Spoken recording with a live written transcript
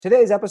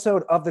Today's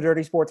episode of the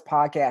Dirty Sports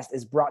Podcast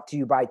is brought to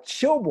you by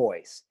Chill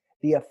Boys,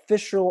 the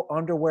official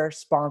underwear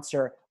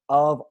sponsor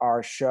of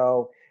our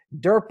show.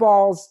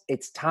 Dirtballs,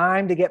 it's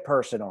time to get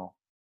personal.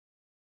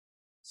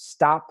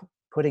 Stop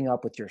putting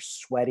up with your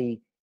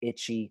sweaty,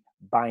 itchy,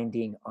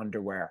 binding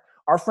underwear.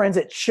 Our friends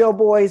at Chill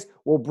Boys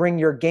will bring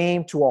your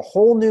game to a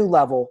whole new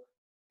level.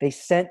 They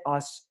sent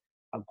us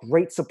a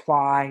great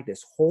supply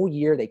this whole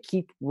year. They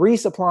keep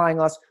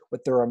resupplying us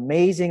with their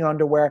amazing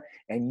underwear,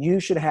 and you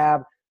should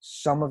have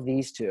some of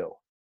these too.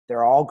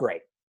 They're all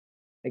great.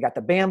 They got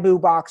the bamboo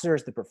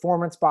boxers, the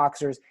performance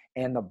boxers,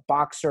 and the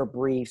boxer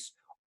briefs.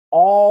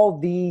 All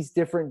these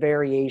different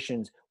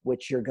variations,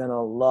 which you're going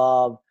to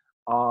love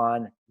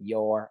on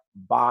your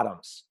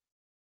bottoms.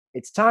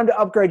 It's time to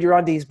upgrade your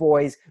undies,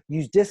 boys.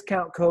 Use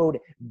discount code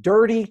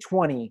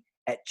DIRTY20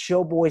 at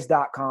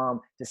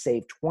chillboys.com to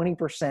save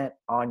 20%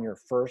 on your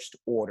first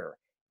order.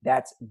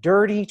 That's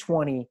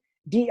DIRTY20,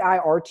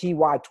 DIRTY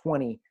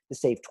 20 to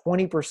save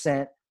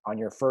 20% on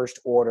your first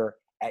order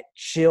at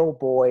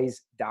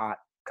chillboys.com.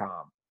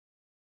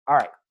 All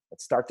right,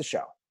 let's start the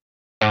show.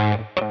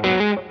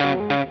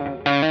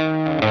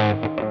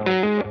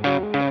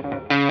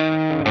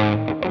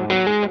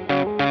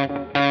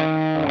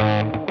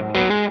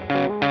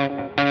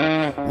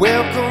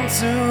 Welcome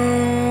to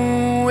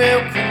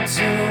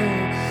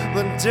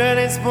the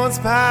Dirty Sports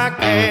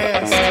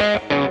Podcast.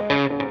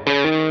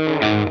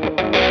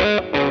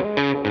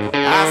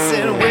 I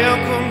said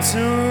welcome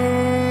to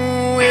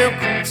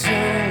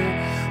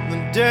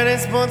the Dirty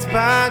Sports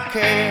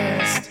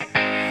Podcast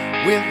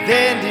with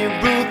Andy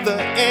Ruther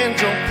and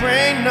Joe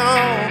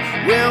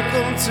Prano.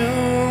 Welcome to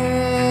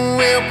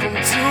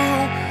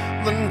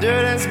the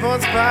Dirty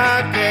Sports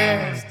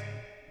Podcast.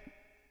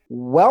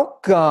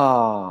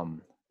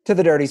 Welcome to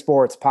the Dirty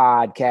Sports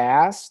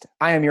Podcast.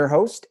 I am your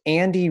host,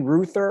 Andy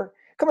Ruther,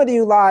 coming to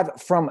you live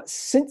from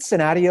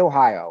Cincinnati,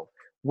 Ohio,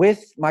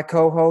 with my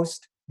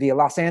co-host via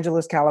Los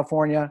Angeles,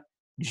 California,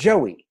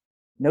 Joey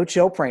No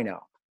Chill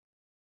Prano.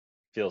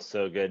 Feels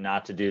so good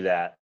not to do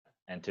that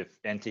and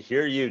to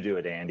hear you do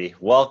it, Andy.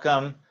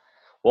 Welcome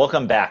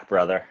back,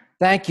 brother.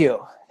 Thank you,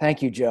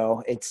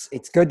 Joe.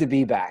 It's good to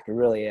be back. It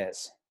really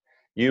is.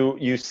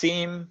 You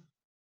seem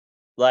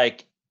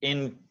like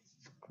in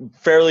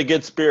fairly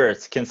good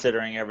spirits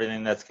considering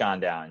everything that's gone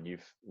down.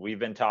 We've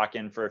been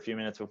talking for a few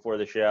minutes before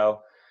the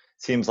show.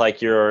 Seems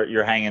like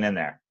you're hanging in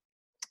there.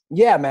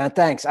 Yeah, man.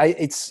 Thanks.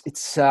 It's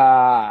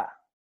you're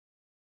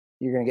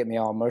gonna get me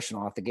all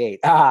emotional off the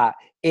gate.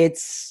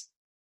 It's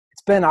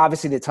been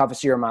obviously the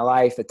toughest year of my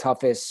life, the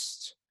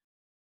toughest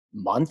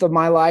month of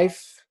my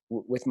life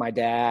with my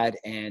dad,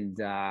 and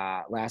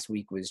last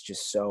week was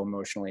just so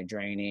emotionally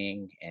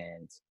draining.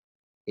 And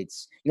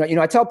it's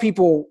I tell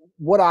people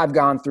what I've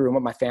gone through and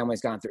what my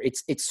family's gone through.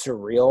 It's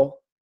surreal,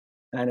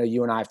 and I know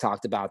you and I have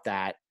talked about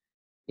that.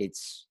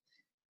 It's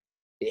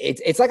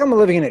like I'm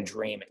living in a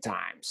dream at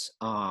times.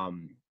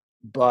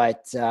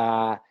 But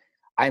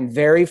I'm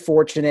very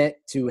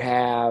fortunate to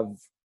have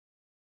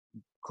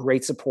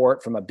great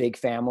support from a big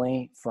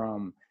family,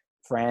 from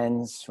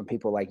friends, from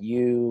people like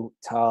you,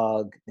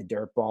 Tug, the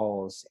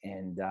Dirtballs,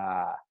 and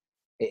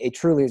it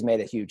truly has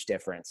made a huge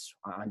difference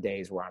on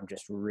days where I'm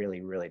just really,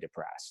 really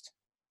depressed.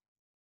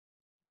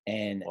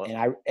 And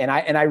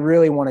I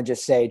really want to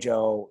just say,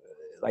 Joe,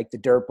 like the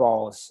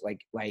Dirtballs,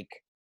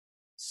 like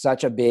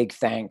such a big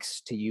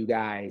thanks to you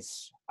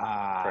guys.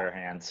 Prayer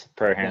hands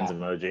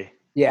emoji.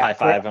 Yeah. High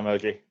five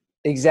emoji.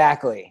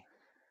 Exactly.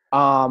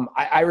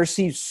 I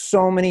received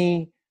so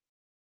many,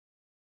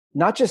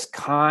 not just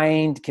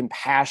kind,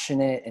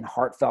 compassionate, and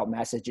heartfelt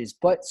messages,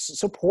 but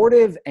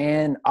supportive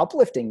and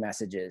uplifting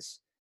messages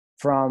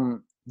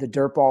from the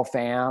Dirtball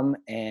fam.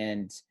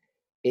 And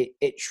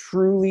it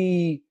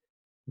truly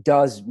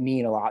does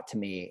mean a lot to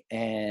me.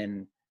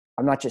 And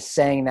I'm not just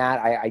saying that.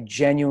 I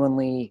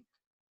genuinely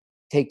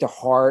take to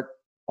heart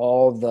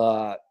all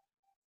the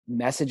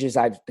messages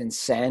I've been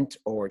sent,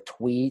 or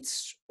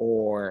tweets,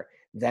 or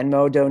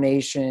Venmo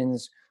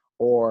donations,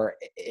 or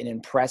an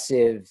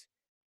impressive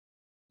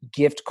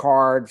gift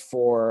card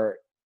for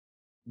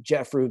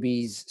Jeff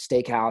Ruby's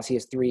steakhouse. He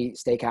has 3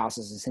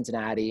 steakhouses in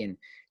Cincinnati, and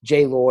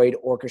Jay Lloyd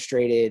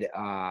orchestrated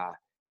a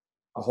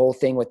whole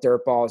thing with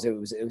Dirtballs. It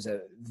was a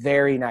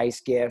very nice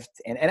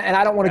gift, and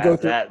I don't want to go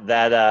through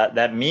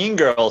that Mean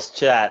Girls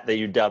chat that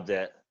you dubbed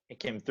it. It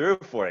came through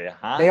for you,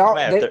 huh?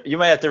 You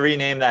might have to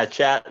rename that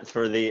chat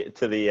to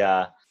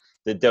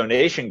the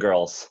donation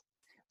girls.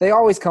 They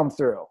always come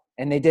through,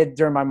 and they did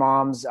during my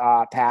mom's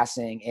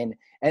passing.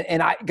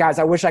 And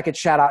I wish I could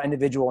shout out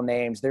individual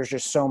names. There's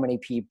just so many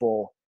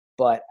people,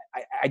 but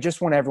I just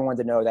want everyone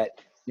to know that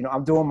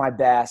I'm doing my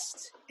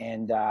best,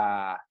 and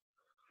I'm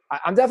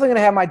definitely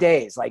gonna have my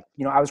days. Like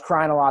I was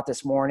crying a lot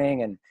this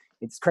morning, and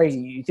it's crazy.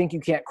 You think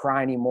you can't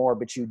cry anymore,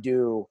 but you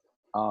do.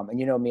 And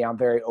you know me, I'm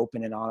very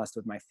open and honest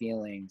with my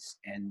feelings.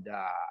 And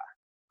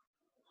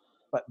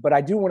but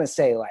I do want to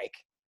say, like,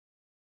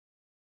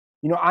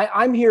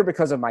 I'm here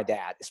because of my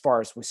dad as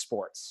far as with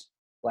sports.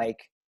 Like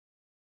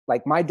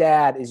my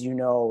dad, as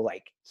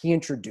like he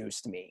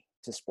introduced me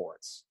to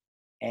sports,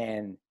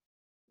 and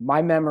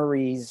my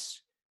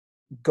memories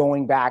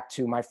going back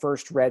to my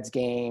first Reds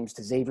games,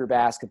 to Xavier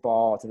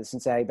basketball, to the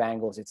Cincinnati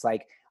Bengals. It's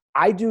like,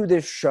 I do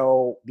this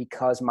show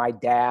because my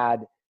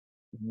dad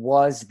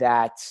was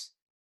that,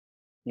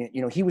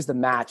 he was the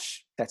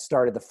match that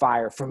started the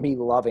fire for me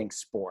loving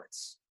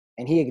sports,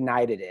 and he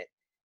ignited it.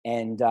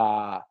 And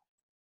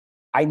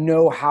I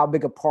know how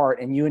big a part,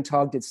 and you and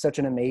Tug did such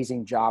an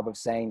amazing job of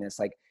saying this.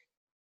 Like,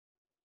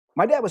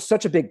 my dad was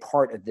such a big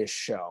part of this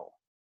show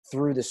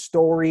through the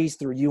stories,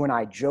 through you and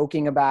I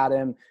joking about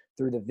him,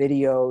 through the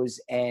videos.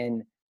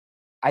 And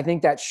I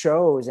think that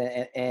shows,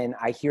 and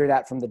I hear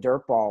that from the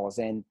Dirtballs.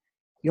 And,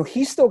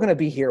 he's still going to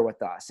be here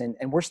with us, and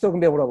we're still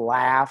going to be able to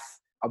laugh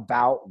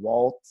about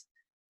Walt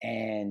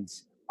and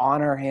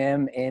honor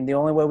him in the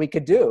only way we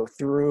could do,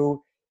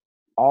 through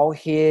all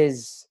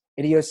his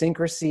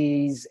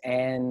idiosyncrasies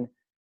and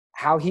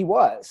how he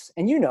was.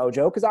 And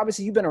Joe, because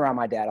obviously you've been around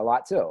my dad a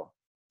lot too.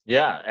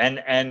 Yeah,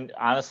 and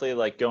honestly,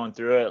 like, going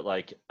through it,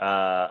 like,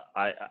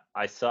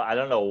 I saw, I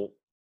don't know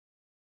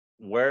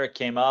where it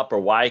came up or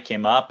why it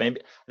came up. I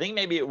think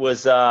maybe it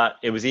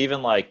was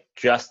even like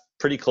just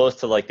pretty close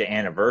to like the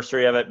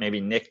anniversary of it. Maybe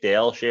Nick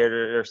Dale shared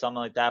it or something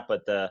like that.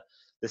 But the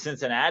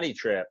Cincinnati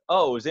trip,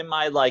 it was in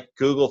my like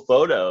Google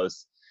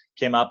Photos,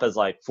 came up as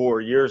like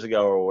 4 years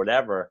ago or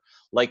whatever.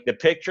 Like, the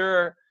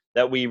picture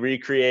that we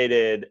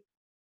recreated,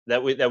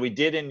 that we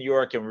did in New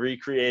York and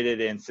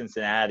recreated in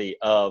Cincinnati,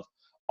 of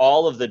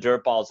all of the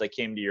Dirtballs that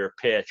came to your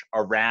pitch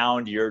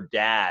around your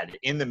dad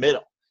in the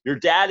middle. Your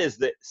dad is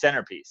the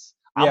centerpiece.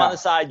 I'm on the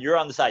side, you're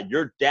on the side.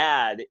 Your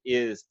dad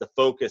is the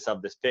focus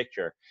of this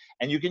picture.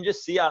 And you can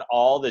just see on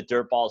all the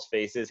Dirtballs'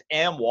 faces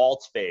and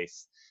Walt's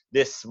face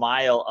this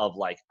smile of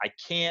like, I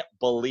can't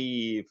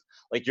believe,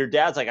 like, your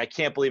dad's like, I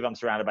can't believe I'm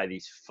surrounded by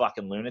these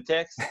fucking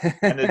lunatics.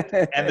 And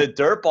the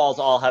Dirtballs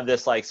all have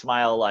this like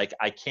smile, like,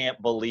 I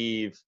can't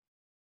believe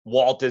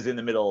Walt is in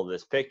the middle of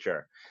this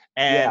picture.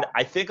 And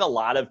I think a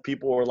lot of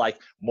people were like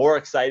more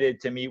excited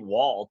to meet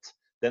Walt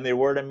than they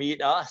were to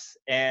meet us.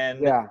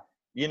 And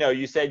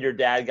you said your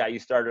dad got you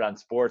started on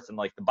sports, and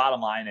like, the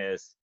bottom line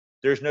is,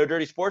 there's no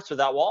Dirty Sports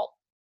without Walt.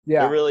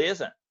 There really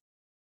isn't.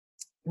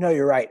 No,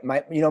 you're right.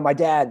 My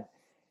dad,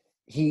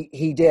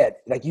 he did,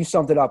 like, you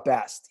summed it up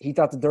best. He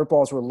thought the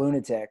Dirtballs were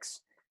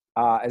lunatics,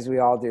 as we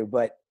all do,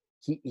 but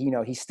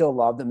he still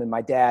loved them. And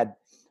my dad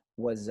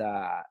was,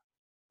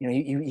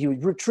 he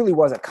truly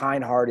was a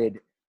kind-hearted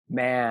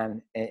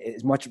man,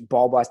 as much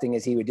ball busting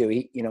as he would do.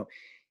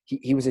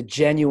 He was a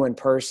genuine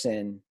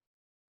person.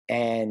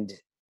 And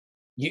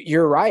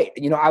you're right.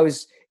 I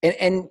was,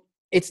 and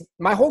it's,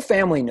 my whole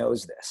family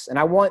knows this, and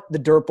I want the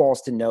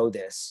Dirtballs to know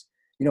this.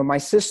 My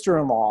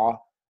sister-in-law,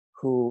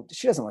 who,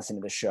 she doesn't listen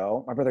to the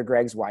show, my brother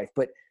Greg's wife,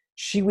 but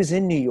she was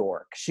in New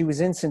York. She was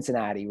in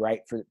Cincinnati,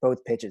 right, for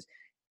both pitches.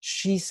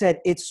 She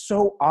said it's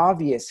so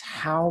obvious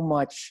how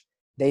much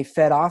they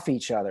fed off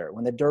each other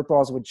when the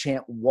Dirtballs would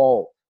chant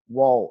Walt,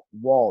 Walt,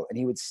 Walt, and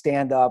he would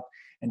stand up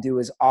and do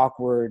his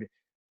awkward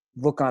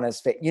look on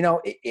his face.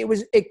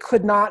 It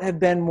could not have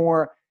been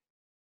more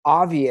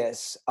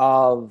obvious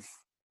of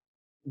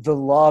the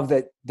love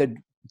that the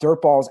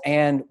Dirtballs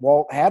and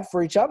Walt had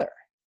for each other.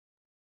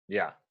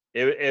 Yeah,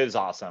 it was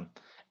awesome.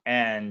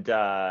 And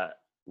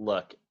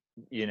look,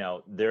 you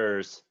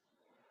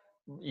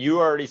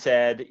already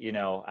said,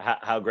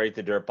 how great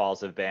the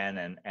Dirtballs have been.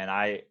 And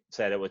I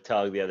said it with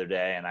Tug the other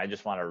day, and I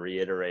just want to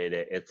reiterate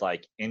it. It's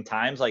like, in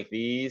times like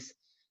these,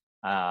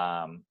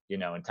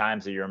 in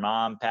times of your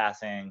mom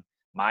passing,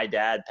 my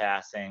dad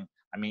passing,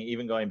 I mean,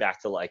 even going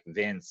back to like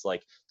Vince,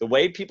 like, the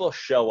way people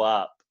show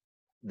up,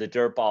 the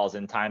Dirtballs,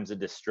 in times of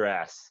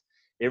distress,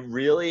 it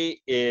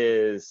really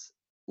is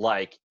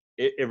like,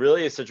 it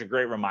really is such a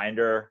great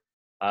reminder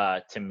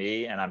to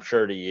me, and I'm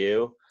sure to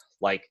you,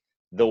 like,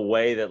 the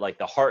way that like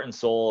the heart and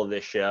soul of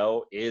this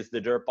show is the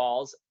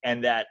Dirtballs,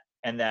 and that,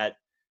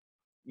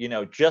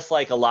 just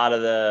like a lot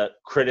of the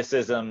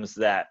criticisms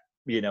that,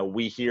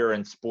 we hear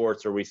in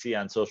sports or we see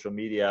on social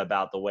media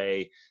about the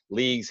way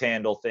leagues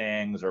handle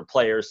things or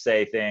players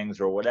say things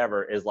or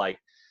whatever, is like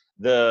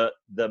the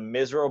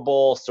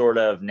miserable, sort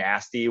of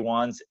nasty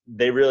ones.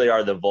 They really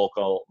are the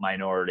vocal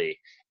minority,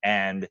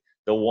 and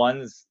the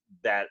ones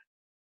that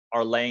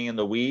are laying in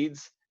the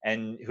weeds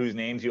and whose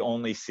names you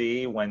only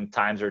see when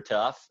times are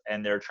tough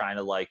and they're trying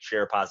to like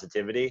share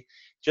positivity.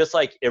 Just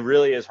like, it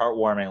really is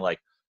heartwarming, like,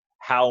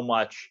 how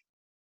much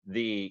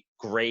the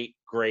great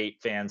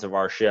fans of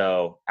our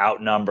show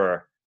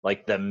outnumber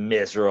like the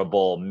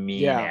miserable,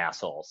 mean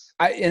assholes.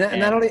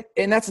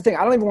 And that's the thing.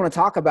 I don't even want to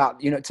talk about,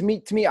 to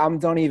me, I'm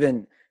don't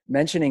even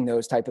mentioning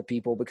those type of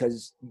people,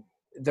 because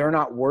they're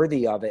not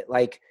worthy of it.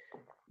 Like,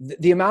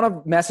 the amount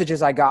of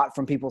messages I got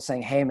from people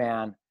saying, hey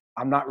man,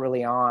 I'm not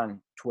really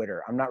on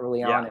Twitter, I'm not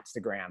really on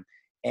Instagram,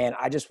 and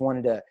I just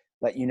wanted to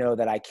let you know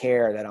that I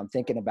care, that I'm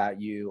thinking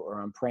about you,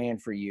 or I'm praying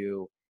for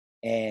you.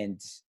 And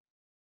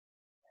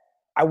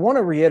I want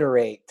to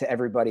reiterate to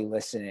everybody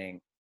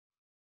listening,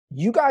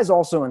 you guys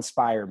also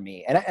inspire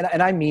me.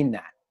 And I mean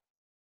that.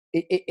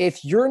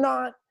 If you're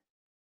not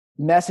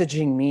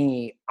messaging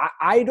me,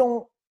 I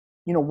don't,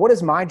 what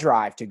is my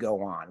drive to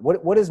go on?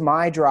 What is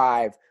my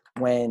drive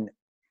when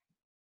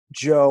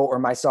Joe or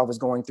myself is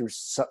going through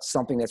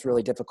something that's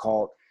really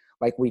difficult,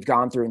 like we've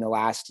gone through in the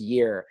last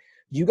year,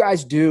 you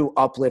guys do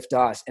uplift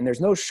us, and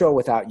there's no show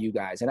without you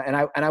guys. And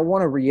I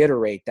want to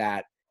reiterate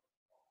that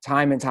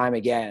time and time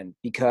again,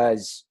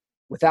 because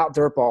without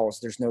Dirtballs,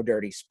 there's no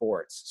Dirty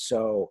Sports.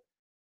 So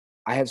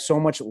I have so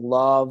much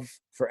love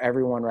for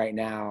everyone right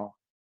now,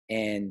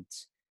 and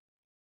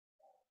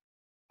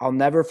I'll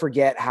never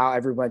forget how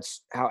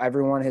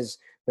everyone has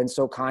been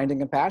so kind and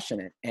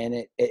compassionate,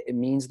 and it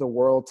means the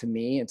world to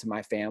me and to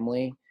my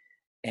family.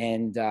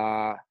 And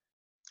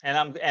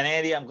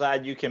Andy, I'm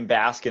glad you can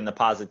bask in the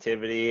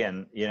positivity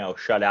and,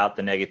 shut out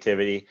the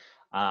negativity.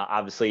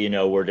 Obviously,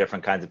 we're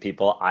different kinds of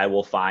people. I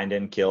will find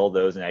and kill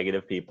those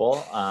negative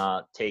people,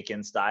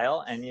 Taken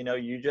style. And,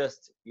 you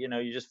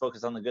just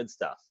focus on the good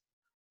stuff.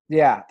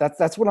 Yeah,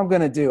 that's what I'm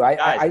going to do.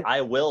 I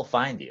will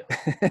find you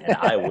and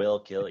I will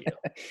kill you.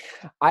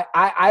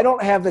 I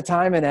don't have the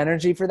time and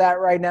energy for that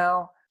right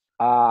now.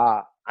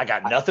 I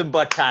got nothing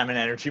but time and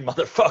energy,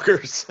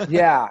 motherfuckers.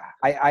 Yeah.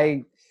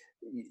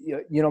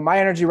 My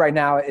energy right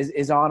now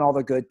is on all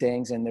the good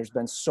things. And there's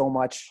been so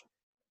much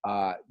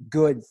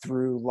good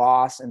through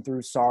loss and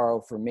through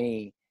sorrow for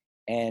me.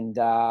 And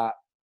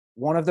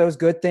one of those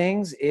good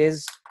things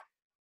is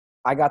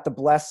I got the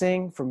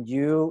blessing from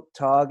you,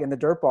 Tug, and the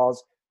Dirtballs.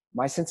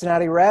 My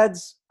Cincinnati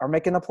Reds are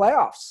making the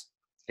playoffs.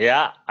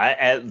 Yeah,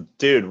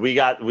 dude, we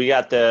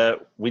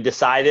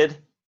decided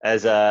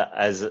as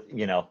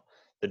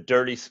the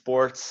Dirty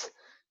Sports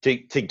to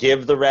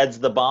give the Reds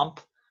the bump.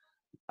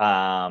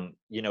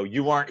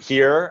 You weren't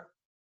here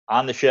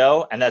on the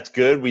show, and that's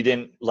good. We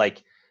didn't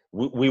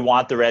we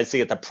want the Reds to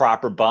get the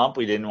proper bump.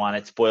 We didn't want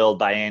it spoiled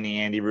by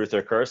Andy, Ruth,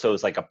 or Kerr. So it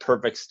was like a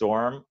perfect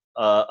storm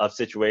of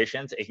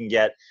situations. It can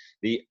get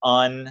the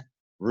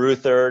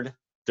un-Ruthered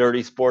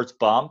Dirty Sports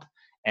bump.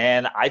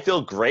 And I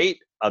feel great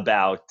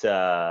about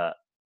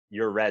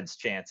your Reds'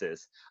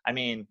 chances. I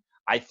mean,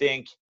 I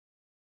think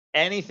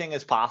anything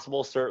is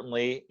possible,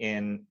 certainly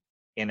in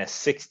a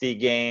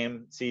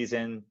 60-game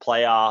season,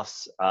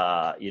 playoffs,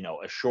 a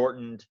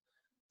shortened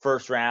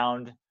first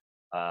round.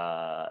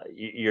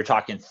 You're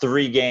talking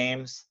 3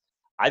 games.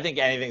 I think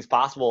anything's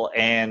possible,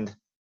 and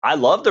I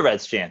love the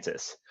Reds'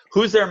 chances.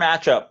 Who's their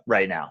matchup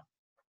right now?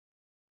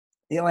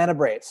 The Atlanta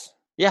Braves.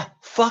 Yeah,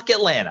 fuck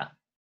Atlanta.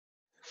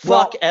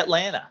 Fuck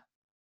Atlanta.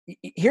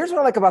 Here's what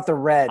I like about the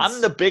Reds.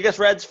 I'm the biggest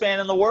Reds fan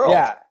in the world.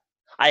 Yeah.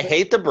 I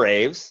hate the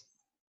Braves.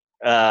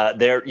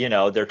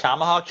 Their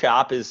tomahawk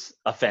chop is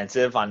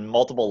offensive on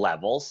multiple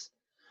levels.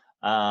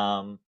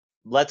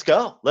 Let's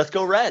go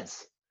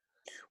Reds.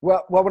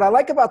 Well, what I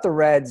like about the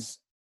Reds,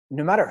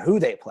 no matter who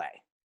they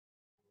play,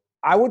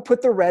 I would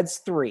put the Reds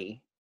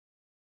 3,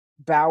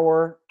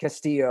 Bauer,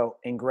 Castillo,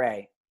 and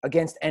Gray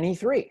against any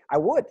 3. I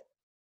would.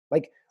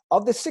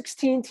 Of the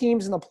 16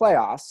 teams in the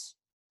playoffs.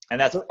 And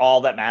that's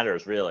all that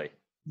matters, really.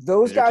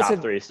 Those guys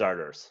have 3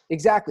 starters.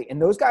 Exactly. And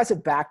those guys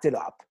have backed it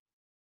up.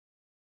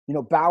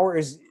 Bauer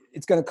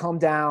it's going to come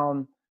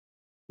down,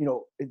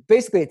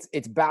 basically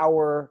it's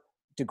Bauer,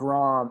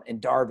 DeGrom,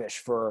 and Darvish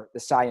for the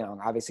Cy Young,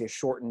 obviously a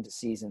shortened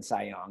season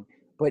Cy Young.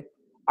 But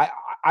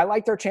I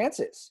like their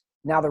chances.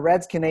 Now the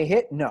Reds, can they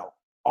hit? No.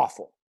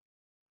 Awful.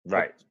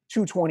 Right.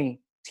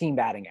 220 team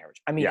batting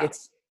average. I mean,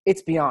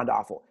 it's beyond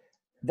awful.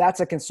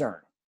 That's a concern.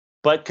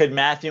 But could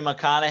Matthew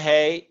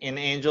McConaughey in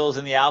Angels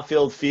in the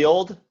outfield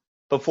field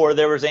before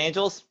there was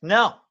Angels?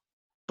 No.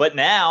 But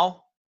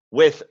now,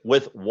 with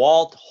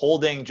Walt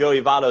holding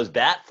Joey Votto's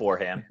bat for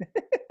him,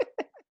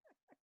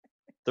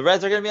 the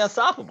Reds are going to be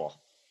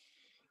unstoppable.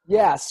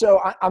 Yeah,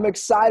 so I'm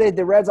excited.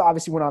 The Reds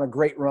obviously went on a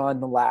great run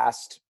the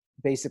last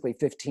basically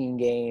 15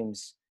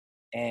 games,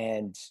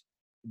 and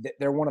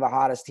they're one of the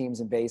hottest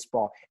teams in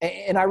baseball.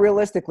 And I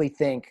realistically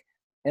think,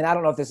 and I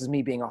don't know if this is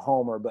me being a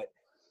homer, but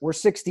we're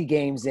 60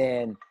 games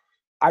in.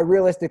 I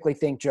realistically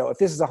think, Joe, if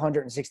this is a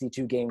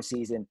 162-game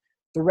season,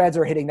 the Reds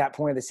are hitting that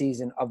point of the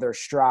season of their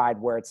stride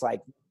where it's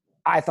like,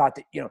 I thought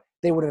that,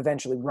 they would have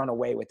eventually run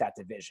away with that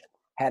division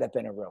had it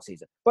been a real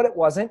season. But it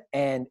wasn't.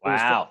 And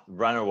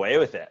run away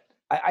with it.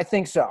 I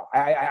think so.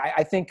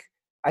 I think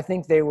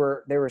they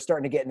were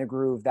starting to get in a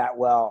groove that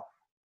well.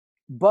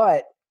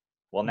 But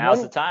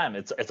now's the time.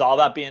 It's all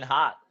about being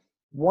hot.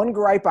 One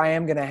gripe I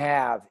am going to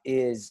have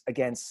is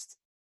against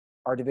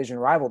our division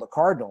rival, the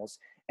Cardinals.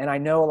 And I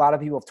know a lot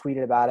of people have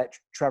tweeted about it.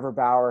 Trevor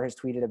Bauer has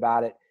tweeted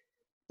about it.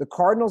 The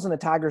Cardinals and the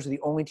Tigers are the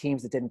only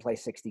teams that didn't play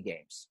 60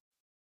 games.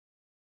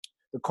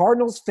 The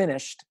Cardinals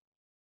finished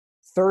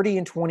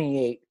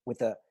 30-28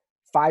 with a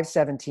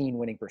 .517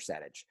 winning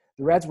percentage.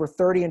 The Reds were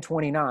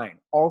 30-29,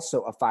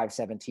 also a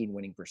 .517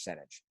 winning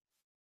percentage.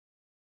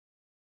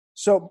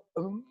 So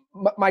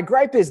my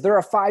gripe is they're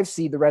a 5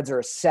 seed. The Reds are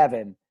a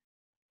 7.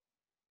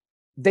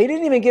 They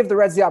didn't even give the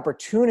Reds the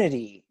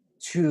opportunity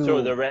to.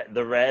 So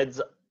the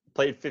Reds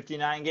played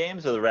 59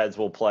 games, or the Reds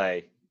will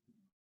play?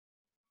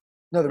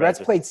 No, the Reds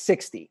played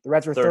 60. The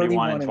Reds were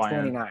 31 and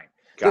 29.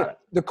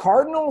 The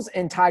Cardinals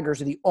and Tigers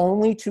are the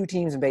only 2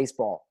 teams in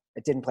baseball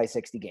that didn't play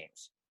 60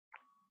 games.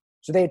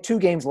 So they had 2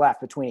 games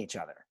left between each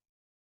other.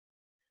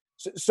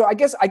 So I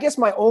guess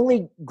my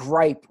only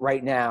gripe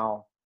right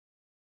now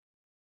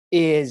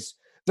is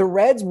The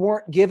Reds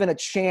weren't given a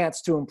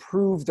chance to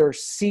improve their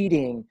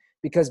seeding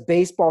because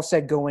baseball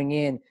said going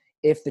in,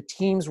 if the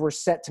teams were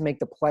set to make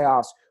the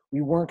playoffs,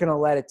 we weren't going to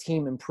let a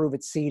team improve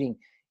its seeding,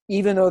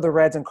 even though the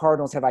Reds and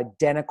Cardinals have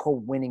identical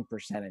winning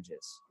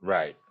percentages.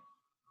 Right.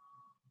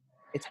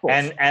 It's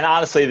bullshit. And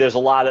honestly, there's a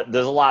lot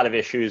of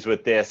issues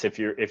with this. If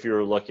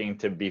you're looking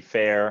to be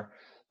fair,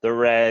 the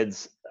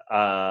Reds,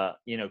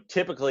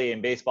 typically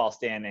in baseball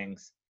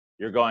standings,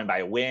 you're going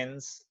by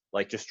wins,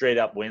 like just straight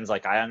up wins.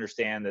 Like I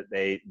understand that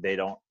they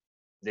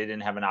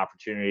didn't have an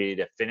opportunity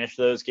to finish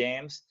those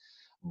games,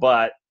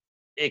 but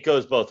it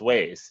goes both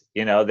ways.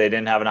 They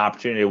didn't have an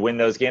opportunity to win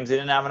those games. They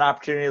didn't have an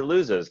opportunity to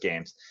lose those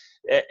games.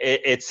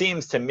 It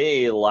seems to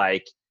me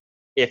like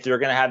if you're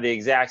going to have the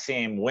exact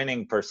same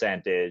winning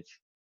percentage,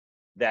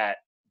 that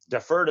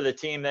defer to the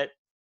team that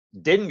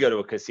didn't go to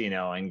a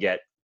casino and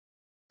get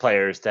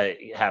players to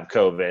have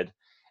COVID.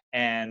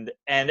 And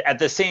at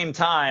the same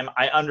time,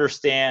 I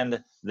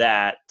understand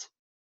that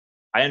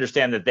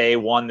they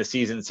won the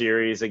season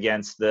series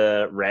against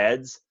the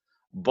Reds,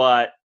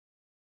 but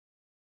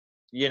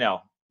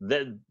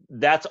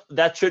that's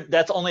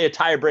only a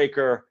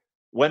tiebreaker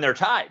when they're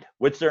tied,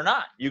 which they're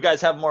not. You guys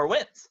have more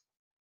wins.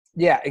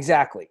 Yeah,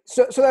 exactly.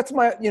 So that's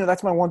my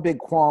one big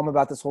qualm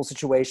about this whole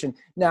situation.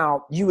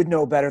 Now, you would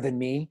know better than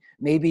me.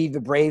 Maybe the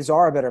Braves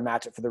are a better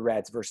matchup for the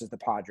Reds versus the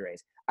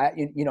Padres. I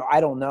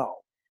don't know.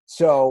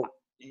 So,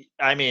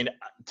 I mean,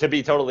 to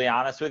be totally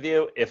honest with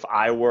you, if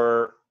it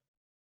were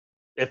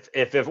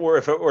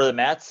the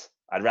Mets,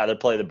 I'd rather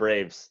play the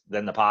Braves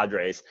than the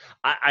Padres.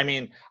 I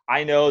mean,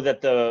 I know that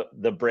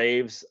the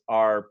Braves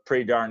are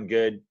pretty darn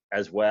good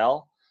as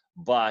well,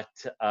 but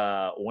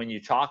when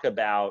you talk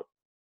about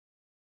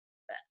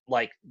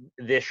like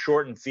this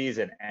shortened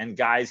season and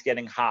guys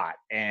getting hot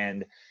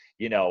and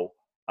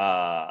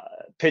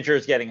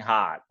pitchers getting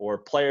hot or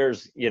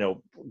players,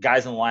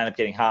 guys in the lineup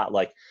getting hot,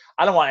 like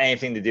I don't want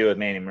anything to do with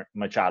Manny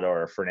Machado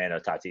or Fernando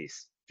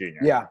Tatis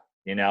Jr.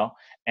 Yeah.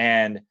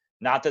 And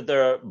not that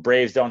the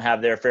Braves don't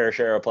have their fair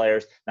share of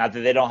players, not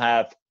that they don't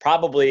have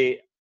probably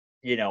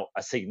a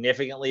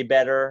significantly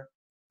better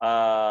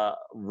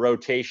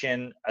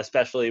rotation,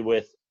 especially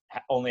with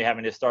only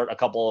having to start a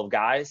couple of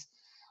guys,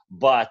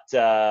 but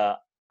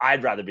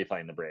I'd rather be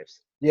playing the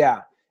Braves.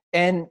 Yeah.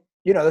 And,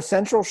 the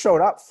Central showed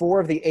up.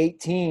 4 of the 8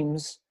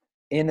 teams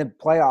in the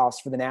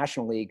playoffs for the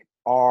National League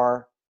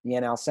are the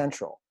NL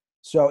Central.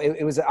 So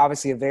it was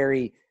obviously a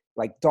very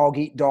like dog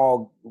eat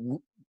dog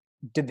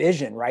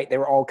division, right? They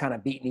were all kind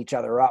of beating each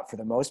other up for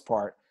the most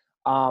part.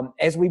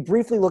 As we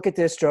briefly look at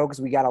this, Joe,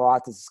 because we got a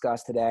lot to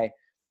discuss today,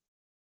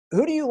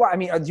 who do you like? I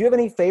mean, do you have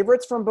any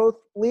favorites from both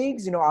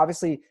leagues?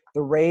 Obviously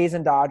the Rays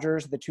and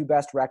Dodgers, the 2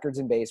 best records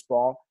in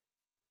baseball.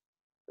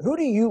 Who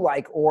do you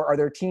like, or are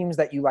there teams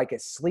that you like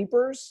as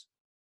sleepers?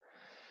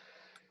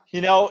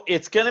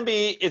 It's gonna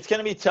be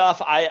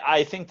tough.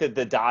 I think that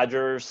the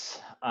Dodgers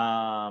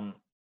lineup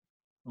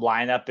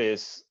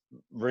is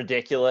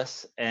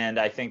ridiculous, and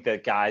I think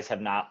that guys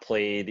have not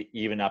played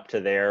even up to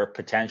their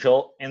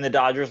potential in the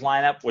Dodgers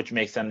lineup, which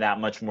makes them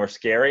that much more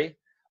scary.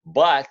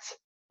 But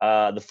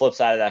the flip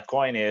side of that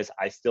coin is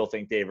I still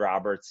think Dave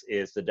Roberts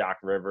is the Doc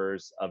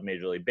Rivers of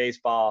Major League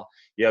Baseball.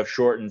 You have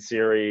shortened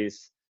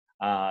series.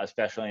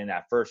 Especially in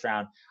that first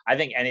round, I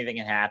think anything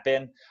can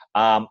happen.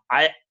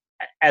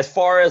 As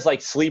far as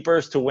like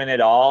sleepers to win it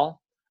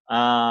all,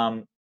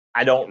 I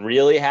don't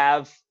really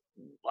have.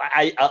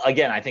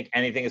 I think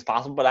anything is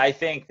possible, but I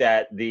think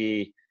that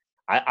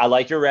I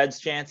like your Reds'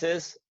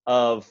 chances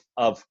of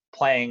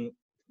playing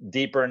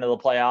deeper into the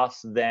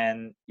playoffs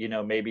than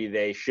maybe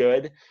they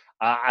should.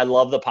 I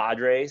love the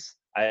Padres.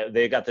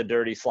 They got the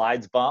dirty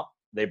slides bump.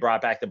 They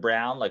brought back the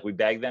Brown like we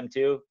begged them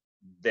to.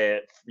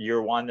 That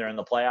year one, they're in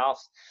the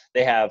playoffs.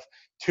 They have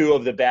 2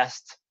 of the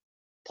best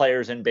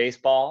players in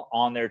baseball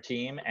on their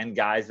team and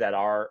guys that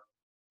are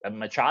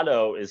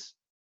Machado is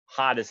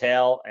hot as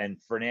hell, and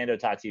Fernando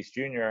Tatis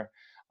Jr.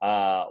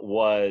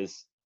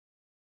 Was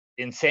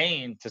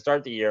insane to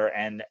start the year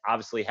and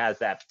obviously has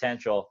that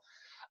potential.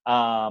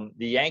 The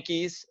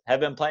Yankees have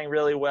been playing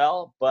really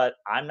well, but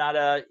I'm not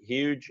a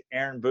huge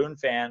Aaron Boone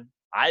fan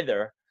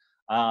either.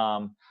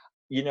 I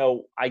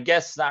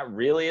guess not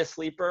really a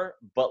sleeper,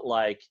 but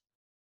like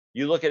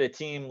you look at a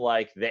team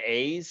like the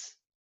A's,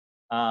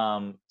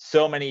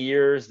 so many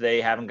years they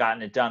haven't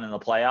gotten it done in the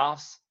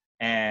playoffs.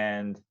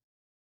 And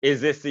is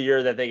this the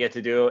year that they get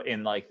to do it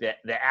in like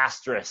the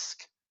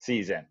asterisk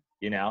season,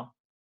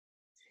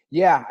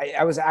 Yeah,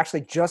 I was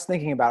actually just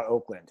thinking about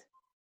Oakland.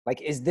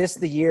 Like, is this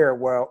the year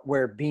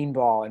where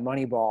Beanball and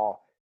Moneyball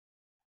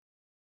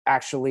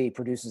actually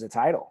produces a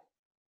title?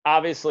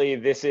 Obviously,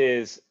 this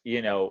is,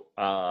 they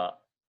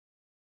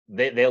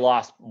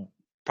lost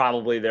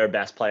probably their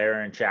best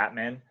player in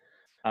Chapman.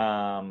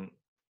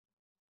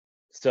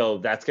 So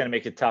that's going to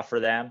make it tough for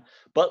them.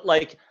 But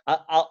like,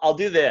 I'll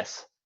do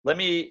this. Let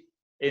me,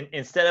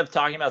 instead of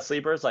talking about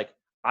sleepers, like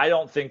I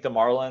don't think the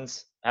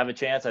Marlins have a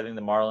chance. I think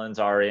the Marlins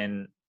are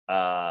in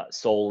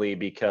solely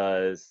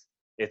because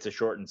it's a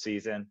shortened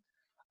season.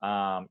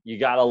 You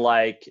got to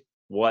like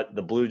what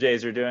the Blue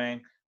Jays are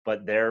doing,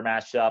 but they're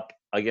matched up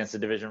against a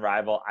division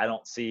rival. I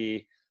don't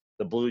see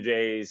the Blue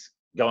Jays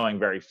going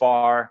very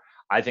far.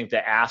 I think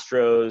the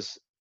Astros,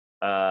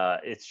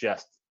 it's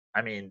just,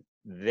 I mean,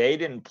 they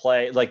didn't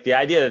play, like, the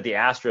idea that the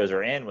Astros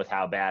are in with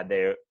how bad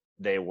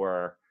they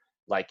were,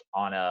 like,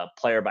 on a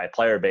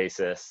player-by-player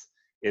basis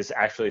is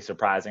actually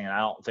surprising, and I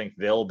don't think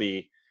they'll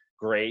be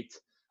great.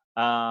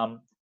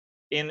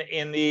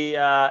 In the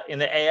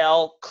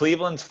AL,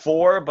 Cleveland's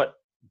 4, but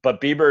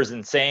Bieber's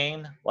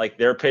insane. Like,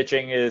 their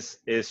pitching is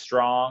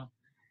strong.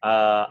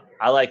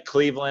 I like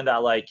Cleveland. I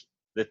like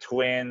the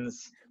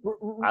Twins.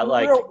 I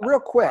like real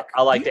quick.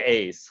 I like the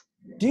A's.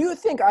 Do you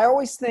think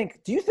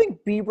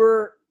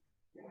Bieber?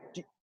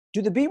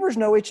 Do the Biebers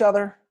know each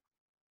other?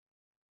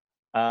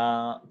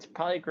 It's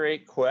probably a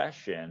great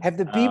question. Have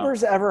the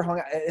Biebers ever hung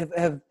out?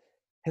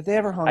 Have they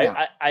ever hung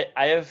out? I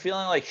have a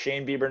feeling like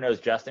Shane Bieber knows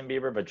Justin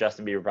Bieber, but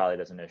Justin Bieber probably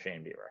doesn't know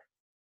Shane Bieber.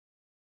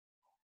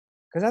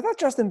 Because I thought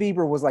Justin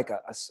Bieber was like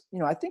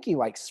I think he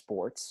likes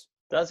sports.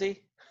 Does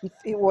he?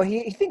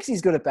 He thinks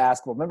he's good at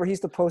basketball. Remember, he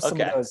used to post some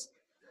of those.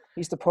 He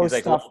used to post He's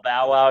like stuff. Lil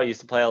Bow Wow. He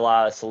used to play a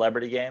lot of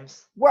celebrity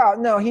games. Well,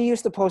 no, he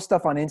used to post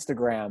stuff on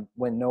Instagram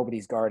when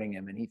nobody's guarding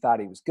him, and he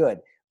thought he was good.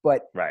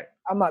 But right.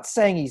 I'm not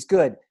saying he's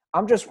good.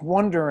 I'm just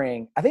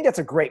wondering. I think that's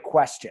a great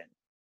question.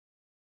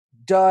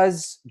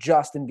 Does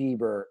Justin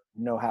Bieber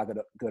know how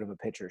good of a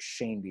pitcher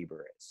Shane Bieber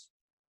is?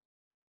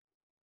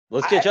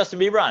 Let's get Justin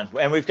Bieber on.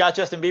 And we've got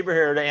Justin Bieber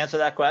here to answer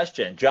that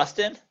question.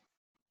 Justin?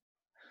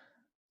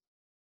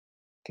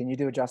 Can you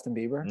do a Justin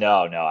Bieber? No,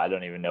 I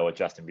don't even know what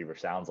Justin Bieber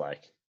sounds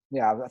like.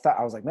 Yeah,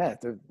 I was like, man,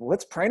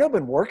 what's Prano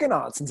been working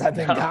on since I've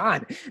been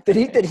gone? Did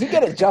he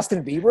get a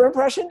Justin Bieber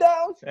impression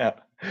down? Yeah.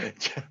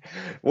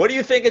 What do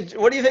you think of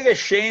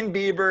Shane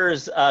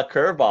Bieber's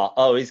curveball?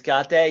 Oh, he's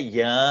got that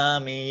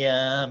yummy.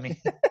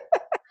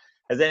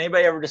 Has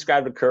anybody ever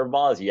described a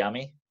curveball as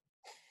yummy?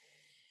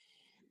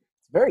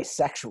 It's very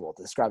sexual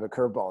to describe a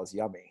curveball as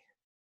yummy.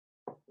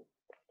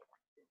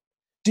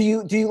 Do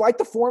you like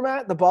the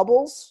format, the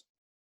bubbles?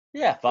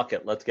 Yeah, fuck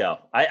it. Let's go.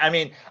 I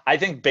mean, I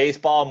think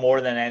baseball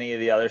more than any of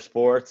the other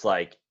sports,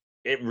 like,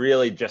 it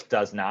really just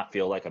does not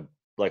feel like a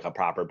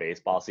proper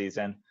baseball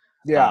season.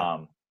 Yeah.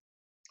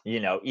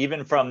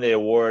 Even from the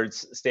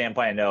awards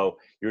standpoint, I know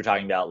you were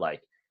talking about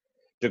like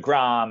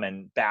DeGrom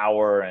and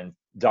Bauer and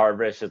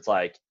Darvish. It's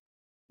like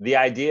the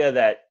idea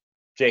that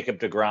Jacob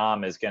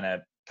DeGrom is going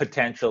to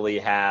potentially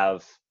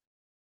have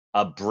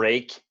a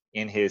break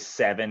in his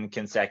 7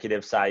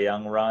 consecutive Cy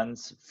Young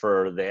runs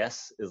for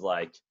this is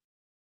like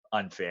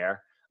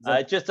unfair.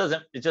 It just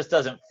doesn't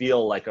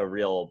feel like a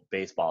real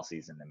baseball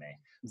season to me.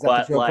 Is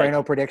that the Joe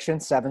Prano prediction?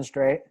 7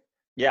 straight?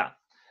 Yeah.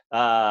 2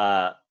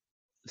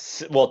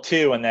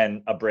 and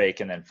then a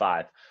break and then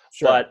 5.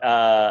 Sure. But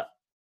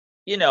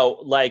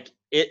like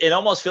it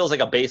almost feels like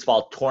a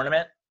baseball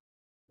tournament.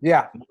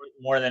 Yeah.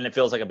 More than it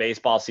feels like a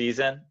baseball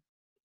season.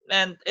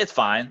 And it's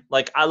fine.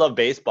 Like, I love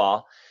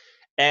baseball.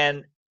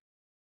 And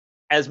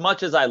as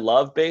much as I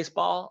love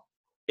baseball,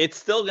 it's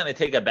still going to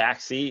take a back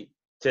seat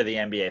to the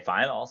NBA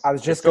Finals. I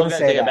was just going to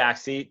say take a back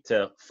seat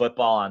to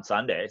football on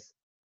Sundays.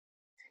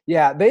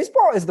 Yeah,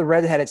 baseball is the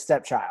redheaded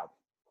stepchild,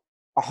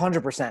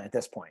 100% at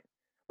this point.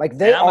 Like,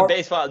 I'm a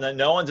baseball.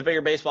 No one's a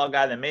bigger baseball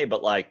guy than me,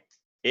 but like,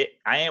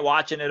 I ain't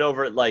watching it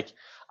over. Like,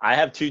 I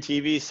have 2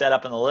 TVs set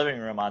up in the living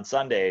room on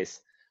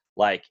Sundays.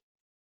 Like,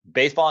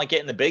 baseball ain't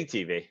getting the big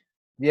TV.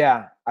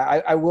 Yeah,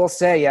 I will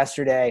say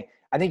yesterday.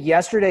 I think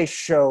yesterday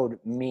showed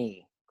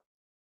me,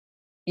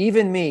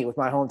 even me with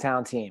my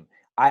hometown team.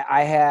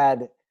 I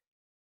had.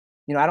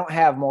 I don't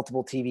have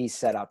multiple TVs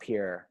set up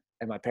here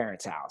at my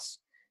parents' house.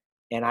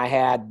 And I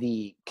had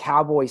the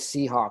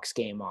Cowboys-Seahawks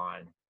game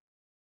on,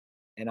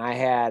 and I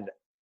had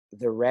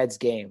the Reds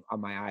game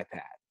on my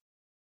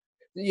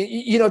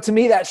iPad. To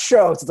me that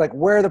shows, it's like,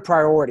 where are the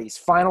priorities?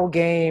 Final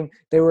game,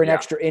 they were in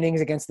extra innings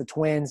against the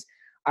Twins.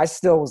 I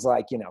still was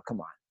like, come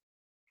on.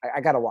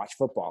 I got to watch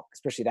football,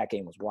 especially that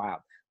game was wild.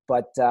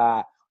 But,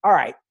 all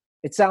right,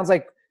 it sounds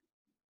like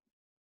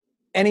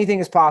anything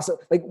is possible.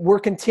 Like,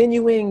 we're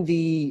continuing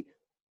the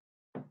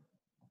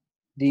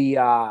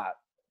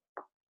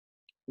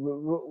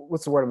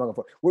what's the word I'm looking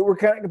for? We're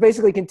kind of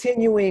basically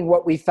continuing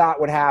what we thought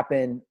would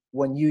happen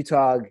when you,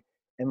 Tug,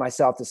 and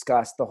myself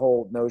discussed the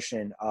whole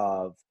notion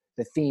of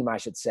the theme, I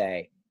should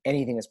say,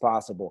 anything is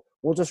possible.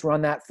 We'll just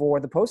run that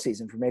for the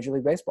postseason for Major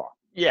League Baseball.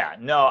 Yeah,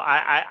 no,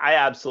 I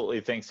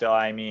absolutely think so.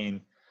 I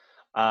mean,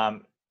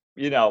 the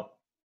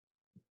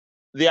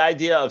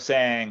idea of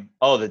saying,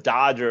 oh, the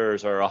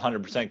Dodgers are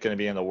 100% going to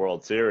be in the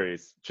World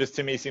Series, just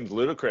to me seems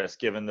ludicrous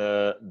given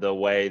the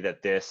way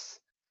that this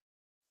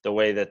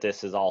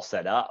is all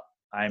set up.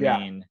 I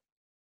mean,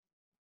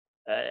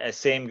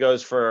 same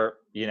goes for,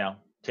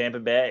 Tampa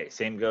Bay,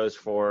 same goes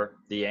for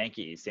the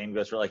Yankees, same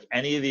goes for like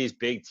any of these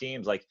big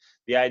teams. Like,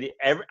 the idea,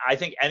 I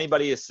think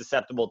anybody is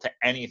susceptible to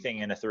anything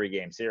in a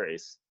 3-game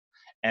series.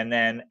 And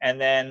then,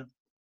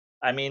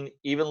 I mean,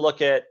 even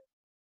look at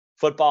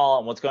football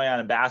and what's going on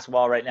in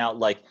basketball right now.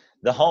 Like,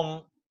 the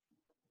home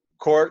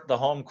court, the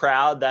home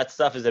crowd, that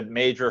stuff is a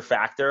major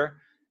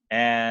factor.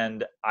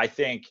 And I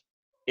think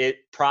it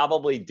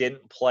probably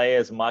didn't play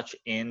as much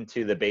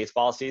into the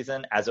baseball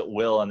season as it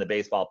will in the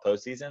baseball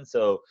postseason.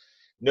 So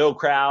no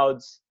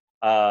crowds,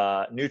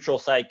 neutral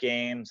site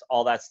games,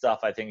 all that stuff,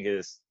 I think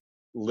is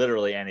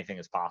literally anything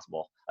is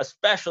possible,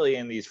 especially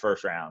in these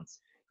first rounds.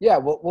 Yeah,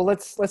 well,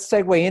 let's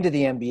segue into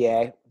the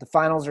NBA. The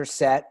finals are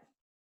set.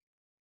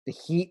 The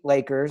Heat,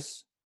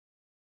 Lakers,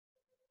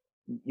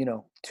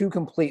 two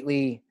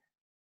completely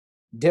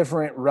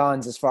different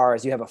runs as far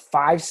as you have a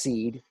 5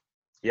 seed,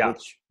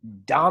 which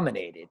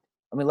dominated.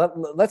 I mean,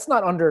 let's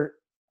not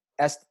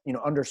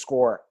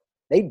underscore.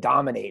 They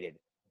dominated.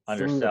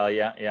 Undersell,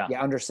 yeah,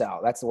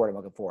 undersell. That's the word I'm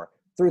looking for.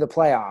 Through the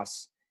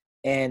playoffs,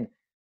 and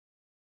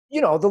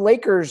the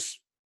Lakers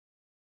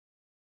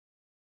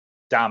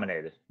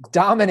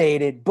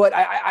dominated. But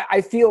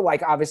I feel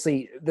like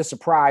obviously the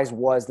surprise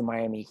was the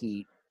Miami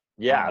Heat.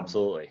 Yeah,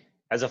 absolutely.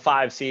 As a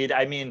 5 seed,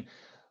 I mean,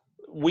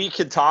 we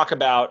could talk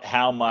about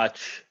how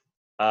much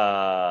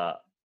the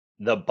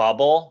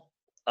bubble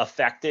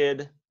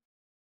affected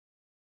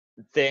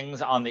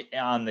things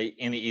in the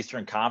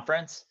Eastern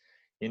Conference.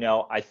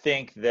 I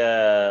think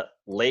the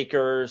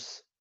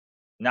Lakers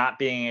not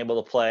being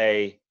able to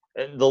play,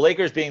 the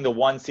Lakers being the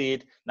 1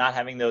 seed, not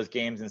having those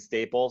games in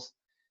Staples,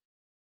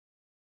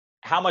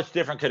 how much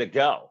different could it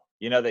go?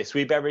 They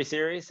sweep every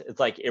series. It's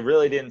like it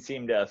really didn't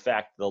seem to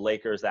affect the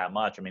Lakers that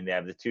much. I mean, they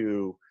have the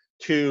two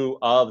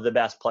of the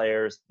best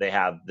players. They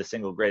have the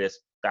single greatest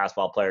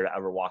basketball player to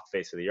ever walk the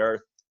face of the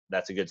earth.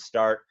 That's a good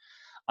start.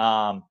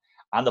 On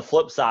the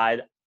flip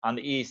side, on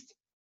the East,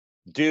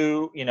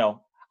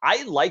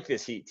 I like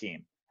this Heat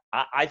team.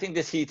 I think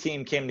this Heat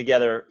team came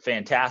together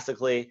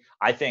fantastically.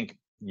 I think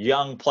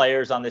young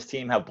players on this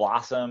team have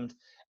blossomed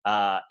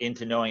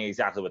into knowing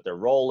exactly what their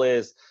role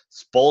is.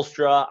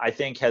 Spoelstra, I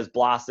think, has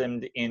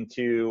blossomed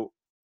into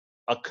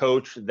a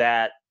coach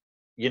that,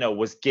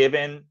 was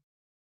given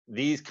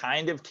these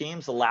kind of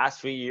teams the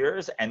last few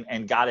years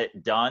and got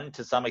it done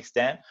to some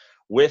extent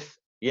with,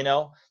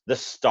 the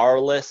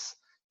starless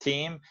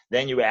team.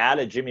 Then you add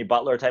a Jimmy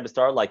Butler type of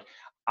star. Like,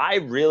 I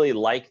really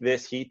like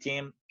this Heat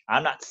team.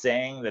 I'm not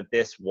saying that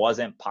this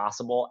wasn't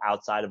possible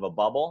outside of a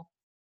bubble.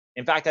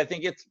 In fact, I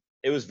think it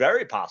was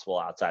very possible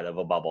outside of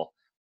a bubble.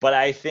 But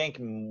I think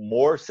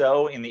more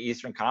so in the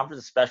Eastern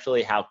Conference,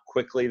 especially how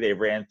quickly they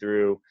ran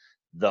through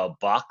the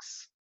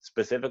Bucks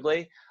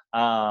specifically.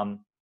 They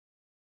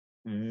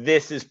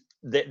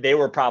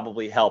were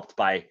probably helped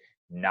by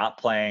not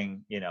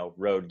playing,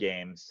 road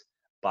games,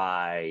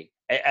 by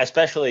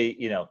especially,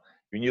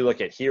 when you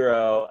look at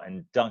Hero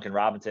and Duncan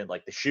Robinson,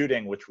 like the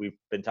shooting, which we've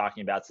been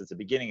talking about since the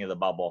beginning of the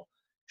bubble.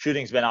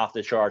 Shooting's been off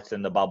the charts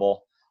in the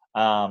bubble.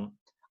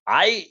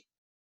 I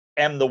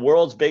am the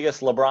world's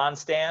biggest LeBron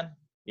stan.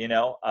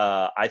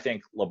 I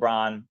think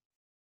LeBron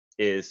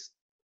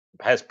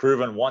has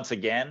proven once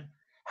again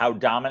how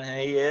dominant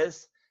he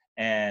is,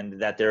 and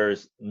that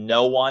there's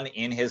no one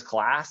in his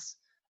class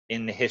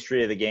in the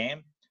history of the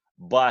game.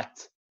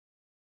 But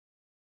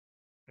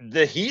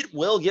the Heat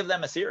will give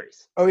them a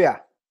series. Oh, yeah.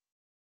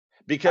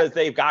 Because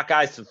they've got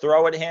guys to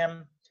throw at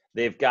him.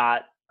 They've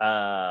got,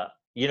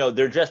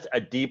 they're just a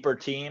deeper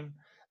team.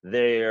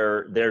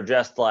 They're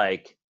just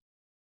like,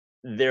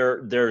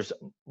 there's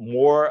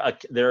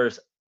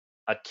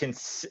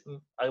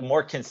a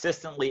more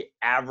consistently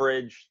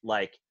average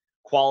like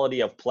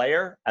quality of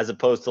player as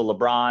opposed to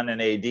LeBron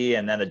and AD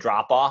and then a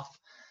drop off.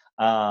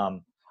 I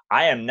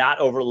am not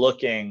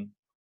overlooking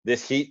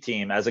this Heat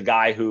team as a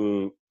guy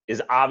who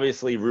is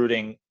obviously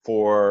rooting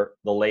for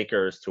the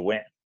Lakers to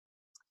win.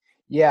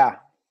 Yeah.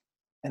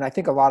 And I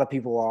think a lot of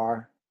people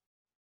are,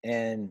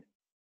 and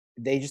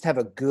they just have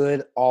a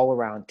good all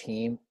around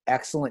team,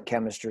 excellent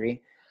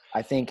chemistry.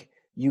 I think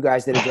you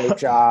guys did a great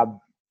job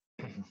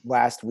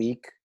last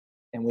week,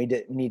 and we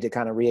need to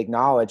kind of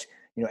re-acknowledge,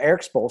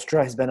 Erik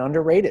Spoelstra has been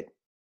underrated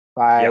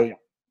by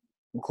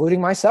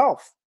including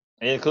myself.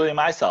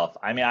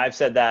 I mean, I've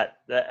said that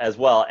as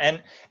well.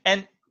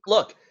 And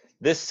look,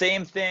 this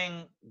same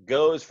thing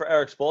goes for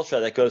Erik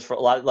Spoelstra. That goes for a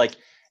lot. Like,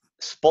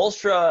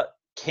 Spoelstra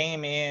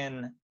came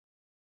in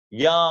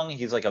young.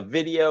 He's like a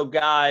video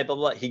guy, blah,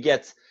 blah. He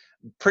gets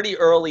pretty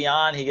early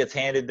on. He gets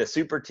handed the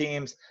super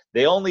teams.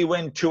 They only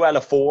win 2 out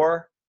of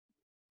 4.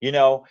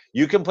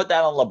 You can put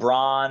that on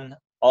LeBron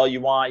all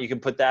you want. You can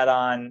put that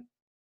on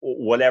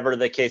whatever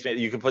the case may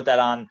be. You can put that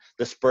on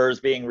the Spurs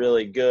being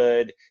really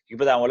good. You can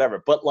put that on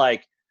whatever. But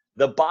like,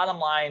 the bottom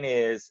line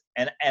is,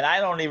 and I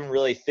don't even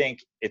really think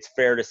it's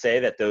fair to say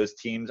that those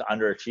teams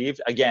underachieved.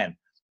 Again,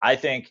 I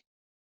think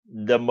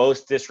the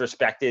most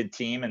disrespected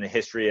team in the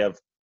history of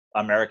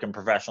American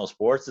professional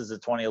sports is the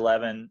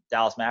 2011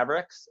 Dallas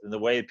Mavericks. And the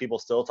way people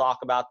still talk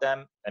about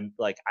them, and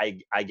like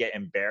I get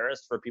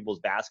embarrassed for people's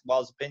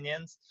basketball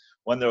opinions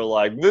when they're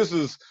like,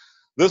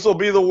 this will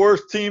be the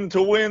worst team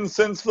to win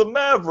since the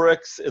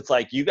Mavericks. It's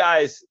like, you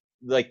guys,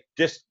 like,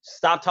 just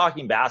stop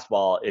talking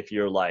basketball if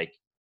you're like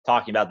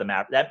talking about the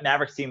Mavericks. That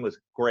Mavericks team was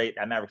great.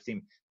 That Mavericks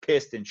team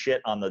pissed and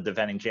shit on the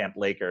defending champ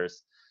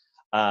Lakers.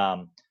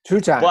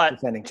 2-time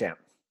defending champ.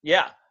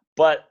 Yeah,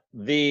 but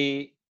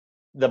the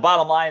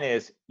bottom line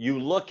is, you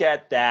look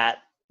at that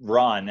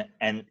run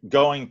and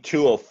going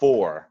 2 of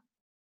 4,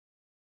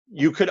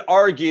 you could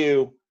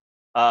argue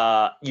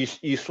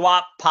you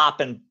swap Pop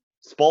and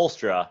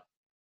Spoelstra.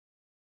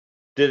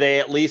 Do they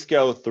at least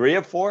go 3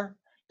 of 4?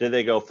 Do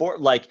they go 4?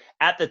 Like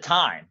at the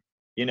time,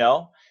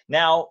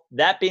 Now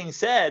that being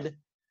said,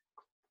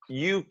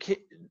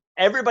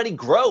 everybody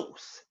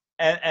grows,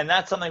 and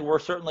that's something we're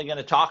certainly going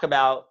to talk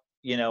about.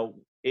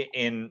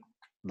 In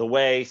the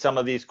way some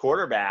of these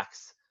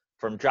quarterbacks,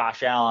 from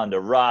Josh Allen to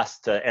Russ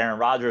to Aaron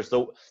Rodgers,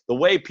 the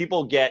way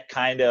people get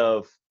kind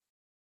of,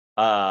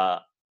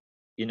 the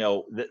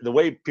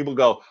way people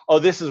go, oh,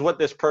 this is what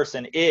this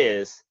person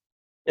is.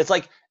 It's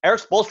like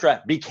Eric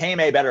Spoelstra became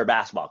a better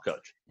basketball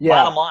coach. Yeah.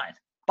 Bottom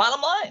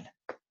line.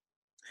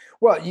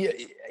 Well,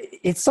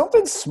 it's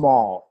something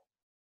small,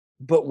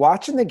 but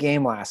watching the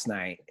game last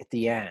night at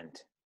the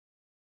end,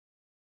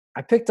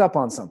 I picked up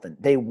on something.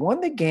 They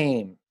won the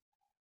game.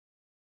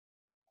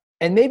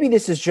 And maybe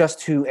this is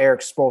just who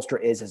Eric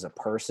Spoelstra is as a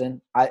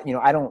person.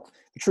 The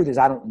truth is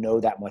I don't know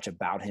that much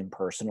about him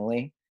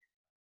personally,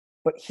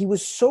 but he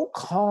was so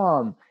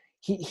calm.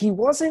 He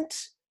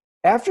wasn't,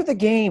 after the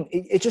game,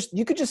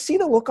 you could just see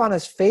the look on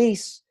his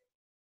face.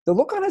 The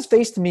look on his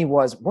face to me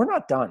was, we're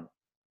not done.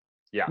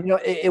 Yeah.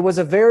 It was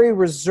a very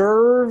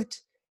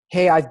reserved,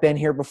 hey, I've been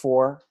here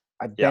before.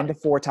 I've been to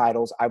 4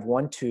 titles. I've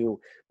won 2.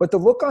 But the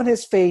look on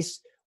his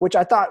face, which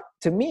I thought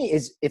to me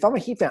is, if I'm a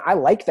Heat fan, I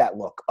like that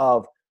look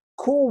of,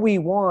 cool, we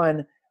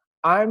won.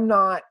 I'm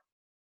not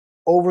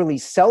overly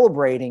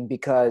celebrating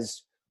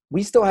because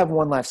we still have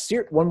one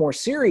more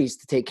series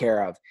to take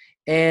care of.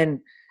 And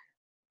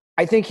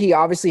I think he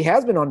obviously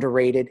has been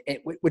underrated,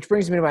 which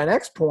brings me to my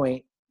next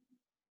point.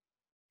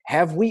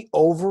 Have we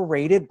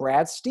overrated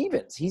Brad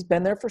Stevens? He's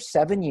been there for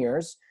 7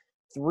 years,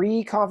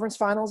 3 conference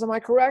finals, am I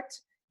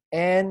correct?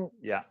 And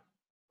yeah,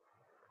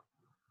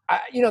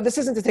 this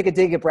isn't to take a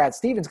dig at Brad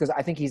Stevens because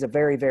I think he's a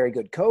very, very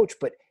good coach,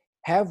 but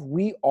have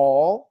we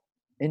all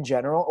in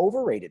general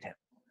overrated him?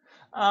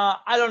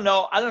 I don't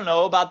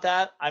know about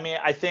that. I mean,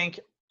 I think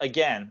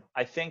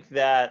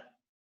that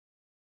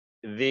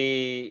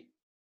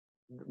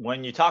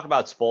when you talk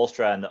about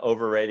Spoelstra and the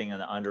overrating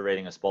and the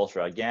underrating of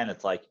Spoelstra, again,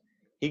 it's like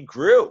he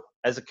grew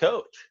as a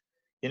coach.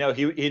 He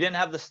didn't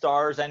have the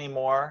stars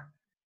anymore,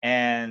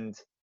 and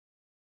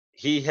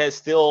he has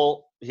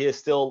still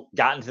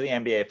gotten to the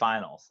NBA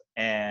Finals,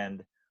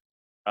 and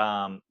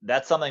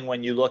that's something.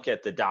 When you look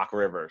at the Doc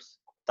Rivers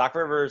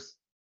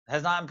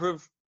has not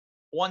improved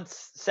 1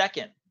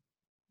 second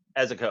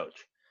as a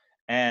coach.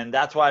 And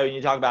that's why when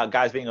you talk about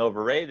guys being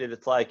overrated,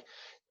 it's like,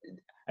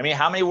 I mean,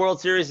 how many World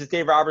Series is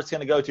Dave Roberts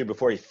going to go to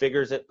before he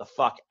figures it the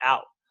fuck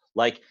out?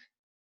 Like,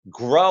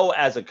 grow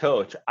as a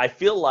coach. I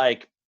feel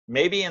like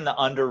maybe in the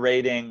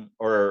underrating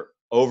or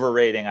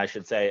overrating, I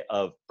should say,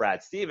 of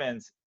Brad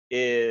Stevens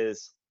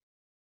is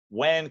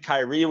when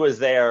Kyrie was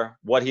there,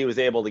 what he was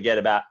able to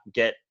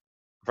get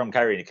from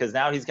Kyrie. Because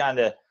now he's kind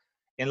of,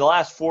 in the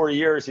last 4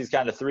 years, he's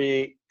gone to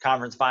 3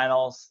 conference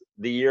finals.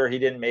 The year he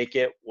didn't make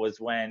it was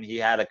when he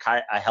had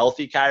a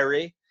healthy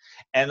Kyrie.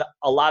 And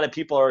a lot of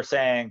people are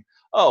saying,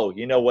 oh,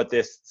 what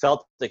this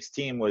Celtics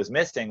team was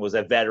missing was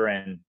a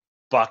veteran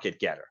bucket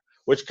getter,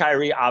 which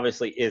Kyrie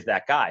obviously is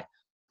that guy.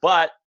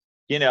 But,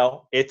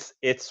 it's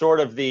sort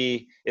of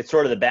the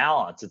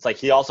balance. It's like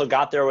he also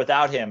got there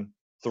without him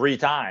 3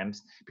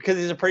 times because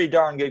he's a pretty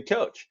darn good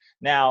coach.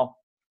 Now,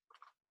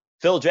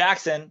 Phil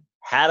Jackson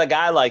had a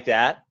guy like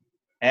that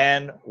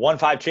and won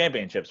 5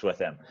 championships with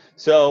him.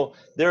 So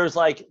there's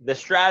like the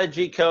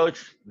strategy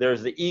coach,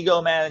 there's the ego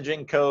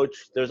managing coach,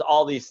 there's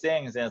all these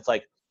things. And it's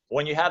like,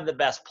 when you have the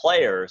best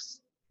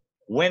players,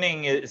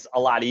 winning is a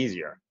lot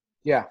easier.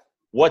 Yeah.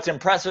 What's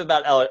impressive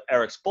about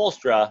Eric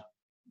Spoelstra,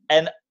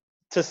 and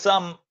to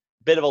some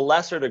bit of a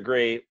lesser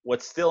degree,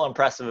 what's still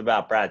impressive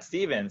about Brad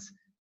Stevens,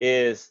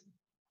 is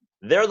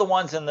they're the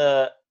ones in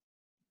the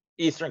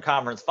Eastern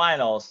Conference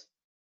Finals.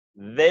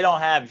 They don't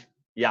have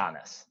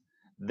Giannis.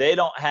 They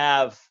don't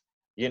have,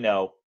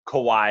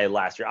 Kawhi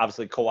last year.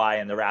 Obviously, Kawhi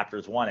and the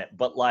Raptors won it.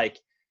 But, like,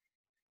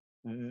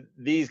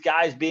 these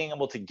guys being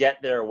able to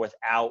get there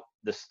without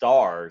the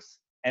stars.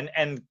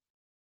 And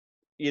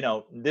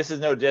this is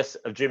no diss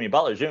of Jimmy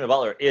Butler. Jimmy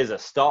Butler is a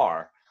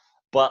star.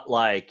 But,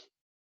 like,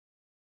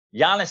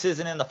 Giannis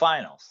isn't in the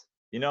finals.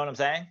 You know what I'm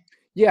saying?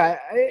 Yeah.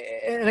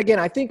 And, again,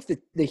 I think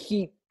that the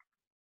Heat,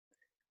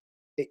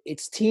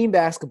 it's team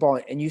basketball.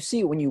 And you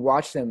see it when you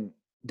watch them.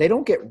 They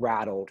don't get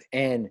rattled.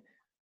 And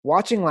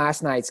watching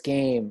last night's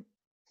game,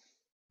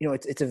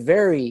 it's a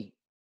very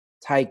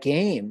tight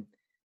game,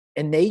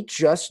 and they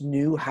just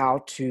knew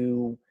how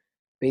to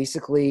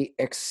basically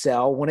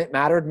excel when it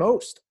mattered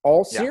most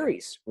all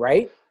series,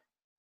 right?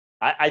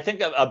 I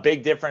think a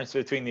big difference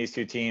between these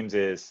two teams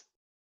is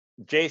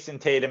Jason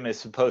Tatum is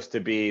supposed to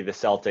be the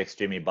Celtics'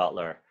 Jimmy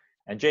Butler,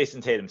 and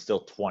Jason Tatum's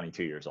still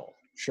 22 years old.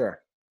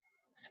 Sure.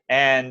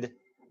 And,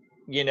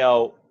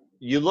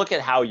 you look at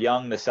how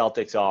young the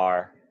Celtics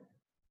are.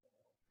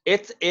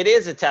 It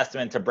is a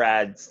testament to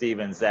Brad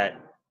Stevens that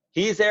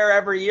he's there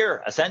every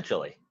year,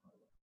 essentially.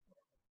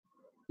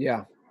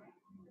 Yeah.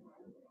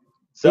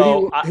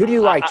 So who do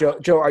you like, Joe?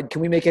 Joe,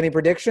 can we make any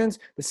predictions?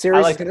 The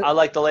series. I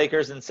like the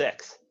Lakers in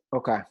 6.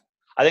 Okay.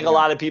 I think Yeah. a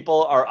lot of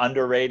people are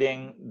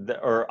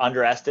or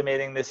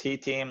underestimating this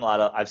Heat team.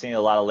 I've seen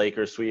a lot of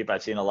Lakers sweep.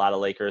 I've seen a lot of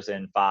Lakers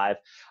in 5.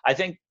 I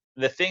think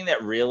the thing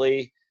that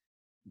really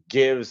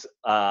gives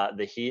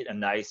the Heat a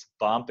nice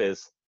bump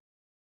is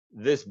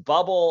this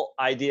bubble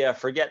idea.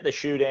 Forget the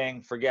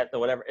shooting, forget the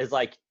whatever. Is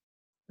like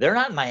they're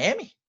not in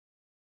Miami.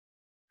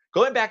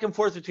 Going back and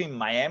forth between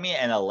Miami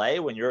and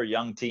LA when you're a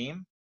young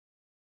team,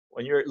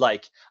 when you're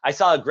like, I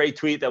saw a great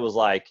tweet that was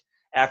like,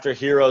 after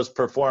Hero's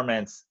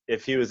performance,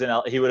 if he was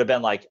he would have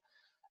been like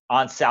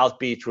on South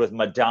Beach with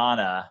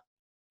Madonna,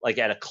 like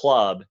at a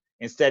club.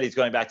 Instead, he's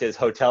going back to his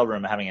hotel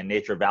room and having a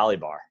Nature Valley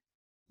bar.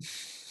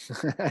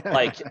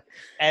 Like,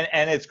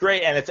 and it's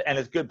great, and it's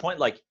a good point.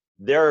 Like,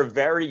 they're a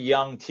very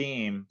young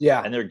team,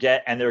 Yeah. and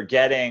they're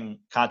getting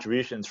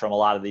contributions from a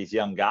lot of these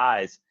young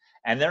guys,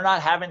 and they're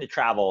not having to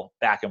travel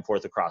back and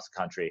forth across the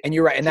country. And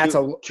you're right, and that's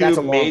a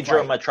long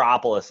major flight.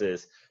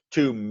 metropolises,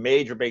 2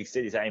 major big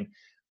cities. I mean,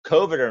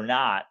 COVID or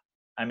not,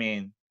 I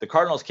mean, the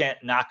Cardinals can't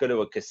not go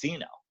to a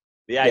casino.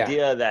 The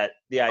idea that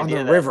on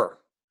the river.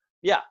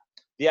 Yeah,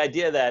 the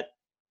idea that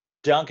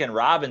Duncan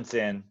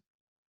Robinson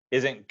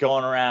isn't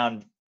going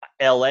around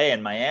LA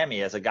and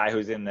Miami as a guy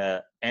who's in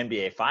the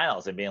NBA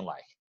finals and being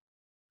like,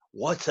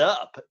 what's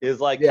up,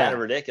 is like kind of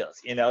ridiculous,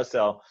 you know?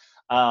 So,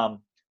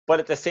 but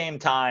at the same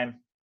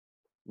time,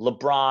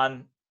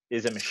 LeBron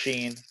is a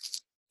machine.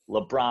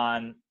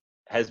 LeBron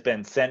has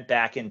been sent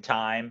back in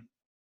time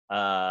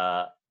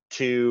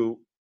to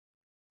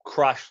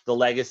crush the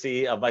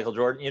legacy of Michael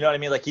Jordan. You know what I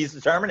mean? Like, he's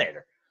the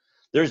Terminator.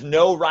 There's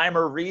no rhyme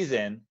or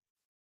reason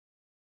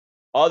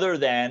other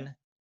than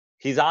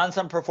he's on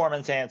some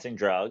performance-enhancing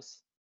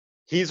drugs,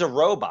 he's a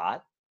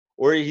robot,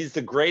 or he's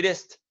the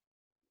greatest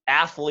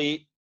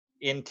athlete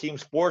in team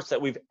sports that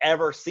we've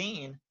ever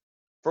seen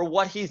for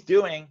what he's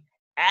doing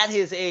at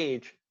his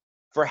age,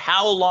 for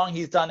how long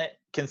he's done it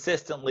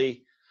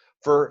consistently,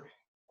 for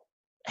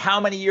how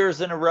many years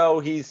in a row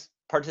he's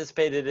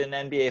participated in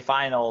NBA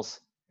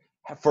finals,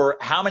 for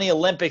how many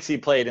Olympics he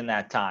played in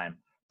that time,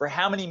 for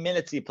how many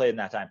minutes he played in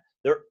that time.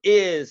 There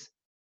is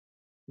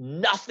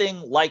nothing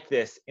like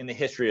this in the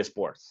history of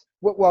sports.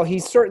 Well,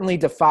 he's certainly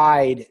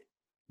defied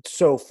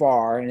so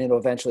far, and it'll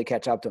eventually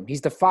catch up to him.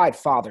 He's defied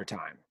father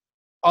time.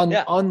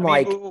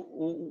 Unlike, I mean,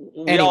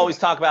 we always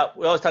talk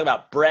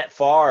about Brett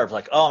Favre,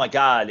 like, oh my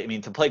God, I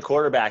mean, to play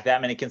quarterback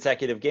that many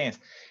consecutive games.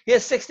 He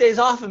has 6 days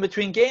off in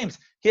between games.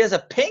 He has a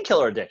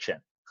painkiller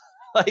addiction.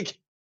 Like,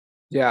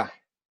 yeah,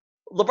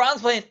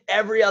 LeBron's playing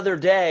every other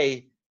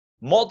day,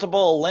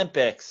 multiple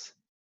Olympics,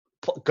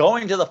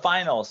 going to the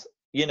finals.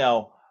 You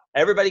know,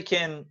 everybody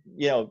can,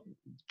 you know,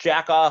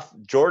 jack off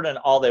Jordan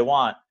all they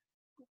want.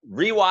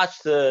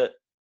 Rewatch The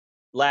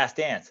Last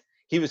Dance.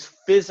 He was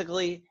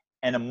physically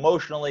and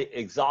emotionally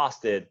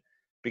exhausted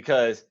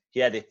because he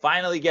had to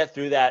finally get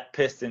through that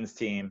Pistons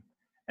team,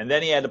 and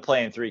then he had to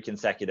play in 3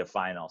 consecutive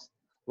finals.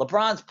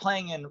 LeBron's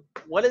playing in,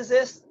 what is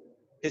this,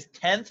 his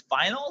 10th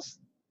finals?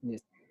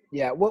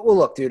 Yeah. Well,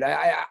 look, dude,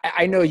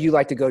 I know you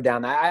like to go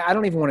down that. I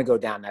don't even want to go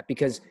down that,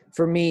 because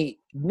for me,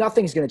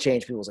 nothing's going to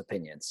change people's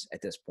opinions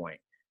at this point.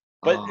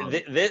 But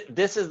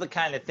this is the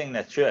kind of thing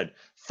that should.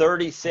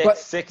 36,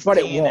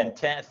 16, and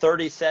 10,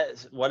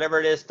 36, whatever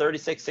it is,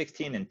 36,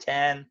 16, and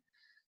 10.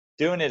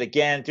 Doing it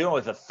again, doing it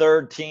with a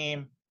third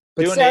team,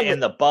 doing it in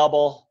the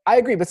bubble. I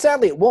agree, but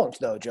sadly it won't,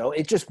 though, Joe.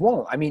 It just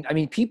won't. I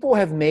mean, people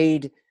have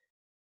made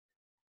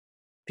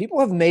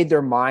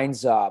their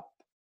minds up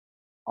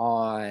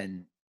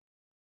on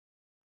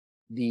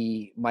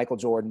the Michael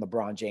Jordan,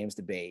 LeBron James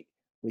debate,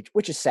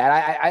 which is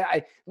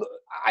sad.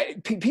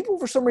 People,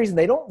 for some reason,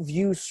 they don't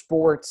view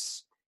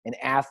sports and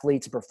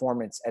athletes and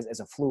performance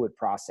as a fluid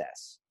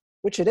process,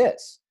 which it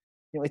is.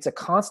 You know, it's a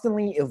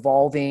constantly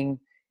evolving,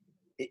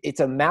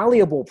 it's a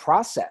malleable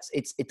process.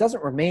 It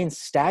doesn't remain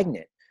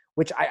stagnant,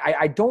 which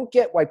I don't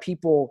get why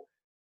people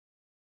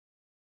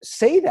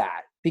say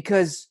that,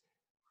 because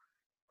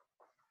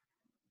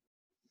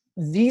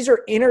these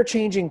are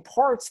interchanging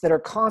parts that are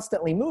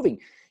constantly moving.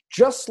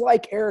 Just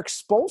like Eric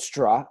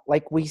Spoelstra,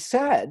 like we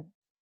said,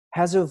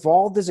 has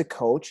evolved as a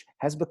coach,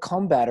 has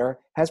become better,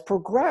 has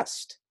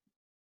progressed.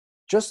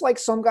 Just like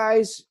some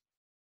guys,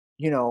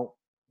 you know,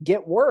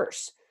 get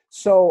worse.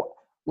 So,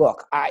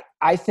 look,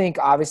 I think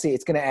obviously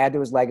it's going to add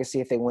to his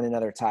legacy if they win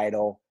another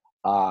title,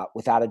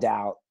 without a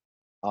doubt.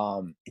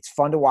 It's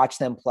fun to watch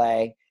them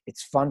play.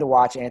 It's fun to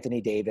watch Anthony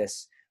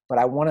Davis. But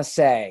I want to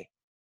say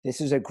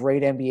this is a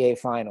great NBA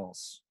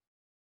Finals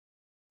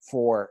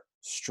for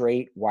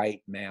straight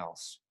white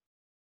males.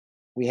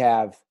 We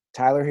have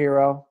Tyler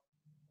Hero,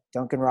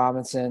 Duncan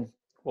Robinson.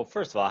 Well,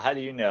 first of all, how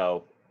do you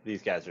know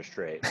these guys are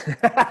straight?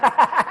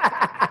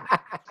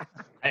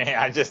 I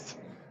mean,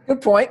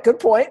 Good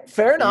point.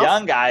 Fair enough.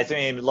 Young guys. I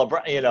mean,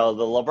 LeBron. You know,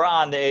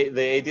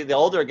 the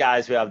older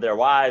guys who have their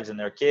wives and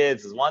their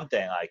kids is one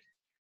thing. Like,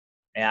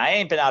 and I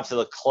ain't been out to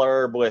the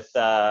club with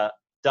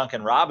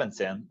Duncan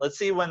Robinson. Let's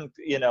see when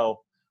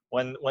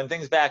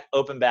things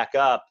open back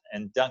up,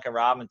 and Duncan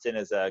Robinson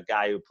is a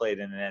guy who played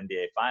in an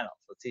NBA Finals.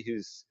 Let's see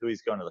who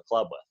he's going to the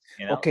club with.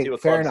 You know, okay, see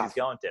what fair clubs enough.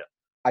 he's going to.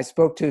 I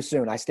spoke too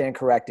soon. I stand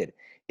corrected.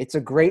 It's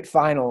a great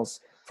Finals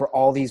for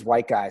all these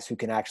white guys who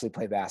can actually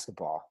play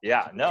basketball.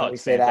 Yeah, no, Can we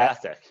it's say that?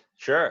 fantastic.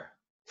 Sure.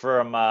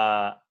 From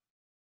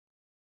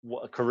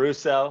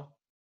Caruso,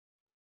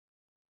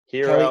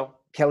 Hero,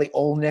 Kelly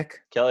Olynyk.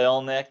 Kelly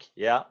Olynyk,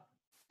 yeah.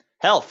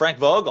 Hell, Frank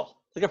Vogel.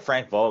 Look at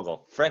Frank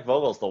Vogel. Frank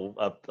Vogel's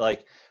the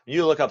like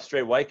you look up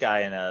straight white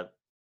guy in a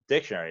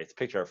dictionary. It's a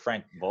picture of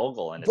Frank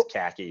Vogel in his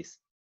khakis.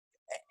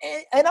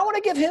 And I want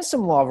to give him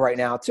some love right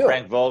now too.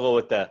 Frank Vogel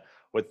with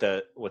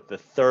the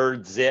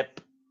third zip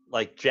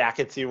like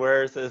jackets he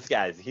wears. This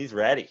guy's he's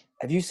ready.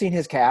 Have you seen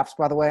his calves,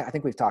 by the way? I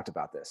think we've talked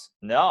about this.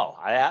 No,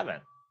 I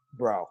haven't.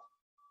 Bro,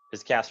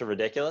 his calves are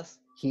ridiculous.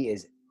 He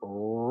is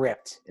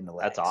ripped in the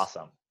legs. That's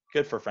awesome.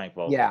 Good for Frank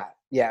Vogel. Yeah.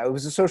 It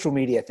was a social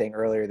media thing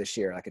earlier this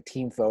year, like a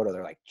team photo.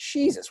 They're like,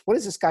 Jesus, what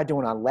is this guy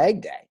doing on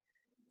leg day?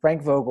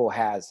 Frank Vogel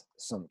has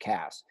some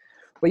calves.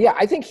 But yeah,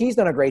 I think he's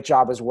done a great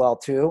job as well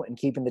too in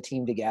keeping the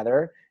team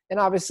together. And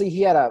obviously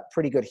he had a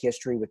pretty good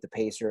history with the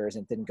Pacers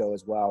and didn't go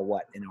as well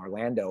in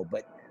Orlando.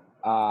 But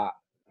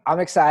I'm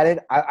excited.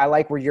 I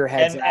like where your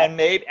head's at.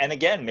 Maybe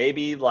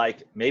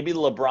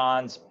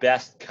LeBron's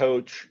best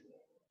coach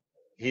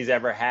he's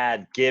ever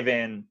had,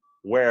 given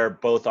where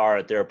both are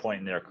at their point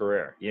in their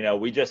career. You know,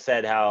 we just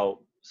said how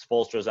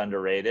Spoelstra's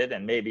underrated,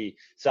 and maybe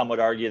some would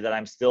argue that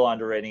I'm still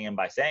underrating him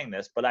by saying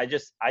this, but I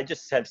just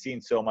have seen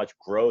so much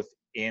growth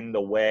in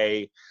the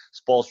way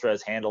Spoelstra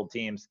has handled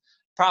teams.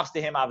 Props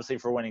to him, obviously,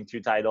 for winning 2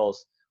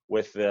 titles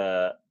with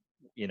the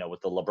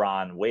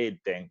LeBron Wade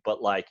thing.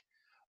 But like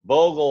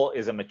Vogel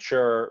is a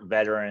mature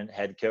veteran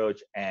head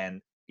coach,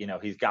 and you know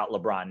he's got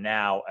LeBron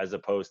now as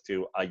opposed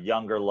to a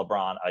younger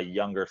LeBron, a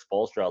younger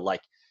Spoelstra.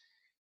 Like,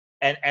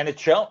 and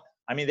it's shown.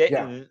 I mean,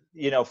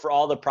 for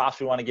all the props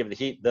we want to give the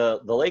Heat, the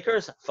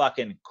Lakers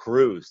fucking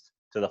cruised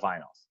to the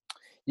finals.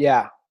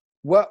 Yeah.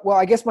 Well,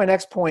 I guess my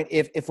next point,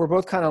 if we're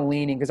both kind of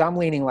leaning, because I'm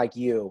leaning like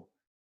you,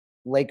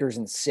 Lakers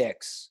in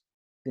 6,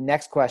 the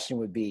next question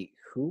would be,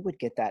 who would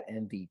get that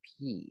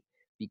MVP?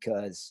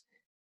 Because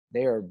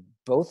they are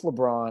both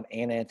LeBron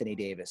and Anthony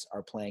Davis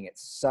are playing at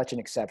such an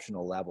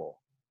exceptional level.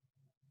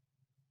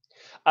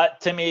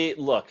 To me,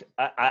 look,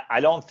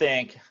 I don't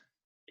think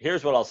 –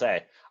 here's what I'll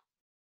say.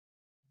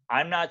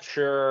 I'm not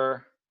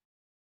sure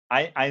 –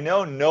 I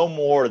know no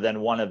more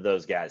than one of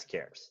those guys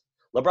cares.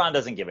 LeBron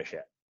doesn't give a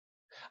shit.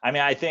 I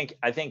mean, I think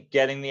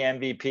getting the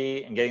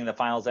MVP and getting the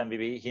finals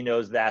MVP, he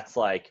knows that's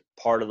like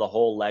part of the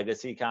whole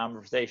legacy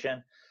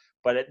conversation.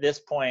 But at this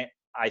point,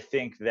 I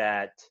think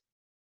that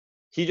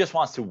he just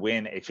wants to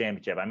win a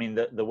championship. I mean,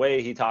 the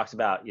way he talks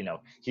about, you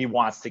know, he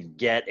wants to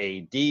get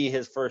AD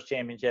his first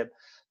championship.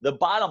 The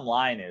bottom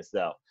line is,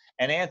 though,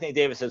 and Anthony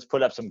Davis has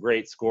put up some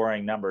great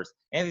scoring numbers.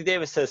 Anthony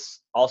Davis has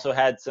also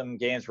had some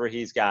games where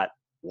he's got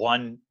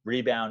 1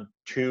 rebound,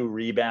 2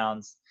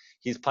 rebounds.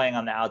 He's playing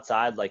on the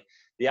outside. Like,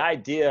 the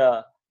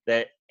idea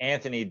that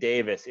Anthony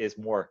Davis is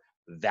more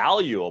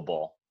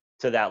valuable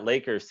to that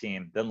Lakers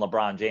team than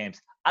LeBron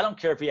James. I don't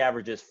care if he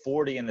averages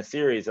 40 in the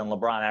series and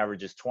LeBron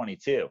averages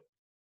 22.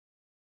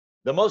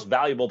 The most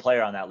valuable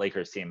player on that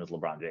Lakers team is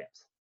LeBron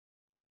James.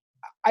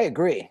 I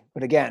agree.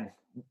 But again,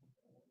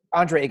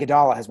 Andre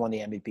Iguodala has won the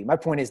MVP. My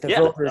point is the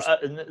voters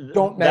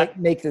don't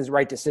make the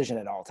right decision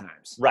at all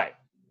times. Right.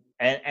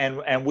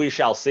 And we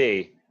shall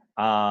see.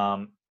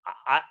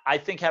 I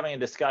think having a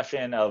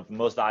discussion of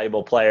most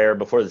valuable player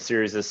before the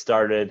series has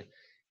started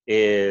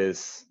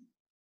is,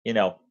 you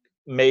know,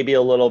 maybe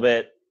a little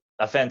bit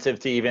offensive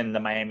to even the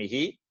Miami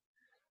Heat.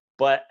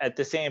 But at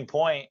the same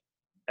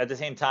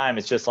time,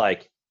 it's just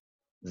like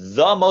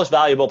the most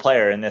valuable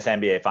player in this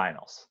NBA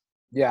Finals.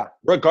 Yeah.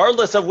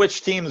 Regardless of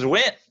which teams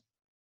win,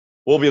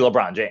 will be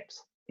LeBron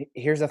James.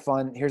 Here's a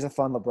fun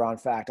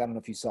LeBron fact. I don't know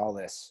if you saw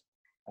this.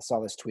 I saw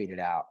this tweeted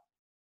out.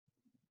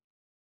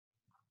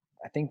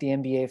 I think the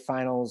NBA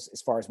Finals,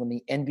 as far as when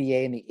the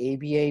NBA and the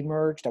ABA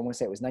merged, I want to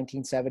say it was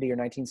 1970 or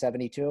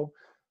 1972.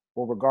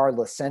 Well,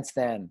 regardless, since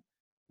then,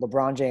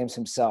 LeBron James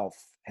himself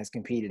has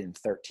competed in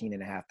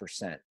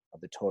 13.5%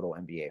 of the total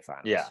NBA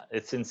Finals. Yeah,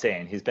 it's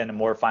insane. He's been in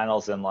more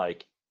finals than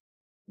like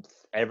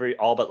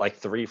all but like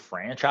 3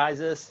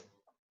 franchises.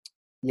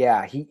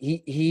 Yeah,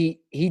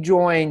 he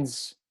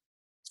joins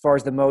as far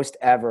as the most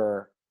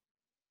ever.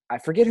 I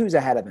forget who's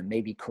ahead of him.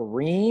 Maybe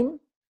Kareem.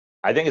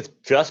 I think it's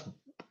just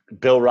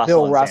Bill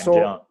Russell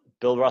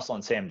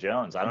and Sam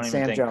Jones. I don't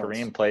even think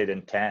Kareem played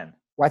in 10.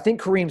 Well, I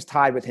think Kareem's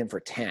tied with him for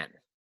 10.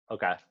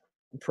 Okay.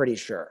 I'm pretty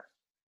sure.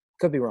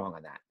 Could be wrong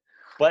on that.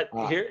 But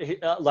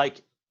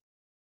like,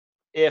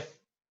 if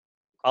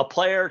a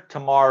player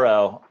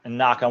tomorrow, and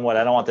knock on wood,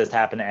 I don't want this to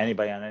happen to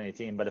anybody on any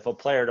team, but if a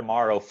player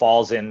tomorrow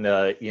falls in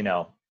the, you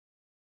know,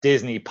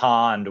 Disney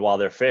pond while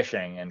they're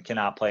fishing and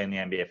cannot play in the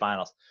NBA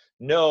Finals,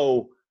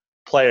 no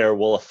player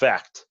will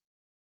affect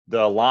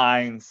the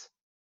lines,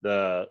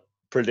 the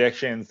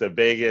predictions, the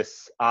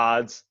Vegas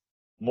odds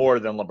more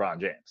than LeBron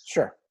James.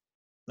 Sure.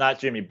 Not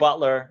Jimmy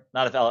Butler,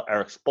 not if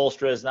Eric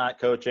Spoelstra is not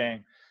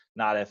coaching,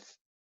 not if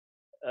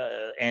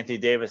Anthony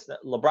Davis.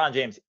 LeBron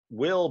James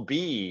will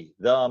be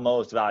the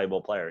most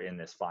valuable player in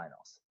this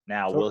finals.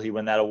 Now, will he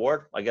win that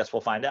award? I guess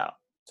we'll find out.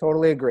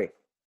 Totally agree.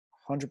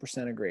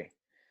 100% agree.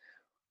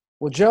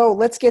 Well, Joe,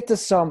 let's get to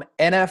some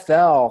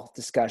NFL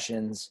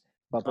discussions.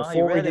 But Oh, you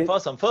before we ready do, for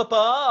some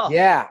football?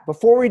 yeah,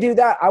 before we do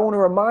that, I want to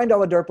remind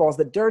all the dirtballs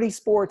that Dirty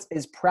Sports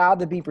is proud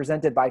to be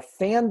presented by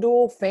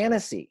FanDuel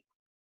Fantasy.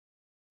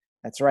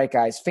 That's right,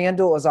 guys.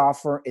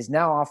 FanDuel is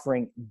now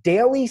offering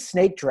daily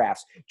snake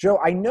drafts. Joe,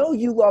 I know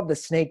you love the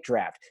snake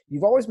draft.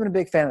 You've always been a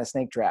big fan of the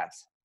snake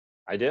drafts.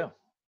 I do.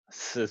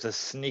 It's a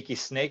sneaky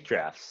snake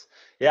drafts.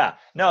 Yeah.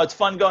 No, it's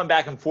fun going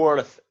back and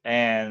forth,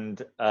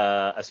 and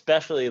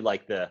especially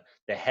like the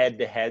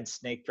head-to-head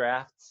snake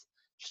drafts.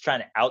 Just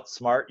trying to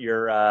outsmart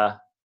your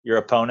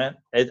opponent.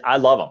 I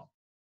love them.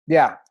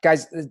 Yeah,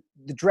 guys, the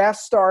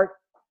drafts start.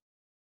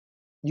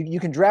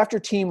 You can draft your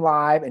team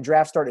live, and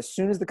draft start as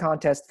soon as the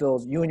contest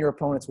fills. You and your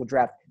opponents will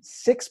draft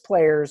 6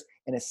 players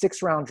in a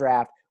 6-round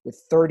draft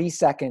with 30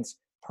 seconds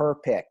per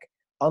pick.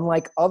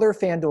 Unlike other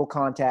FanDuel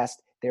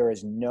contests, there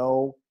is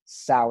no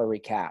salary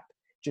cap.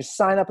 Just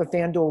sign up, and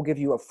FanDuel will give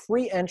you a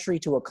free entry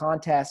to a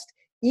contest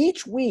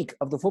each week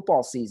of the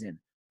football season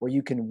where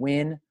you can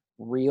win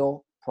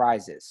real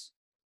prizes.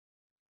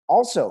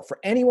 Also, for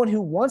anyone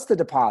who wants to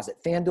deposit,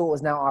 FanDuel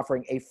is now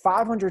offering a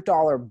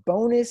 $500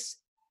 bonus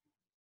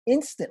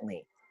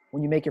instantly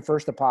when you make your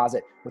first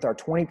deposit with our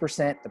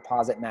 20%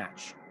 deposit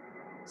match.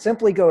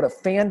 Simply go to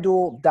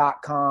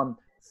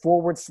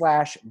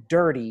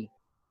FanDuel.com/dirty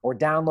or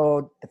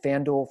download the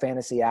FanDuel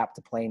Fantasy app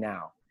to play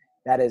now.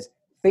 That is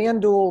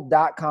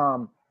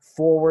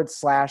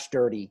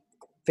FanDuel.com/dirty.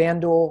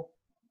 FanDuel,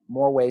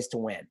 more ways to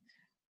win.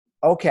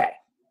 Okay,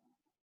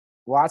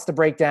 lots to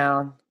break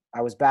down.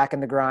 I was back in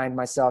the grind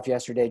myself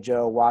yesterday,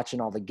 Joe, watching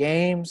all the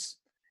games.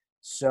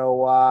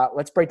 So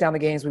let's break down the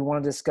games we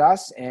want to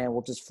discuss, and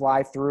we'll just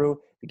fly through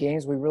the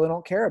games we really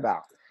don't care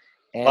about.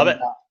 And, Love it.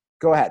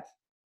 Go ahead.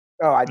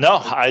 Oh, I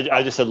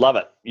just said love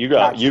it. You go.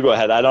 Gotcha. You go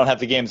ahead. I don't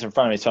have the games in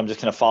front of me, so I'm just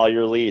going to follow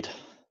your lead.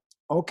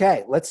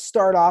 Okay, let's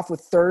start off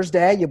with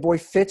Thursday. Your boy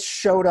Fitz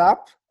showed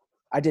up.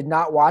 I did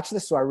not watch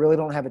this, so I really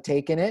don't have a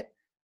take in it.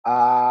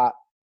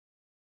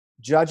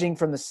 Judging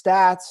from the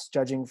stats,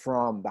 judging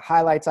from the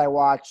highlights I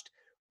watched,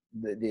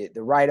 the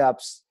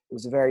write-ups, it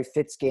was a very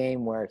Fitz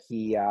game where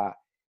he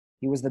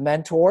was the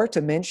mentor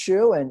to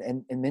Minshew,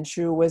 and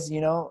Minshew was,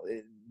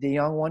 the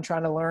young one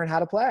trying to learn how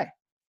to play.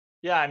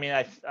 Yeah, I mean,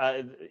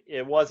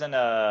 it wasn't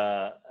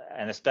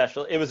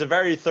it was a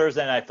very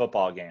Thursday night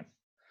football game.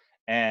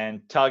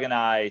 And Tug and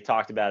I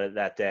talked about it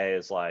that day,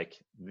 is like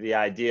the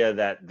idea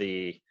that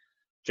the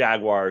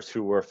Jaguars,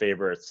 who were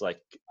favorites,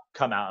 like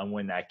come out and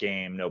win that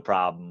game, no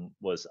problem,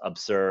 was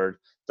absurd.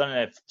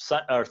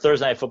 Thursday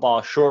night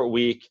football, short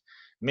week.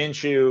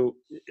 Minshew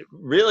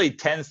really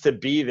tends to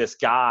be this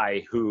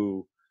guy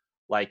who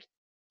like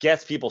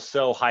gets people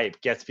so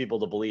hyped, gets people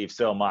to believe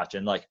so much,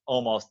 and like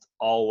almost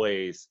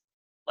always,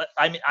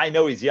 I mean, I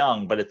know he's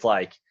young, but it's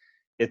like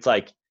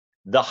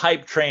the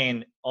hype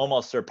train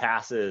almost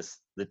surpasses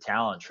the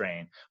talent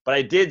train. But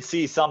I did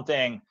see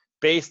something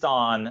based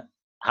on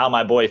how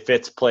my boy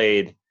Fitz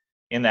played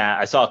in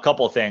that. I saw a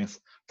couple of things.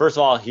 First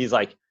of all, he's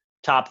like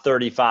top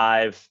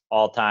 35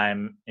 all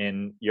time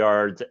in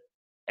yards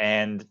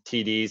and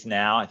TDs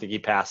now. I think he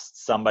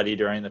passed somebody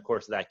during the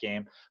course of that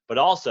game. But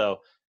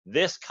also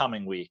this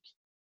coming week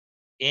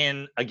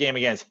in a game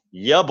against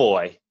ya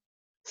boy,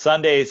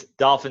 Sunday's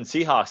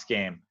Dolphins-Seahawks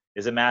game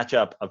is a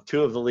matchup of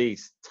 2 of the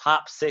league's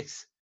top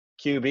 6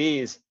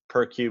 QBs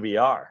per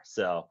QBR.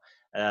 So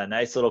a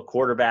nice little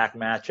quarterback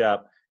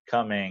matchup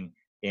coming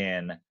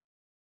in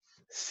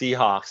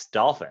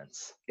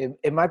Seahawks-Dolphins.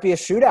 It might be a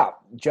shootout,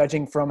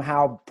 judging from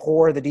how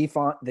poor the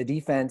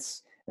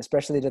defense,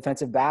 especially the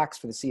defensive backs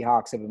for the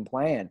Seahawks, have been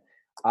playing.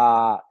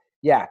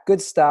 Yeah,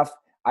 good stuff.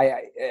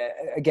 I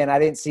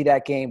didn't see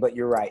that game, but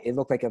you're right. It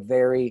looked like a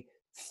very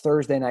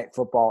Thursday night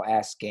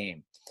football-esque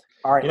game.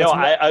 All right.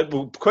 I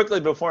quickly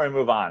before we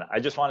move on, I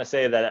just want to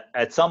say that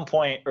at some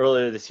point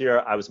earlier this year,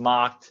 I was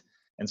mocked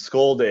and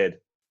scolded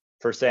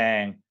for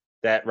saying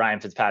that Ryan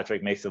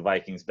Fitzpatrick makes the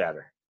Vikings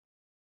better.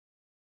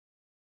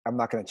 I'm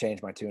not going to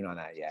change my tune on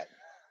that yet.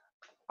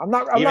 I'm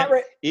not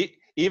ready.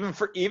 Even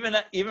for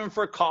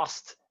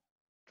cost,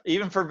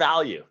 even for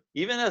value,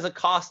 even as a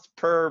cost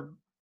per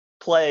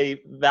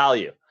play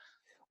value.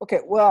 Okay,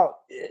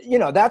 well,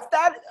 that's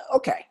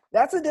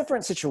a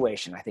different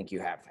situation I think you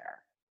have there.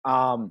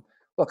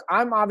 Look,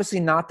 I'm obviously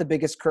not the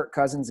biggest Kirk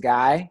Cousins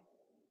guy.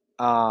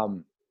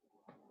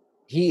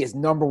 He is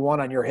number 1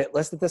 on your hit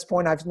list at this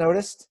point, I've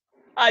noticed.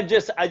 I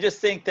just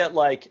think that,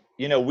 like,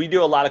 we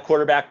do a lot of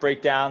quarterback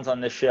breakdowns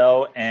on this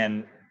show,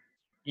 and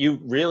you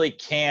really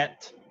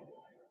can't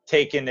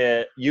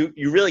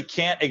you really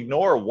can't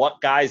ignore what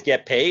guys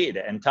get paid.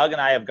 And Tug and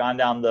I have gone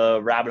down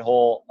the rabbit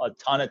hole a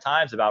ton of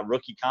times about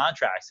rookie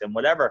contracts and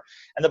whatever.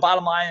 And the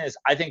bottom line is,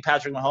 I think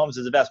Patrick Mahomes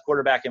is the best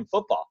quarterback in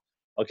football.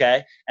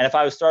 Okay. And if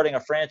I was starting a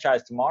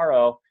franchise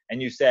tomorrow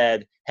and you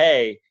said,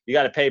 hey, you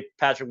got to pay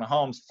Patrick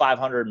Mahomes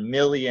 $500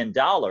 million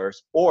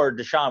or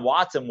Deshaun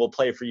Watson will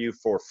play for you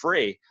for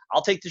free,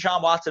 I'll take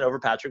Deshaun Watson over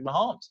Patrick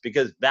Mahomes,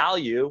 because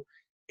value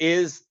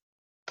is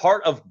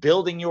part of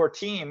building your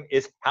team,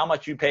 is how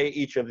much you pay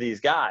each of these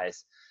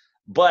guys.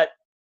 But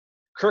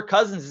Kirk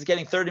Cousins is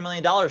getting $30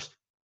 million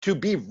to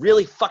be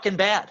really fucking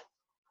bad.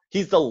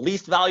 He's the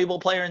least valuable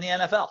player in the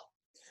NFL.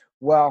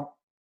 Well,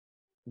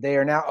 they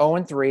are now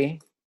 0-3.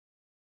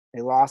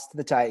 They lost to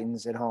the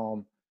Titans at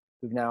home,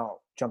 who've now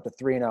jumped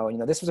to 3-0. You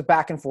know, this was a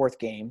back-and-forth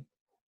game.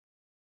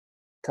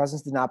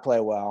 Cousins did not play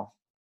well.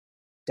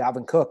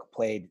 Dalvin Cook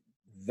played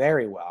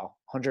very well,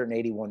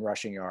 181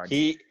 rushing yards.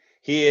 He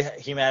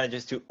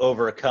manages to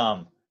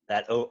overcome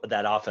that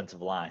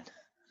offensive line.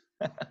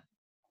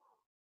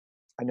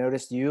 I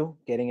noticed you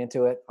getting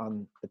into it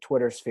on the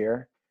Twitter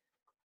sphere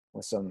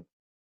with some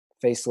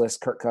faceless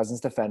Kirk Cousins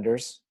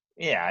defenders.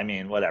 Yeah, I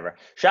mean, whatever.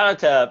 Shout out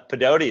to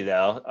Pedotti,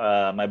 though.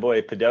 My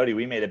boy Pedotti,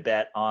 we made a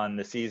bet on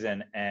the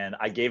season, and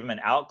I gave him an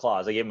out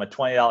clause. I gave him a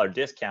 $20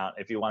 discount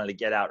if he wanted to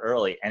get out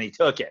early, and he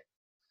took it.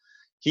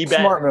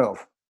 Smart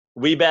move.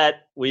 We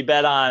bet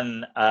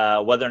on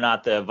whether or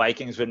not the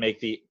Vikings would make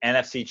the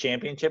NFC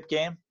Championship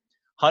game.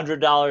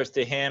 $100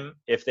 to him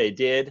if they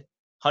did.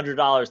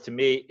 $100 to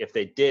me if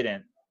they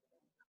didn't.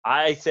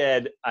 I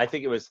said I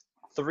think it was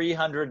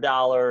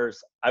 $300.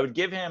 I would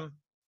give him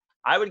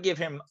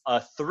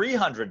a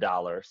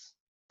 $300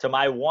 to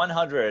my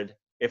 $100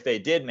 if they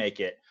did make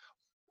it.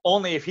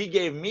 Only if he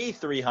gave me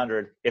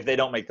 $300 if they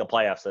don't make the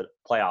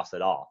playoffs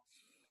at all.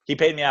 He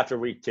paid me after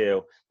week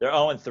 2. They're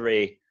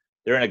 0-3.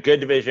 They're in a good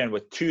division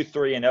with 2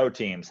 3-0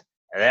 teams.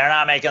 They're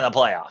not making the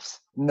playoffs.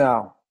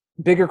 No.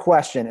 Bigger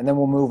question, and then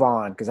we'll move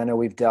on because I know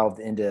we've delved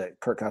into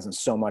Kirk Cousins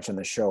so much on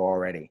the show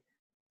already.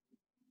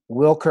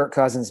 Will Kirk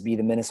Cousins be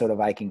the Minnesota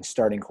Vikings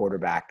starting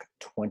quarterback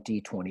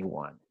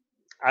 2021?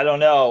 I don't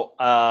know.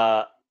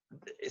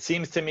 It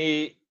seems to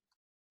me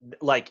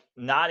like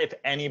not if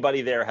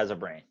anybody there has a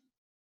brain.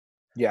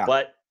 Yeah.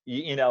 But,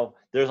 you know,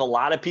 there's a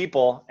lot of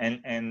people,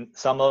 and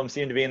some of them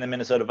seem to be in the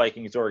Minnesota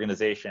Vikings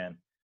organization.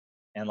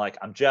 And, like,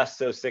 I'm just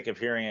so sick of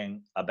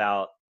hearing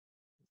about,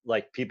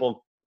 like,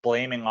 people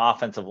blaming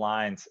offensive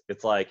lines.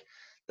 It's like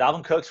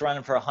Dalvin Cook's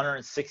running for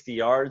 160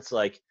 yards.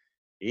 Like,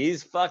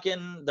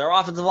 their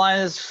offensive line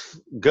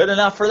is good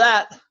enough for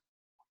that.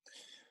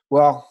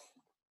 Well,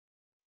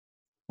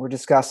 we're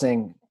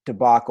discussing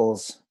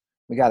debacles.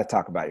 We got to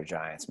talk about your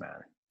Giants,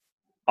 man.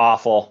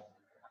 Awful.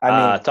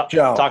 I mean,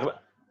 Joe, talk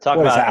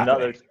about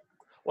another.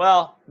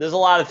 Well, there's a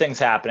lot of things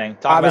happening.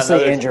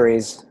 Obviously,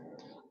 injuries.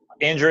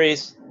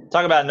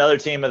 Talk about another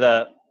team with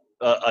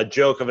a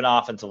joke of an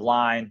offensive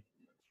line.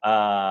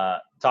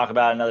 Talk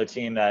about another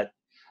team that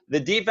the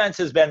defense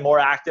has been more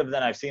active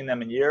than I've seen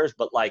them in years,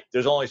 but, like,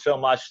 there's only so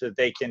much that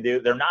they can do.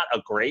 They're not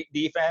a great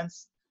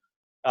defense,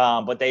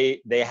 but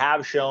they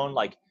have shown,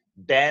 like,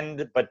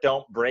 bend but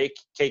don't break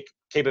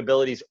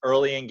capabilities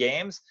early in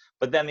games.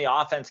 But then the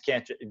offense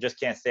can't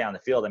stay on the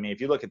field. I mean, if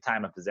you look at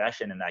time of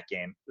possession in that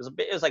game,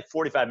 it was like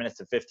 45 minutes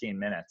to 15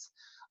 minutes.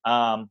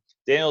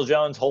 Daniel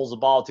Jones holds the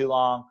ball too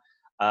long.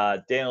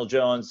 Daniel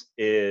Jones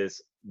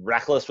is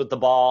reckless with the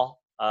ball,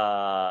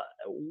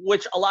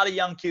 which a lot of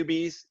young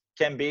QBs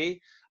can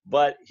be.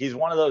 But he's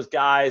one of those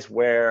guys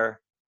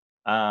where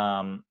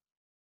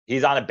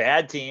he's on a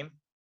bad team.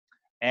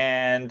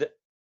 And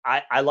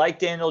I like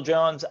Daniel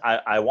Jones.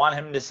 I want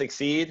him to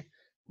succeed.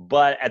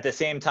 But at the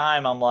same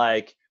time, I'm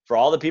like, for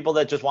all the people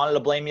that just wanted to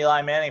blame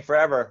Eli Manning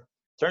forever,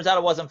 turns out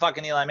it wasn't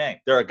fucking Eli Manning.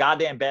 They're a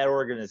goddamn bad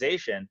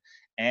organization.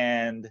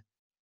 And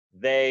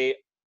they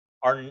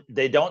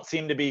don't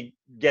seem to be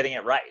getting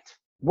it right.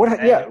 What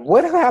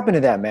happened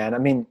to them, man? I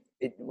mean,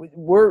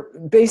 we're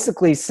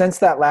basically, since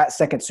that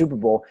second Super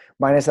Bowl,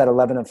 minus that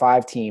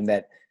 11-5 team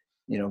that,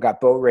 you know,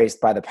 got boat raced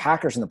by the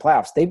Packers in the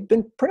playoffs, they've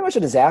been pretty much a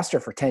disaster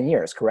for 10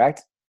 years,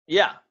 correct?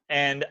 Yeah,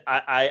 and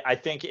I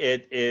think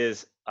it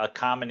is a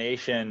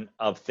combination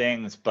of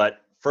things,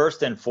 but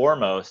first and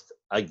foremost,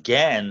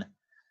 again,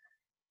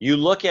 you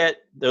look at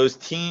those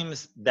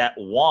teams that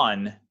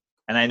won,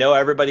 and I know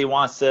everybody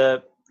wants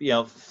to, you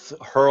know,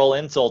 hurl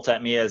insults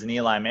at me as an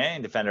Eli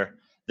Manning defender.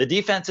 The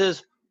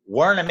defenses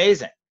weren't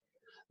amazing.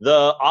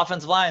 The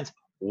offensive lines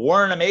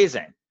weren't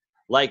amazing.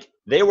 Like,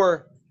 they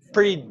were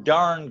pretty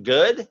darn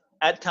good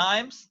at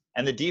times,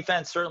 and the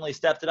defense certainly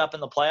stepped it up in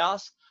the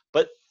playoffs,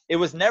 but it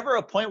was never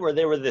a point where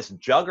they were this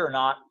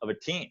juggernaut of a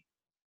team.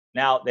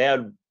 Now, they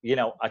had, you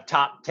know, a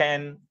top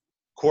 10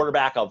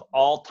 quarterback of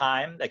all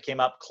time that came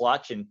up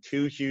clutch in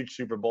 2 huge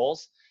Super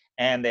Bowls,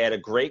 and they had a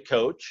great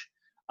coach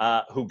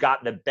who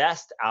got the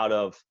best out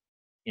of,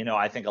 you know,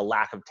 I think a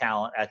lack of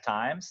talent at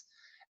times,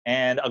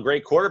 and a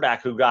great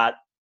quarterback who got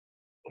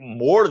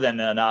more than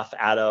enough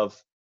out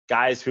of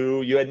guys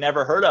who you had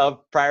never heard of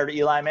prior to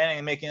Eli Manning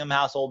and making them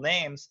household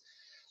names.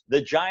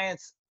 The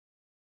Giants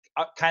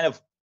kind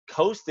of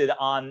coasted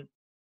on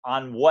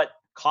what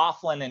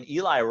Coughlin and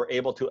Eli were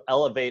able to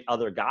elevate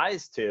other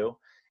guys to.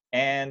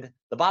 And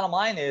the bottom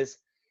line is,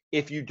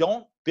 if you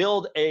don't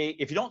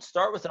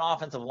start with an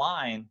offensive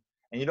line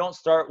and you don't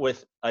start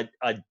with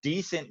a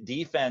decent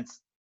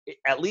defense,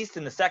 at least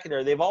in the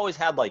secondary, they've always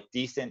had, like,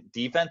 decent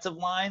defensive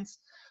lines,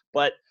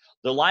 but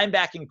the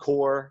linebacking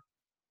core,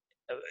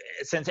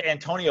 since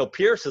Antonio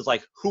Pierce is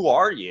like, who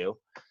are you?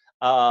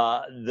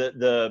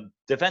 The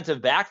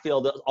defensive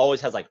backfield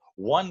always has, like,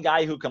 1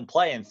 guy who can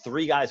play and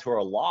 3 guys who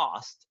are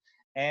lost.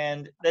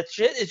 And that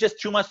shit is just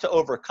too much to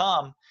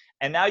overcome.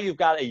 And now you've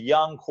got a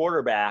young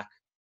quarterback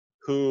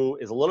who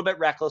is a little bit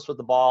reckless with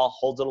the ball,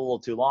 holds it a little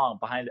too long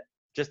behind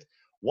just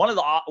one of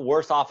the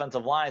worst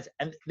offensive lines,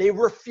 and they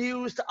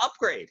refuse to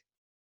upgrade.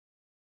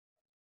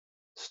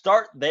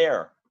 Start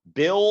there.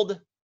 Build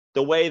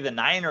the way the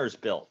Niners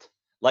built.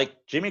 Like,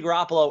 Jimmy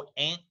Garoppolo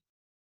ain't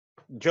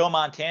Joe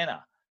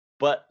Montana,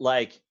 but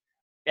like,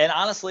 and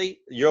honestly,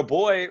 your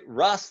boy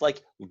Russ,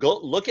 like, go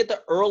look at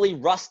the early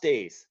Russ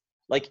days.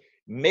 Like,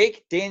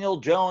 make Daniel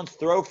Jones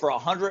throw for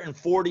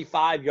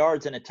 145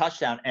 yards and a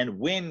touchdown and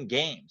win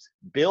games.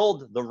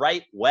 Build the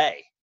right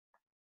way.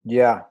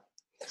 Yeah.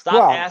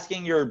 Stop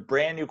asking your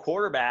brand new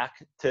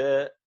quarterback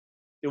to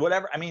do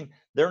whatever. I mean,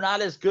 they're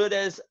not as good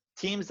as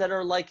teams that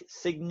are like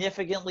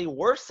significantly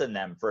worse than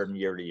them from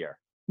year to year.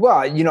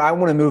 Well, you know, I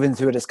want to move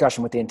into a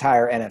discussion with the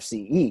entire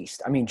NFC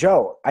East. I mean,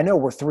 Joe, I know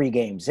we're 3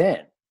 games in.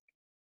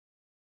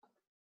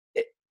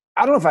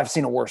 I don't know if I've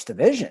seen a worse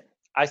division.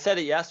 I said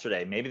it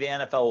yesterday. Maybe the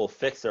NFL will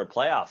fix their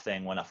playoff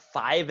thing when a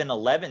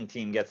 5-11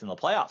 team gets in the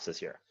playoffs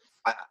this year.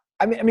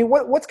 I mean,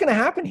 what's going to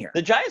happen here?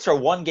 The Giants are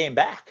 1 game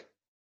back.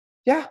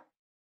 Yeah.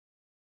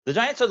 The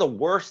Giants are the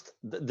worst.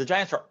 The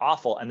Giants are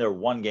awful, and they're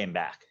 1 game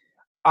back.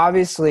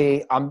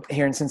 Obviously, I'm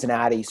here in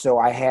Cincinnati, so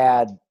I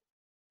had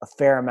a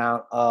fair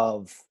amount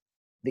of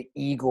the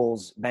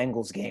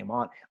Eagles-Bengals game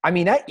on. I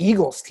mean, that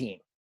Eagles team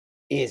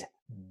is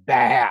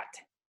bad.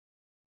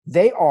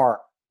 They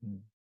are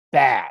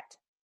bad.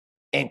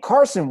 And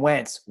Carson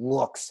Wentz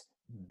looks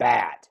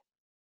bad.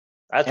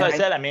 That's what I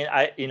said. I mean,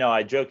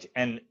 I joked,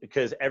 and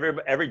because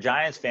every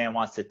Giants fan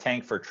wants to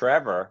tank for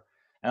Trevor,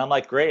 and I'm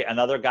like, great,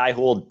 another guy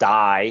who will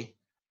die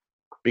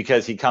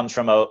because he comes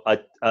from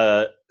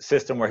a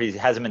system where he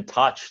hasn't been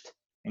touched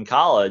in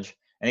college,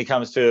 and he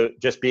comes to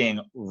just being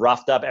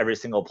roughed up every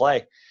single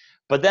play.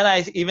 But then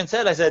I even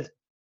said,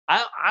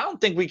 I don't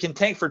think we can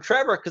tank for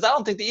Trevor because I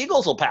don't think the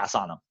Eagles will pass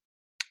on him.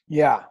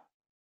 Yeah.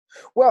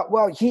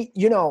 Well, he,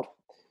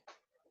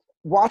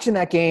 watching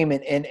that game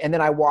and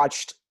then I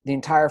watched the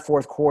entire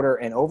fourth quarter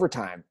and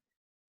overtime.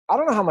 I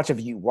don't know how much of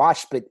you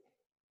watched, but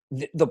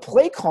the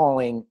play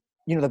calling,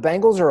 the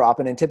Bengals are up,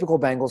 and in typical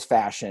Bengals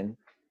fashion,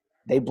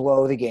 they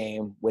blow the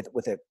game with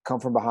a come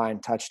from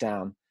behind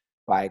touchdown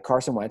by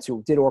Carson Wentz,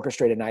 who did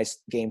orchestrate a nice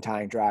game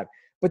tying drive.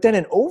 But then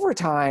in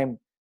overtime,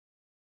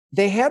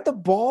 they had the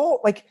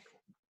ball. Like,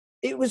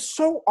 it was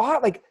so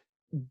odd. Like,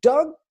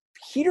 Doug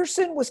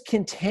Peterson was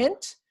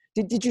content.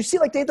 Did you see,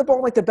 like, they had the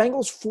ball like the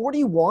Bengals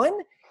 41?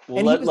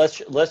 Well,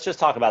 let's just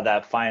talk about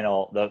that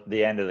final,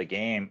 the end of the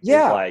game.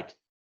 Yeah. It's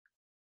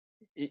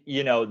like,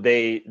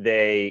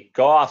 they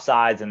go off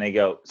sides and they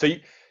go. So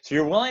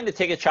you're willing to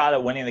take a shot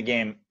at winning the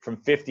game from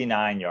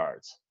 59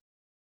 yards,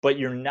 but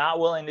you're not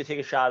willing to take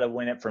a shot at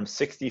winning it from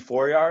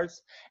 64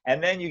 yards.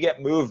 And then you get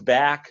moved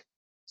back.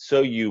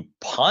 So you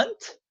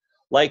punt.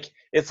 Like,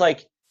 it's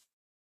like,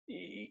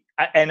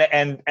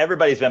 and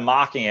everybody's been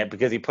mocking it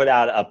because he put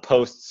out a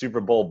post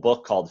Super Bowl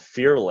book called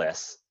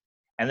Fearless.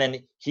 And then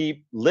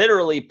he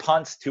literally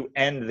punts to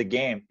end the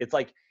game. It's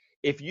like,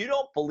 if you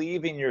don't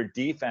believe in your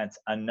defense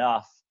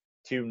enough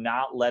to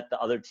not let the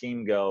other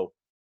team go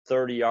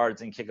 30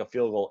 yards and kick a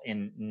field goal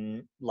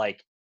in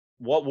like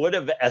what would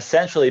have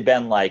essentially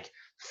been like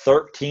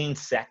 13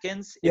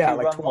 seconds. Yeah,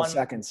 like 12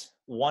 seconds.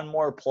 One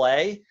more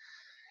play.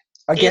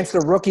 Against a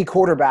rookie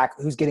quarterback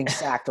who's getting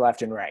sacked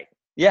left and right.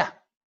 Yeah.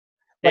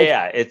 Like,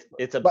 yeah,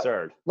 it's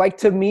absurd. Like,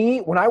 to me,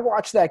 when I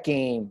watch that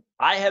game,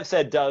 I have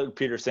said Doug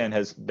Peterson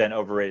has been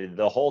overrated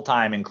the whole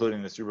time,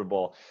 including the Super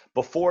Bowl.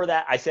 Before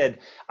that, I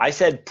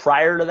said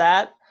prior to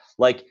that,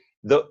 like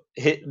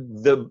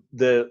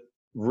the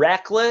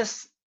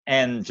reckless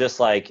and just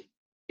like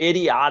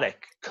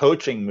idiotic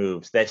coaching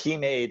moves that he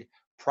made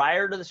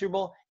prior to the Super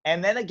Bowl,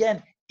 and then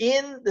again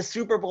in the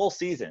Super Bowl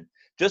season.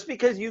 Just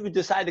because you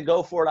decide to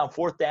go for it on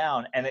 4th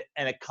down and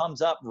it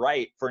comes up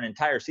right for an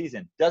entire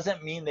season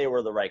doesn't mean they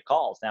were the right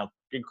calls. Now,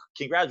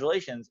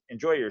 congratulations,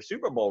 enjoy your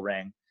Super Bowl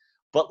ring.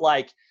 But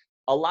like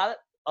a lot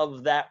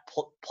of that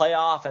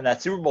playoff and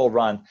that Super Bowl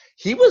run,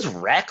 he was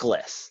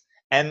reckless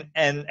and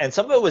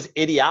some of it was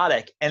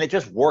idiotic, and it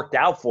just worked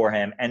out for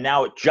him. And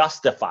now it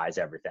justifies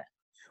everything.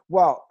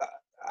 Well,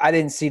 I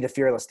didn't see the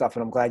Fearless stuff,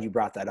 and I'm glad you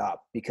brought that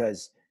up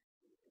because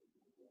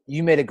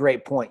you made a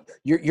great point.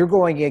 You're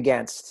going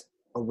against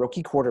a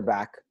rookie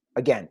quarterback.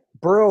 Again,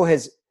 Burrow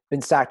has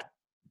been sacked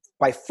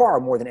by far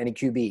more than any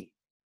QB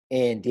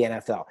in the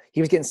NFL. He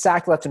was getting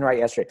sacked left and right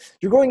yesterday.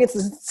 You're going against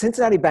the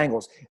Cincinnati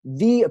Bengals,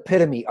 the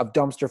epitome of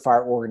dumpster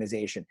fire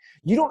organization.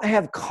 You don't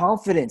have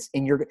confidence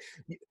in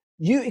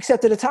you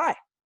accepted a tie.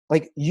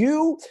 Like,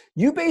 you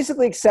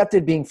basically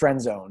accepted being friend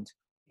zoned.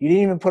 You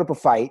didn't even put up a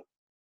fight.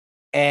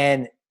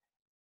 And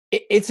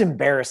it's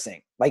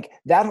embarrassing. Like,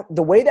 that,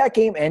 the way that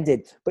game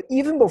ended. But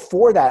even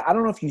before that, I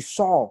don't know if you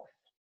saw,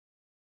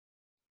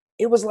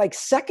 it was like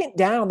 2nd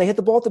down. They hit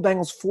the ball at the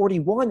Bengals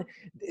 41.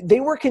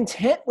 They were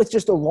content with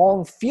just a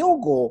long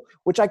field goal,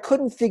 which I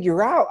couldn't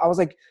figure out. I was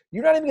like,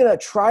 you're not even going to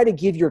try to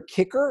give your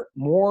kicker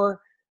more,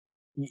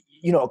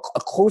 a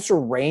closer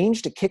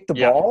range to kick the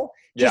ball?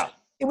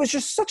 It was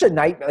just such a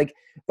nightmare.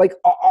 Like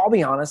I'll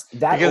be honest.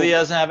 Because he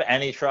doesn't have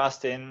any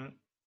trust in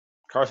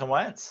Carson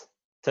Wentz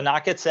to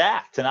not get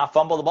sacked, to not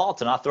fumble the ball,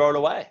 to not throw it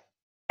away.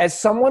 as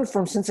someone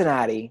from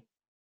Cincinnati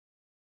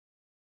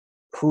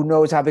who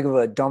knows how big of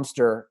a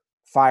dumpster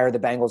fire the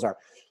Bengals are,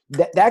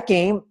 that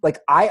game, like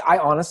I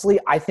honestly,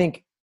 I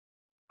think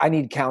I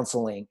need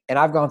counseling, and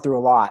I've gone through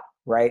a lot,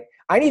 right?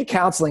 I need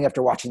counseling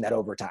after watching that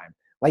overtime.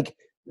 Like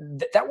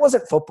that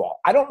wasn't football.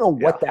 I don't know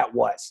what that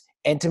was.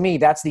 And to me,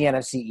 that's the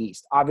NFC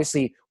East.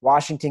 Obviously,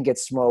 Washington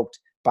gets smoked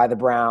by the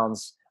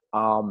Browns.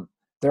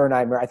 They're a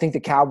nightmare. I think the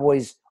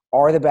Cowboys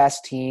are the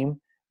best team,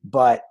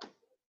 but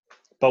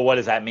what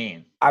does that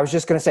mean? I was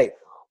just going to say,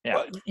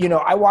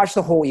 I watched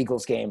the whole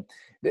Eagles game.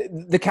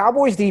 The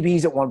Cowboys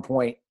DBs at one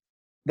point,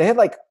 they had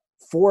like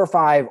 4 or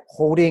 5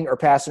 holding or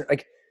passing.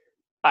 Like,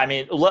 I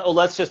mean,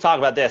 let's just talk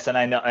about this. And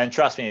I know, and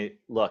trust me,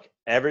 look,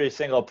 every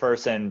single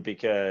person,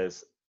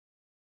 because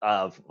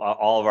of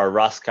all of our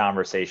Russ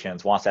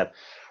conversations, wants to have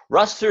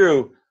Russ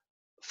threw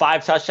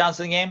 5 touchdowns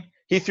in the game.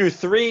 He threw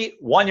 3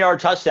 one-yard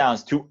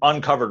touchdowns to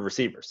uncovered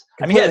receivers.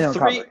 Completely I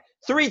mean, he had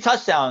three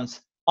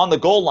touchdowns on the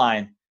goal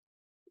line,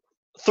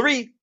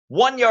 3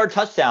 one-yard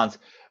touchdowns.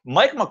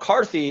 Mike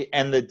McCarthy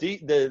and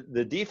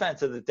the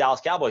defense of the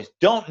Dallas Cowboys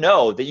don't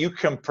know that you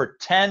can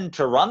pretend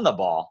to run the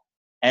ball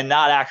and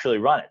not actually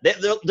run it.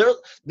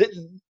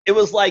 It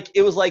was like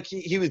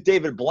he was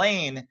David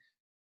Blaine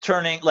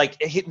turning,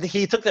 like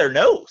he took their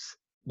nose.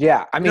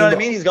 Yeah, I mean, you know what I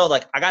mean? He's going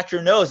like, "I got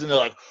your nose," and they're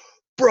like,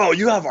 "Bro,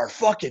 you have our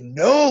fucking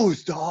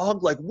nose,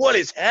 dog. Like, what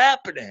is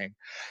happening?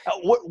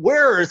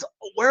 Where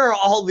are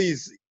all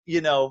these,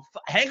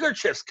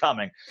 handkerchiefs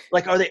coming?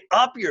 Like, are they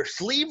up your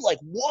sleeve? Like,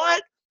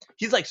 what?"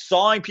 He's like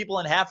sawing people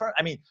in half.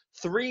 I mean,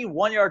 3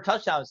 one-yard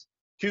touchdowns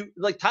to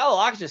like Tyler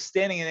Lockett just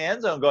standing in the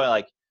end zone going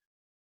like,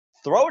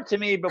 "Throw it to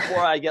me before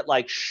I get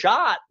like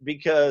shot,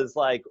 because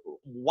like,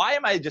 why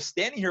am I just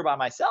standing here by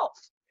myself?"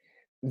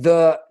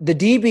 The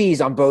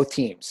DBs on both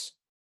teams.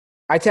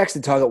 I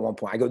texted Tug at one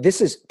point. I go,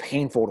 "This is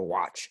painful to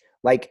watch."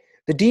 Like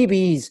the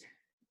DBs,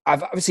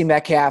 obviously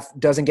Metcalf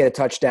doesn't get a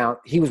touchdown.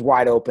 He was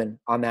wide open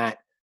on that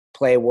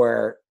play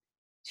where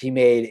he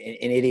made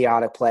an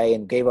idiotic play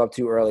and gave up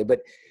too early.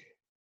 But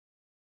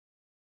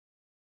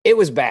it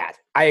was bad.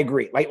 I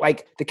agree.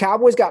 Like the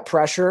Cowboys got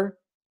pressure,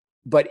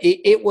 but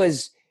it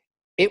was.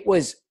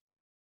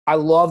 I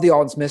love the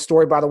Alden Smith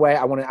story, by the way.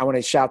 I want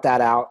to shout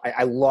that out.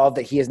 I love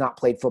that he has not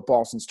played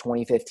football since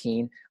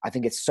 2015. I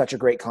think it's such a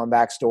great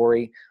comeback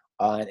story,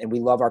 and we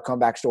love our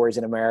comeback stories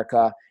in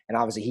America. And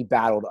obviously, he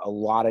battled a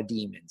lot of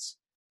demons.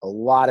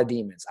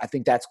 I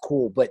think that's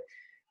cool. But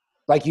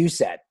like you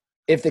said,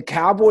 if the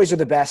Cowboys are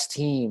the best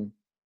team,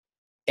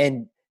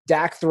 and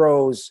Dak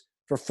throws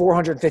for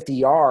 450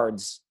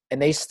 yards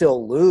and they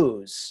still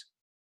lose,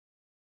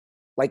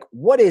 like,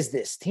 what is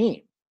this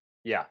team?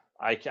 Yeah,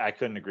 I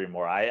couldn't agree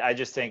more. I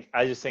just think,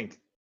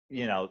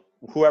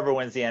 whoever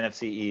wins the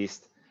NFC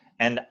East,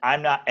 and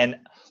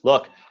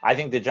look, I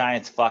think the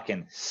Giants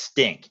fucking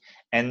stink.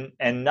 And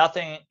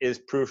nothing is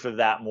proof of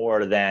that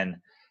more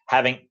than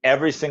having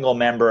every single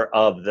member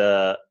of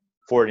the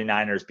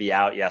 49ers be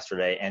out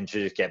yesterday and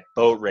to just get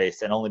boat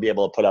raced and only be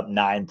able to put up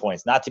 9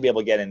 points, not to be able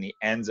to get in the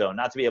end zone,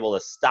 not to be able to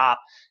stop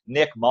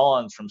Nick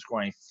Mullins from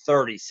scoring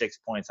 36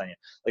 points on you.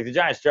 Like the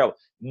Giants drove.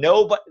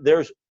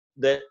 There's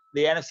the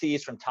NFC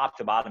East from top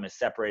to bottom is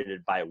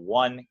separated by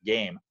 1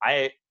 game.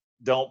 I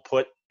don't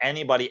put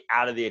anybody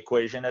out of the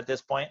equation at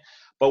this point,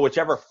 but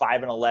whichever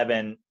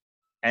 5-11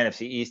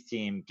 NFC East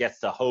team gets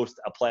to host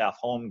a playoff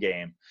home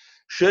game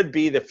should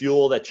be the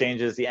fuel that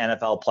changes the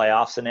NFL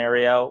playoff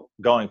scenario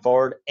going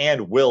forward,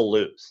 and will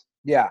lose.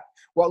 Yeah.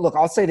 Well, look,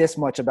 I'll say this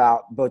much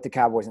about both the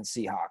Cowboys and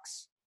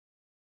Seahawks.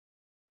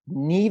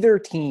 Neither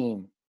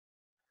team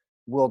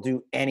will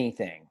do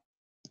anything.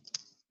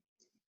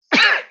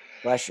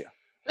 Bless you.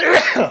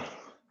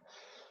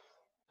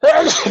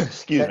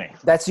 Excuse me.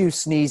 That's you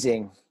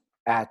sneezing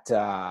at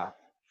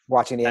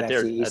watching the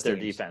NFC East at their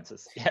teams.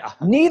 defenses. Yeah.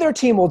 Neither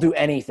team will do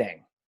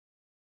anything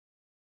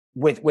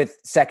with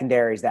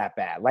secondaries that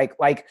bad. Like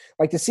the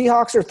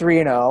Seahawks are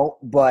 3-0,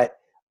 but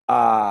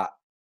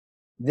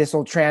this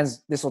will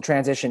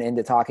transition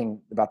into talking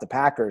about the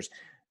Packers.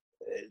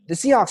 The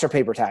Seahawks are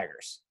paper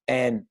tigers,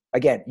 and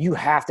again, you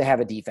have to have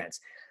a defense.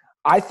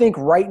 I think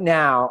right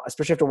now,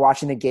 especially after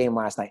watching the game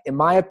last night, in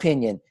my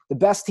opinion, the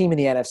best team in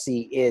the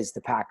NFC is the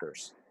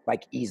Packers,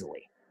 like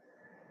easily.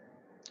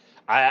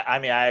 I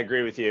mean, I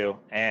agree with you.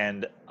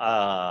 And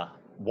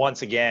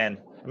once again,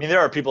 I mean,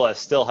 there are people that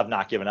still have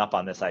not given up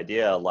on this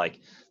idea. Like,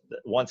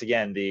 once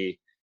again, the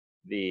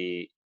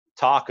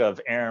talk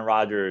of Aaron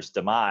Rodgers'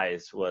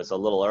 demise was a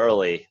little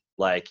early.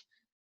 Like,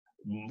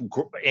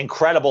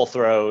 incredible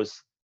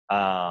throws.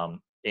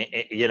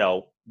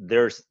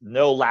 There's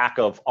no lack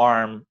of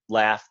arm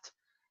left.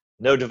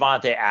 No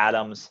Devontae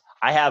Adams.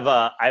 I have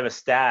a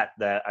stat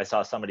that I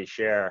saw somebody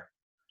share.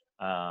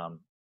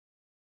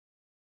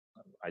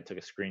 I took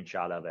a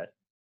screenshot of it,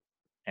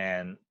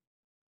 and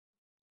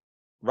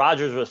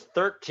Rodgers was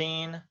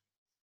 13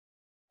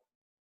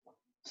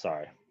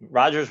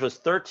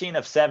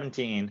 of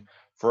 17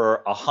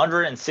 for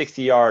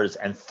 160 yards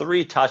and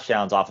 3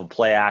 touchdowns off of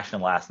play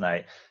action last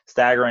night,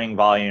 staggering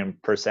volume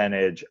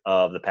percentage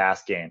of the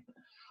pass game.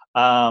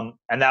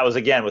 And that was,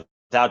 again,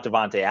 without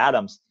Devontae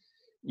Adams.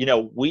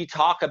 we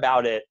talk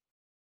about it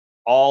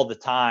all the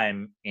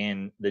time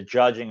in the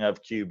judging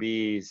of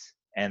QBs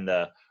and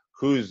the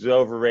who's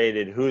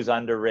overrated, who's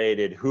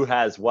underrated, who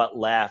has what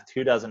left,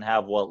 who doesn't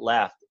have what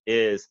left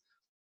is,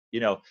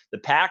 the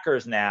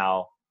Packers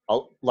now,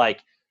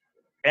 like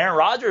Aaron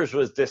Rodgers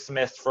was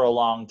dismissed for a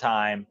long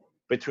time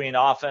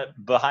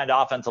behind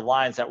offensive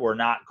lines that were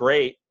not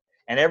great.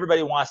 And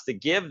everybody wants to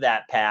give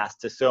that pass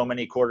to so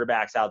many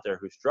quarterbacks out there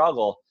who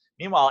struggle.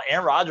 Meanwhile,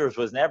 Aaron Rodgers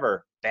was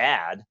never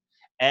bad.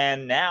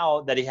 And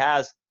now that he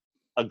has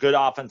a good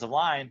offensive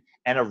line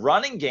and a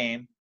running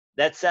game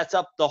that sets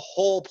up the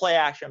whole play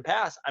action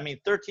pass.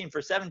 13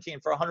 for 17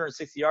 for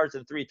 160 yards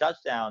and 3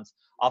 touchdowns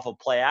off of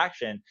play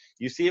action.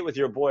 You see it with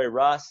your boy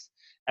Russ.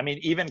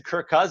 Even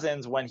Kirk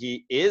Cousins, when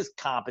he is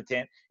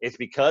competent, it's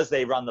because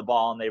they run the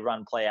ball and they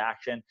run play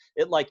action.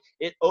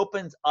 It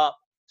opens up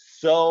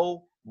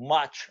so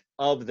much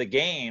of the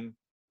game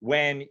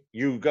when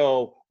you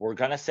go, we're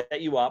going to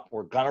set you up,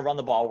 we're going to run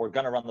the ball, we're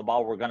going to run the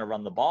ball, we're going to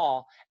run the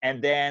ball,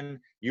 and then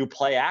you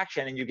play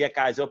action and you get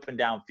guys open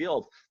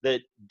downfield. The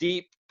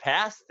deep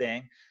pass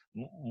thing,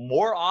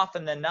 more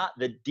often than not,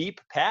 the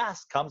deep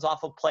pass comes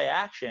off of play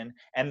action,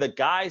 and the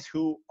guys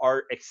who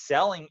are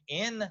excelling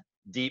in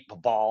deep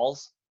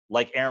balls,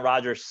 like Aaron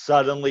Rodgers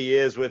suddenly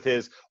is with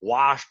his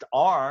washed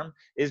arm,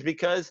 is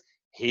because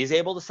he's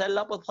able to set it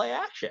up with play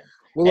action.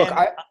 Well, look,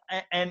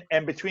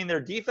 and between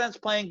their defense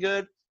playing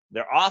good,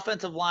 their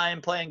offensive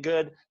line playing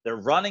good, their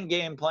running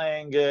game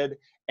playing good,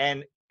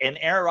 and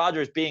Aaron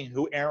Rodgers being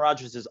who Aaron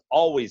Rodgers has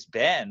always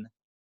been,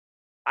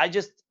 I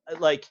just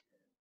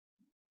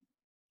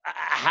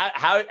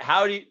how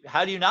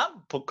do you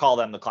not call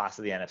them the class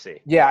of the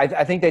NFC? Yeah,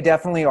 I think they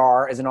definitely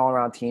are as an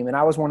all-around team. And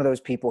I was one of those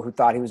people who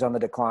thought he was on the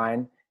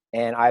decline,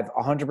 and I've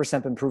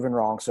 100% been proven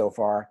wrong so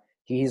far.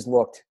 He's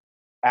looked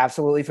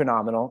absolutely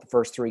phenomenal the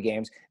first 3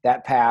 games.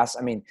 That pass,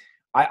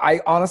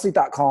 I honestly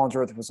thought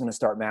Collinsworth was going to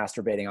start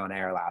masturbating on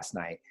air last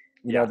night.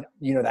 You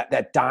know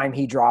that dime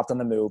he dropped on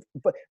the move.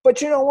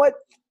 But you know what?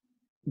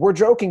 We're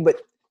joking,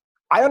 but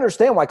I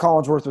understand why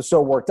Collinsworth was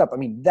so worked up.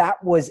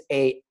 That was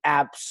a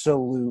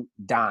absolute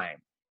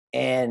dime,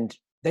 and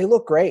they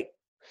look great.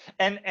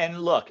 And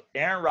look,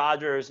 Aaron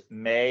Rodgers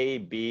may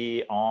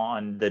be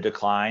on the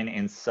decline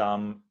in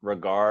some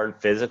regard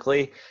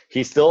physically.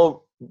 He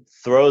still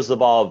throws the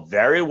ball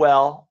very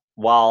well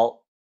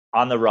while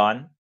on the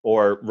run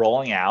or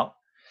rolling out.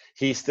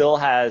 He still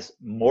has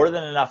more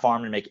than enough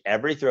arm to make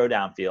every throw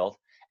downfield.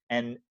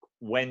 And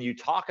when you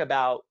talk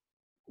about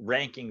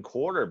ranking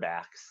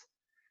quarterbacks,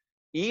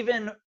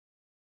 even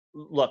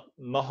look,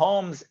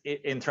 Mahomes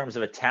in terms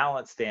of a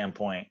talent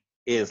standpoint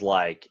is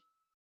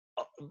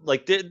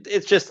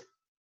it's just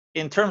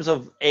in terms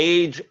of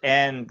age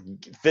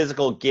and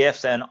physical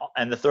gifts and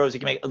the throws he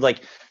can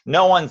make,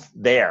 no one's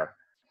there.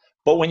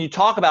 But when you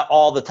talk about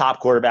all the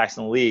top quarterbacks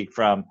in the league,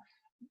 from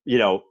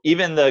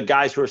even the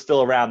guys who are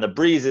still around, the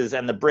Breezes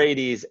and the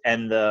Bradys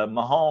and the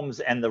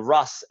Mahomes and the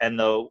Russ and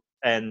the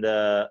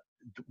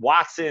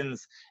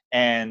Watsons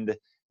and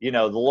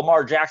the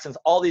Lamar Jacksons,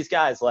 all these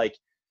guys,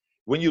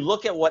 when you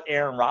look at what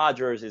Aaron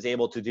Rodgers is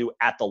able to do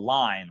at the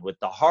line with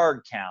the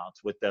hard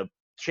counts, with the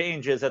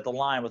changes at the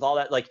line, with all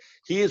that,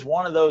 he is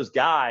one of those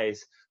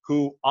guys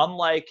who,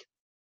 unlike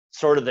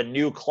sort of the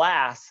new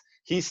class,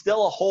 he's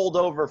still a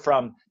holdover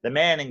from the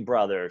Manning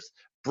brothers,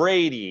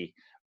 Brady,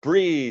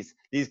 Breeze,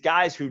 these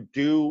guys who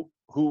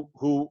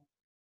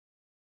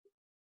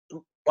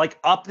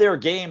up their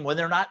game when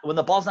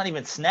the ball's not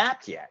even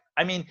snapped yet.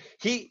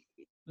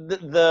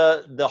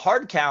 The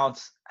hard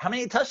counts, how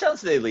many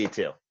touchdowns do they lead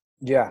to?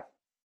 Yeah.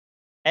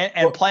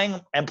 And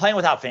playing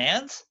without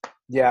fans?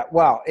 Yeah,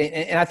 well,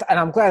 and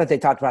I'm glad that they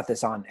talked about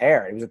this on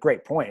air. It was a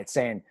great point. It's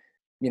saying,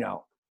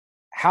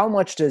 how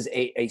much does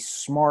a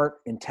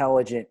smart,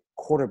 intelligent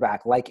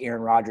quarterback like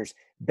Aaron Rodgers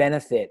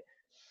benefit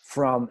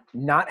from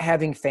not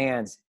having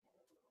fans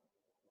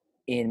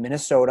in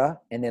Minnesota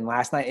and then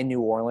last night in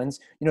New Orleans?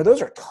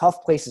 Those are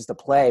tough places to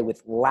play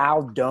with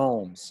loud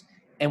domes.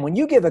 And when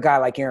you give a guy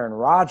like Aaron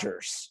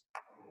Rodgers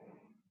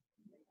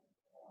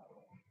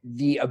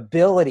the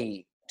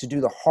ability to do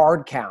the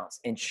hard counts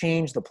and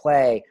change the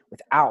play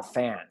without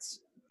fans,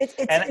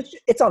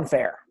 it's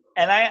unfair.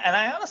 And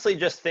I honestly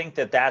just think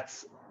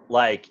that's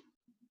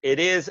it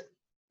is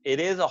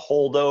a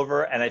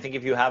holdover. And I think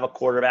if you have a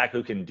quarterback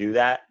who can do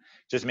that,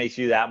 just makes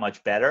you that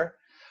much better.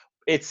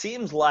 It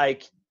seems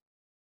like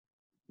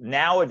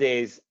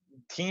nowadays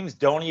teams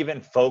don't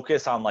even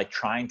focus on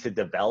trying to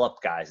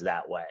develop guys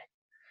that way.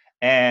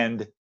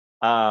 And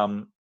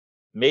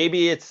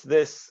maybe it's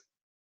this,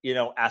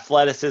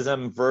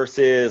 athleticism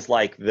versus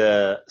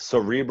the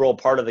cerebral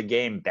part of the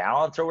game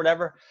balance or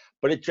whatever.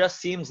 But it just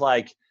seems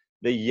like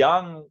the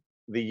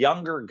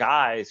younger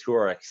guys who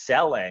are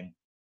excelling,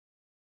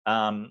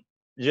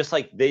 just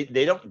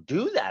they don't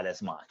do that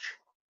as much.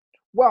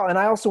 Well, and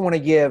I also want to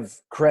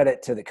give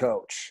credit to the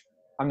coach.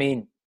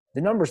 The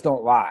numbers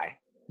don't lie.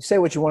 You say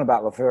what you want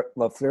about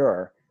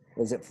LaFleur.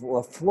 Is it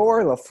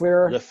LaFleur?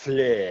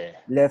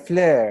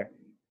 LaFleur.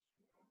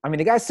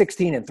 The guy's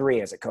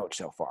 16-3 as a coach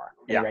so far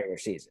in the regular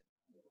season.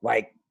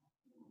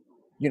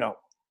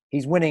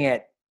 He's winning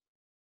at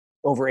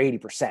over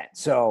 80%.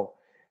 So,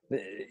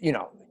 you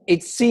know,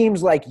 it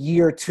seems like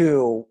year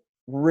 2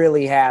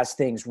 really has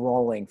things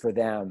rolling for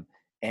them.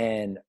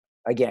 And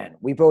again,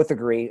 we both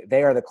agree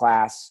they are the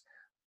class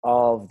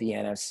of the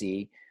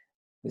NFC.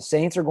 The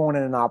Saints are going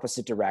in an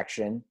opposite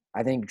direction.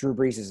 I think Drew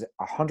Brees has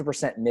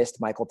 100%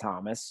 missed Michael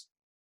Thomas.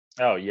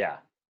 Oh yeah.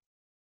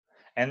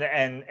 And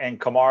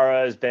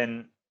Kamara has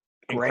been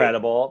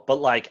incredible.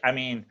 But like, I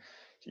mean,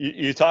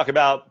 you talk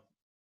about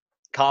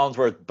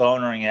Collinsworth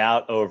bonering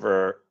out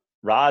over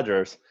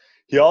Rodgers.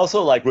 He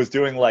also like was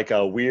doing like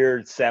a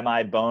weird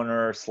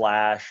semi-boner /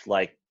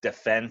 like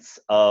defense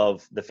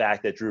of the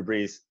fact that Drew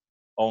Brees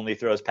only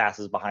throws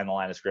passes behind the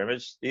line of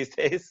scrimmage these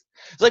days.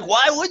 It's like,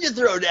 why would you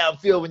throw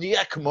downfield when you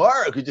got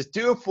Kamara who could just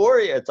do it for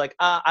you? It's like,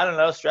 I don't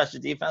know, stretch the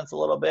defense a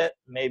little bit.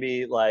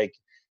 Maybe like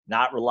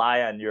not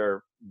rely on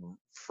your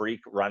freak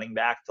running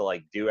back to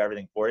like do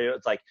everything for you.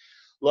 It's like,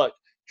 look,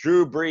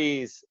 Drew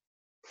Brees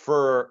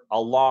for a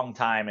long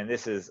time, and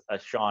this is a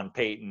Sean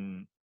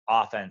Payton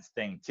offense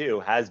thing too,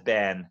 has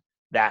been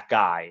that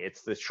guy.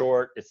 It's the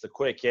short, it's the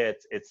quick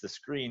hits, it's the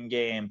screen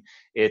game,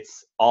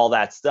 it's all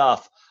that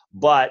stuff.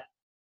 But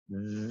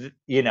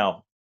you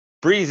know,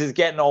 Brees is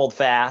getting old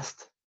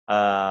fast,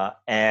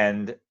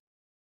 and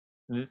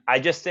I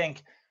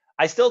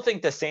still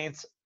think the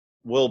Saints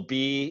will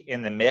be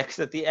in the mix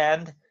at the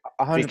end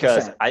 100%.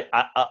 because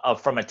I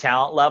from a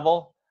talent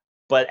level.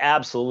 But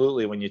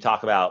absolutely, when you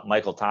talk about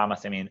Michael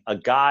Thomas, I mean, a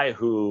guy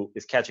who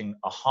is catching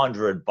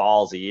 100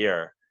 balls a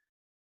year.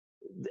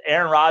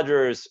 Aaron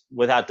Rodgers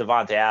without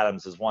Devontae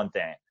Adams is one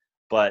thing,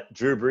 but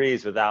Drew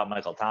Brees without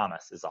Michael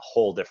Thomas is a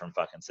whole different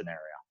fucking scenario.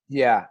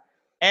 Yeah.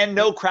 And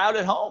no crowd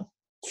at home.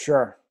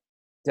 Sure.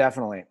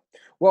 Definitely.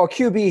 Well,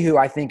 QB who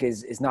I think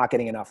is not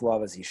getting enough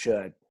love as he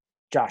should,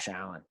 Josh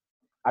Allen.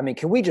 I mean,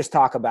 can we just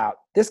talk about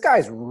this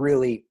guy's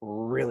really,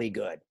 really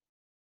good.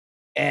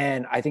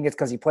 And I think it's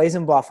because he plays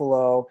in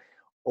Buffalo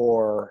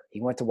or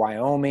he went to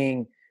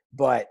Wyoming.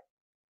 But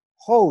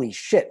holy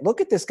shit, look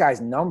at this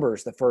guy's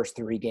numbers the first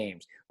 3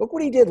 games. Look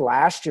what he did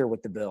last year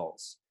with the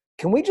Bills.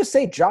 Can we just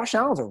say Josh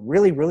Allen's a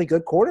really, really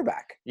good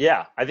quarterback?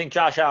 Yeah, I think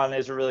Josh Allen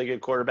is a really good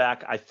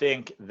quarterback. I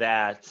think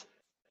that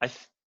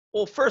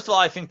well, first of all,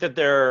 I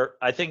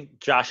think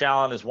Josh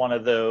Allen is one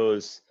of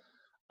those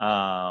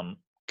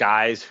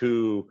guys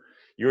who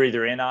you're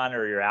either in on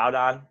or you're out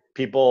on.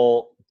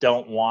 People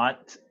don't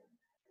want,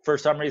 for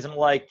some reason,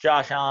 like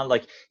Josh Allen.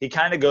 Like, he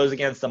kind of goes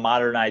against the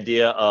modern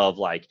idea of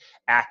like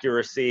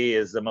accuracy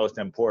is the most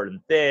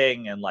important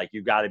thing, and like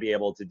you got to be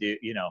able to do,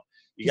 you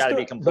got to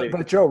be complete.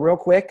 But Joe, real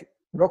quick,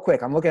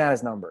 I'm looking at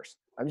his numbers.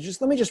 Let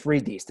me just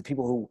read these to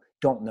people who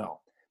don't know.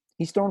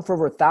 He's thrown for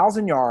over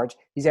 1,000 yards.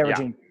 He's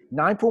averaging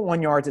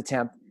 9.1 yards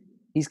attempt.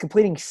 He's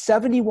completing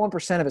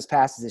 71% of his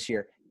passes this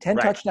year, 10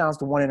 touchdowns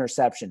to 1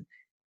 interception.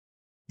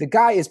 The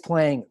guy is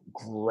playing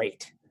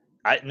great.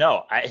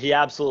 He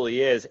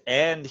absolutely is,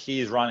 and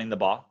he's running the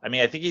ball. I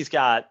mean, I think he's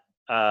got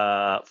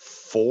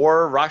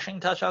 4 rushing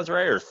touchdowns,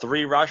 right, or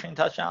 3 rushing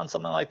touchdowns,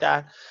 something like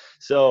that.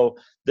 So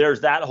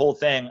there's that whole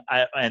thing.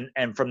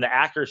 And from the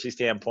accuracy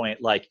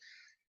standpoint, like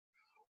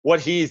what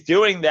he's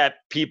doing that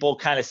people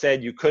kind of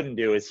said you couldn't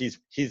do is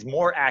he's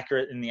more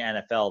accurate in the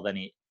NFL than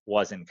he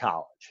was in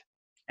college.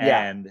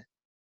 And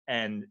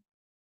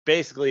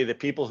basically the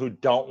people who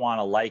don't want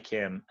to like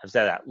him have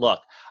said that. Look,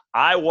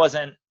 I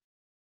wasn't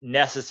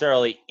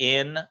necessarily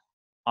in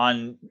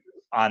on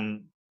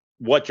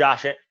what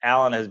Josh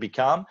Allen has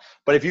become,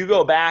 but if you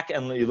go back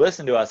and you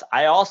listen to us,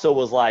 I also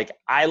was like,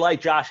 I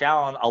like Josh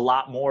Allen a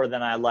lot more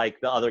than I like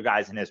the other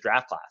guys in his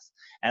draft class.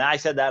 And I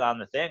said that on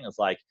the thing. It's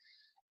like,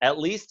 at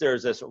least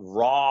there's this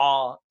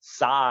raw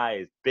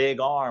size, big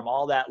arm,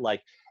 all that.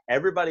 Like,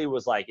 everybody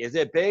was like, is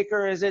it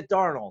Baker? Is it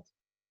Darnold?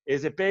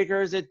 Is it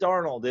Baker? Is it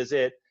Darnold? Is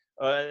it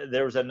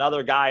there was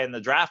another guy in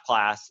the draft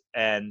class,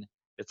 and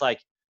it's like,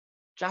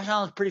 Josh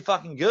Allen's pretty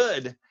fucking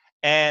good.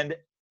 And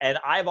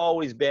I've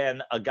always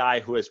been a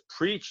guy who has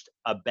preached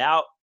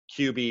about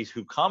QBs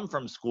who come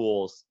from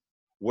schools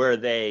where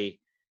they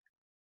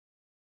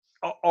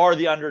are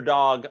the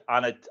underdog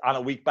on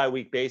a week by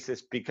week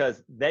basis,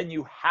 because then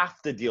you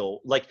have to deal,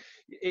 like,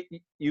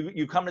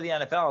 you come to the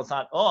NFL, it's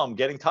not, I'm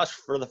getting touched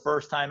for the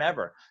first time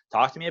ever.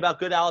 Talk to me about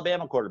good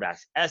Alabama quarterbacks,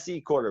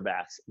 SC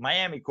quarterbacks,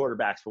 Miami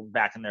quarterbacks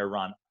back in their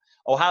run,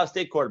 Ohio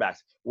State quarterbacks.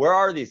 Where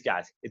are these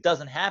guys? It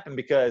doesn't happen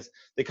because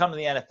they come to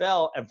the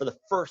NFL, and for the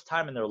first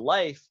time in their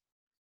life,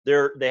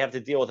 they have to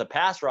deal with a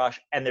pass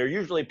rush, and they're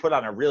usually put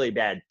on a really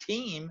bad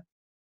team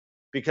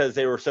because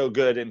they were so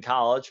good in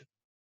college,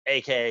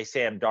 aka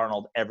Sam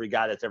Darnold, every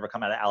guy that's ever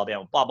come out of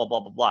Alabama, blah, blah, blah,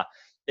 blah, blah.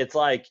 It's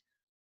like,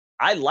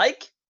 I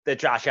like that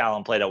Josh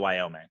Allen played at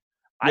Wyoming.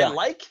 Yeah. I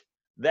like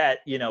that,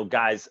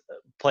 guys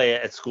play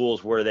at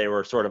schools where they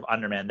were sort of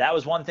undermanned. That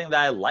was one thing that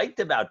I liked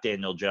about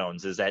Daniel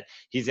Jones, is that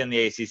he's in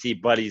the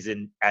ACC, but he's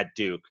at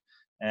Duke.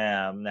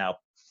 Now,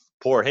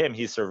 poor him,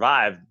 he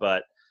survived,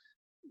 but,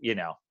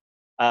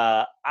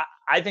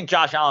 I think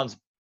Josh Allen's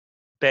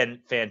been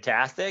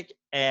fantastic,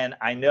 and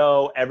I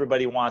know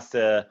everybody wants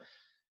to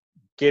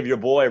give your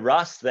boy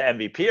Russ the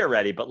MVP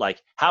already, but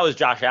like, how is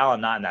Josh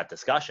Allen not in that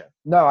discussion?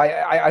 No,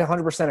 I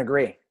 100%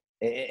 agree.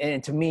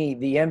 And to me,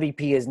 the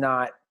MVP is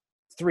not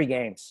 3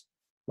 games.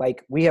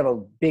 Like, we have a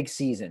big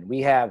season.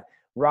 We have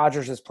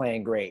Rodgers is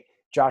playing great.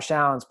 Josh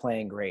Allen's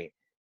playing great.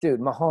 Dude,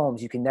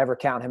 Mahomes, you can never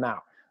count him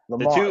out.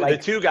 Lamar, the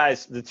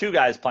two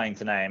guys playing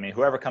tonight. I mean,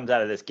 whoever comes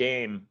out of this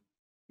game,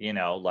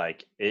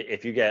 like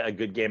if you get a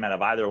good game out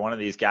of either one of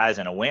these guys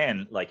and a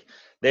win, like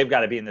they've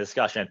got to be in the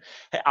discussion.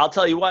 Hey, I'll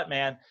tell you what,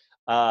 man.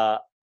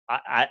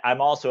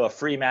 I'm also a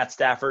free Matt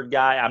Stafford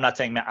guy. I'm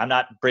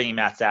not bringing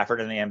Matt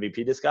Stafford in the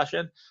MVP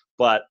discussion,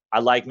 but I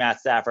like Matt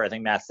Stafford. I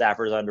think Matt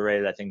Stafford is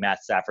underrated. I think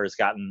Matt Stafford has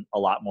gotten a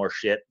lot more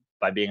shit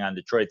by being on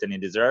Detroit than he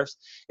deserves.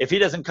 If he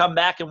doesn't come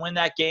back and win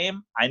that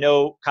game, I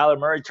know Kyler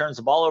Murray turns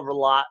the ball over a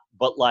lot,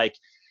 but like,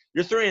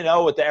 you're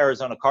 3-0 with the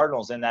Arizona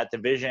Cardinals in that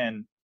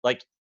division.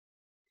 Like,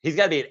 he's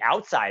got to be an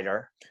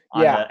outsider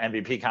on the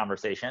MVP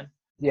conversation.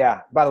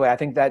 Yeah. By the way, I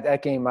think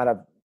that game might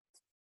have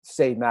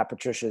saved Matt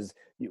Patricia's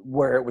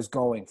where it was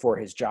going for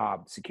his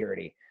job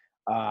security.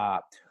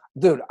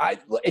 Dude,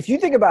 if you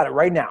think about it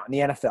right now in the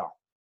NFL,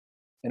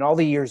 in all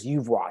the years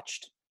you've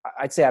watched,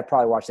 I'd say I've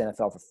probably watched the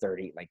NFL for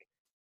 30, like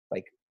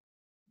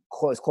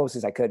as close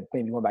as I could,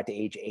 maybe going back to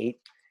age 8.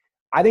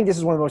 I think this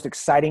is one of the most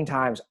exciting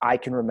times I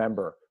can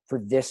remember for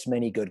this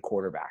many good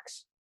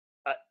quarterbacks.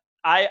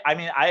 I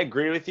mean, I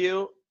agree with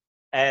you.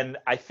 And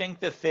I think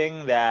the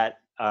thing that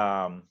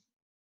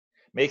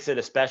makes it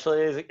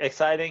especially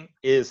exciting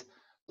is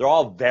they're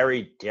all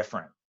very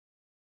different.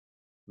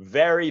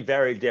 Very,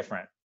 very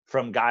different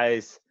from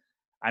guys.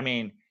 I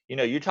mean,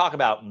 you talk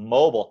about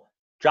mobile.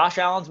 Josh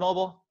Allen's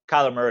mobile.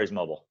 Kyler Murray's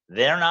mobile.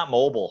 They're not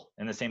mobile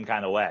in the same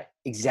kind of way.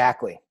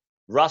 Exactly.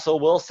 Russell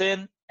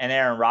Wilson and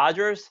Aaron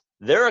Rodgers,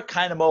 they're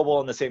kind of mobile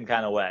in the same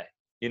kind of way.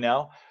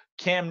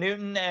 Cam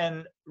Newton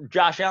and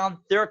Josh Allen,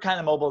 they're kind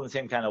of mobile in the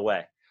same kind of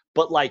way.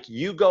 But like,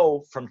 you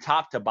go from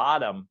top to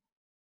bottom,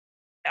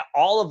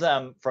 all of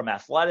them, from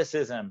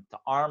athleticism to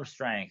arm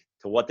strength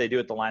to what they do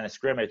at the line of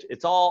scrimmage,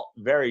 it's all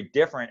very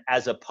different,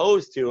 as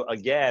opposed to,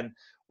 again,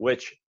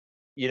 which,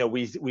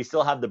 we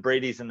still have the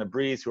Bradys and the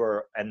Brees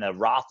and the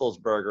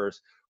Roethlisbergers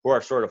who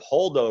are sort of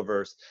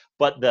holdovers,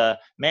 but the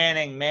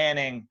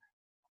Manning,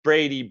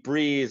 Brady,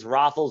 Brees,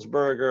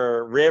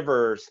 Roethlisberger,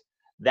 Rivers,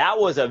 that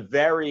was a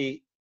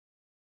very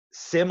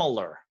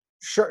similar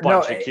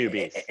bunch of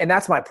QBs. And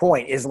that's my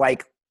point, is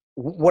like,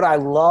 what I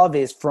love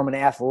is from an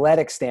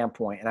athletic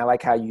standpoint, and I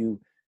like how you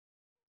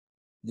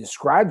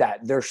describe that.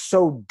 They're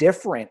so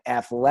different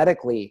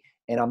athletically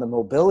and on the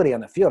mobility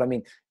on the field. I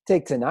mean,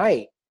 take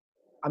tonight.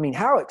 I mean,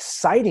 how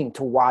exciting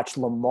to watch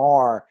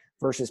Lamar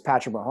versus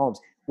Patrick Mahomes,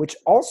 which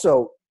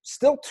also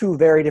still 2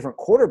 very different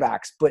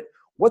quarterbacks, but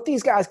what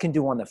these guys can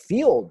do on the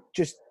field,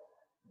 just,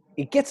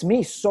 it gets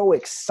me so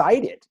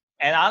excited.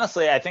 And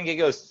honestly, I think it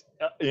goes,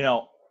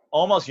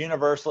 almost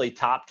universally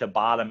top to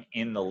bottom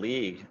in the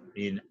league. I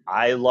mean,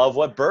 I love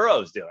what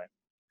Burrow's doing.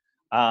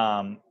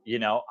 I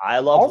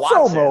love also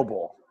Watson.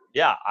 Mobile.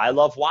 Yeah, I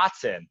love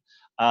Watson.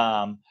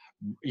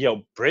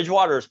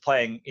 Bridgewater's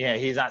playing.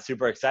 He's not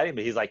super exciting,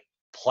 but he's like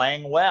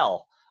playing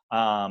well.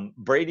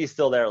 Brady's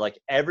still there. Like,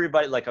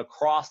 everybody, like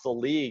across the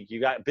league,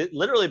 you got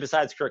literally,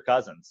 besides Kirk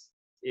Cousins,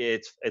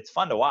 it's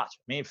fun to watch.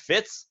 I mean,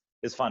 Fitz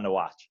is fun to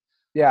watch.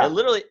 Yeah,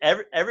 literally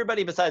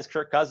everybody besides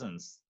Kirk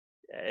Cousins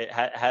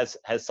has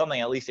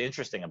something at least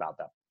interesting about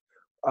them.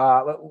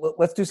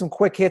 Let's do some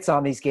quick hits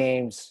on these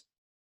games,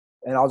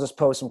 and I'll just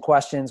pose some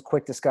questions,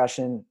 quick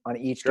discussion on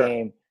each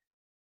game.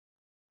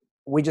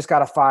 We just got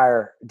to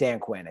fire Dan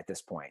Quinn at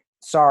this point.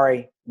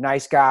 Sorry,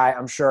 nice guy,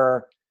 I'm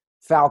sure.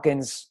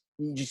 Falcons,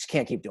 you just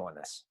can't keep doing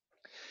this.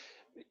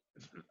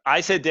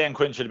 I said Dan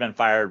Quinn should have been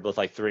fired with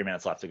like 3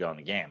 minutes left to go in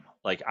the game.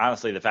 Like,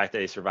 honestly, the fact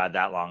that he survived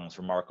that long is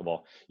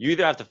remarkable. You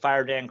either have to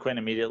fire Dan Quinn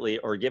immediately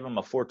or give him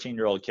a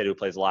 14-year-old kid who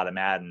plays a lot of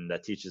Madden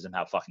that teaches him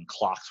how fucking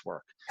clocks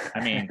work. I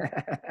mean,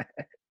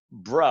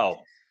 bro,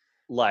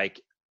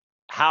 like,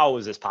 how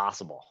is this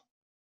possible?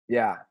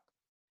 Yeah.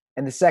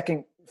 And the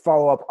second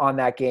follow-up on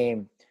that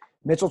game,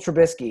 Mitchell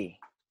Trubisky,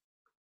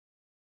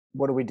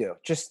 what do we do?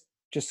 Just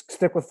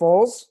stick with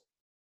Foles?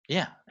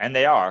 Yeah, and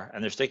they are.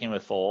 And they're sticking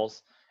with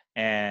Foles.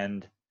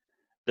 And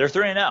they're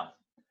 3-0.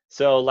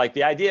 So, like,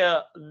 the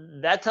idea,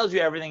 that tells you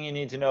everything you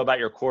need to know about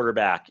your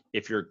quarterback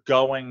if you're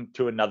going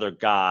to another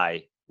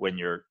guy when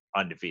you're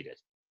undefeated.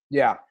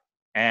 Yeah.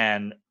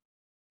 And,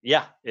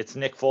 yeah, it's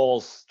Nick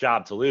Foles'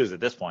 job to lose at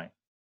this point.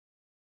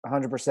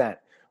 100%.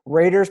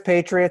 Raiders,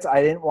 Patriots,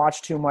 I didn't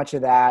watch too much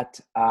of that.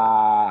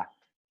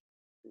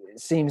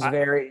 Seems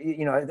very,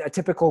 a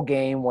typical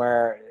game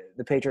where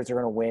the Patriots are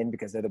going to win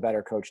because they're the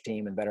better coach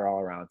team and better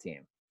all-around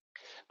team.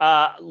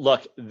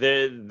 Look,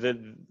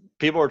 the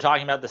people were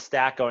talking about the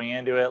stat going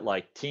into it,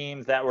 like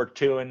teams that were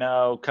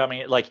 2-0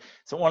 coming, like,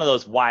 it's one of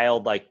those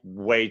wild, like,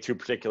 way too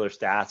particular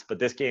stats. But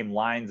this game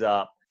lines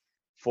up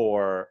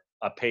for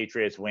a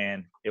Patriots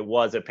win. It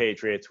was a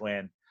Patriots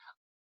win.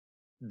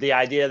 The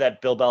idea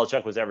that Bill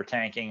Belichick was ever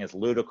tanking is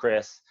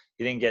ludicrous.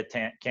 He didn't get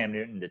Cam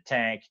Newton to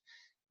tank.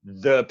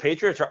 The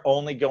Patriots are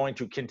only going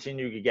to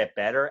continue to get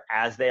better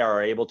as they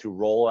are able to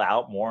roll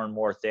out more and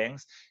more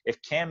things.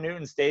 If Cam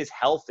Newton stays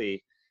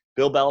healthy,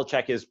 Bill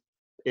Belichick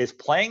is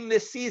playing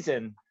this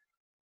season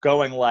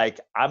going like,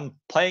 I'm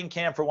playing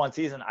Cam for one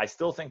season. I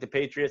still think the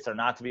Patriots are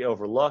not to be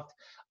overlooked.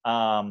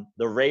 The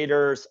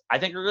Raiders, I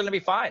think, are going to be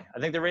fine. I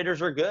think the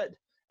Raiders are good.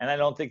 And I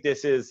don't think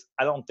this is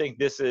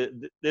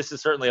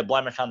certainly a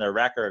blemish on their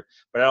record,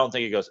 but I don't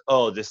think it goes,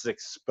 oh, this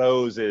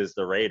exposes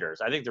the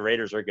Raiders. I think the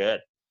Raiders are good.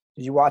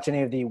 Did you watch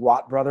any of the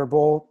Watt Brother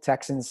Bowl,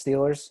 Texans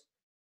Steelers?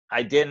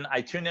 I didn't.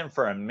 I tuned in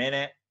for a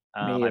minute.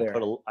 Me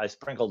either. I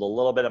sprinkled a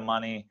little bit of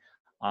money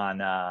on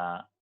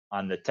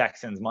the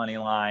Texans money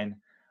line.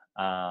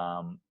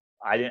 I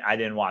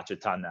didn't watch a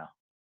ton though.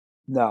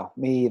 No,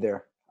 me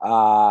either.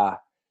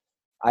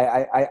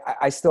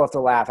 I still have to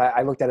laugh.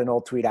 I looked at an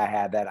old tweet I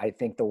had that I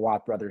think the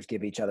Watt brothers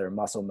give each other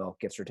Muscle Milk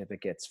gift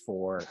certificates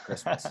for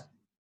Christmas.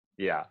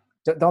 Yeah.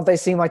 Don't they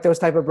seem like those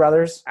type of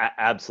brothers?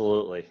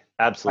 Absolutely.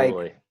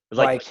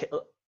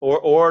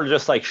 Or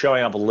just like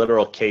showing up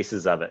literal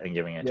cases of it and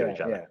giving it to each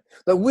other.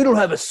 But we don't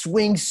have a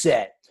swing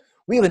set.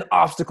 We have an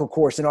obstacle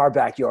course in our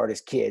backyard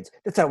as kids.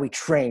 That's how we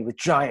train, with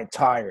giant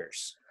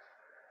tires.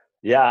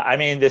 Yeah, I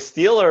mean the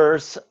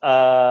Steelers.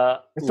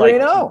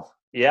 3-0.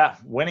 Yeah,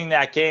 winning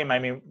that game. I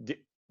mean,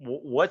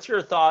 what's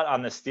your thought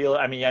on the Steelers?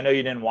 I mean, I know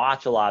you didn't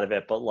watch a lot of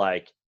it, but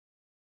like,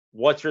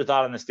 what's your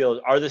thought on the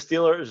Steelers? Are the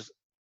Steelers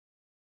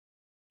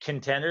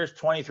contenders?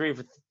 23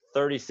 for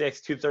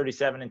 36,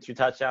 237, and 2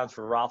 touchdowns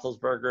for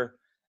Roethlisberger.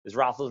 Is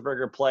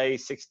Roethlisberger play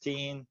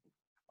 16?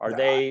 Are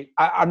they?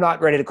 I'm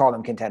not ready to call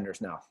them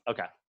contenders now.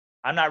 Okay,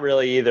 I'm not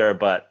really either,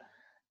 but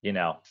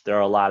there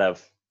are a lot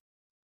of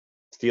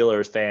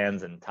Steelers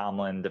fans and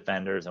Tomlin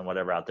defenders and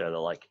whatever out there that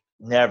like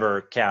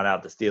never count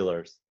out the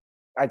Steelers.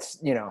 I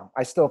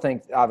still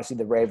think obviously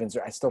the Ravens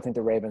are. I still think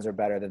the Ravens are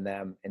better than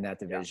them in that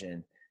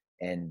division,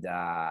 and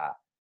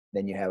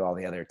then you have all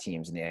the other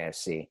teams in the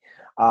AFC.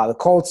 The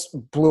Colts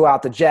blew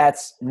out the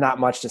Jets. Not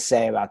much to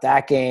say about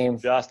that game.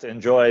 Just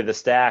enjoy the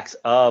stacks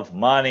of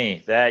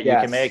money that you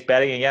can make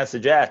betting against the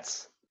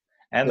Jets.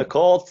 And the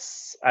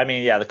Colts,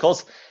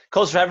 the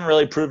Colts haven't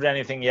really proved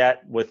anything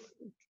yet with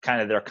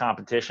kind of their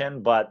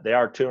competition, but they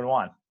are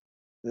 2-1.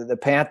 The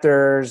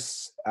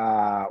Panthers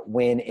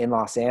win in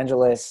Los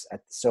Angeles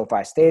at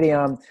SoFi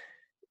Stadium.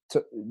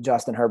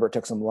 Justin Herbert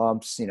took some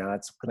lumps.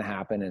 That's going to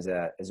happen as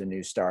a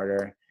new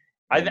starter.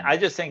 I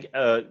just think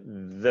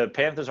the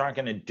Panthers aren't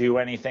going to do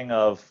anything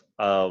of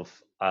playoff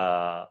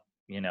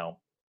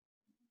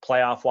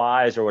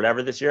wise or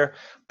whatever this year.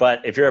 But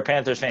if you're a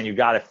Panthers fan, you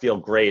got to feel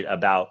great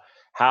about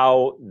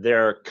how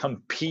they're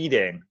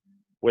competing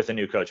with a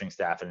new coaching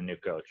staff and a new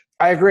coach.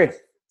 I agree.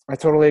 I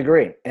totally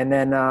agree. And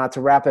then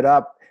to wrap it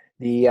up,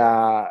 the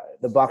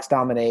Bucs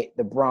dominate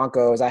the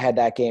Broncos. I had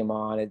that game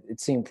on. It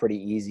seemed pretty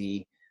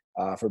easy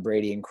for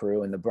Brady and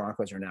crew, and the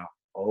Broncos are now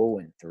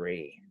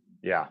 0-3.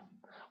 Yeah.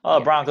 Well,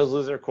 the Broncos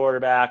lose their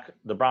quarterback.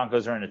 The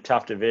Broncos are in a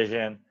tough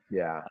division.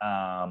 Yeah.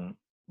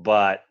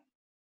 But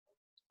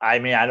I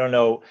don't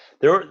know.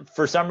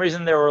 For some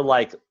reason there were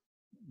like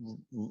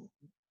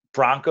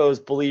Broncos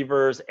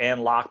believers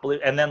and Locke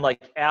believers, and then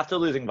like after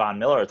losing Von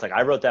Miller, it's like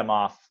I wrote them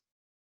off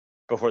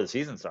before the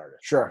season started.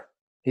 Sure,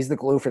 he's the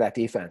glue for that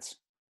defense.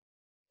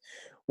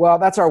 Well,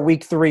 that's our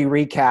week 3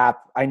 recap.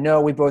 I know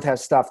we both have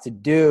stuff to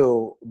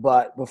do,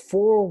 but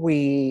before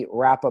we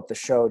wrap up the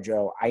show,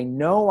 Joe, I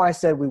know I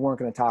said we weren't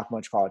going to talk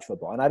much college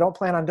football, and I don't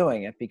plan on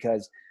doing it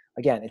because,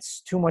 again, it's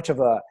too much of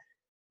a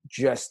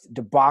just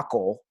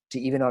debacle to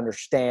even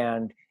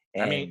understand.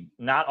 And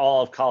not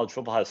all of college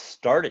football has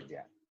started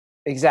yet.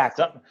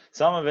 Exactly.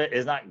 Some of it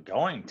is not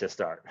going to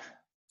start.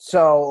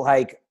 So,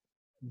 like,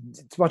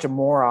 it's a bunch of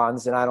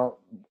morons, and I don't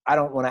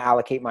want to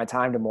allocate my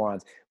time to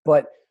morons,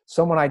 but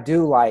someone I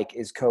do like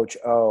is Coach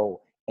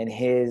O, and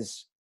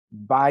his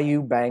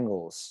Bayou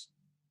Bengals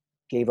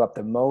gave up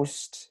the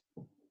most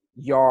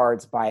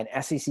yards by an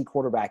SEC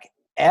quarterback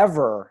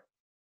ever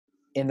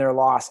in their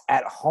loss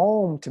at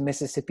home to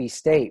Mississippi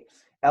State.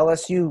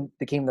 LSU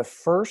became the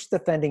first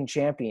defending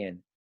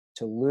champion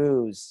to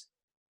lose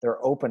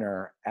their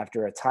opener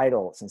after a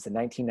title since the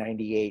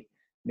 1998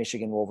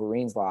 Michigan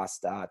Wolverines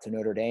lost to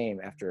Notre Dame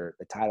after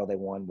the title they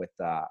won with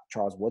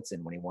Charles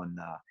Woodson when he won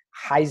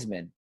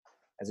Heisman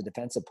as a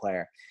defensive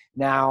player.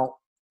 Now,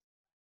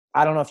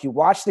 I don't know if you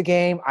watched the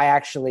game.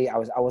 I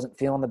wasn't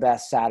feeling the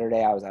best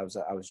Saturday. I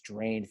was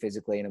drained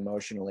physically and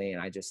emotionally,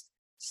 and I just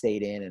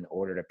stayed in and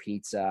ordered a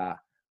pizza.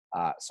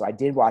 So I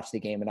did watch the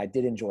game, and I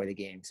did enjoy the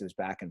game because it was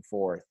back and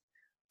forth.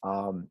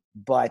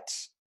 But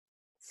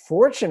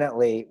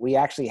fortunately, we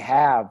actually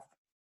have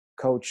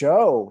Coach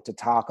O to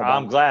talk about.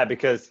 I'm glad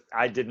because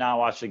I did not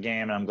watch the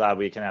game, and I'm glad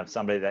we can have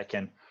somebody that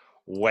can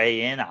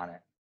weigh in on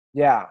it.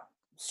 Yeah.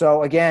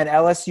 So, again,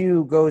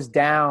 LSU goes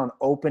down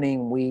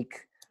opening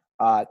week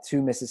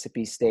to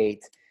Mississippi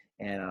State.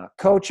 And,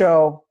 Coach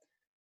O,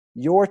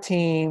 your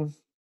team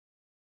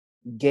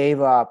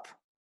gave up,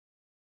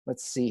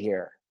 let's see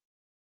here,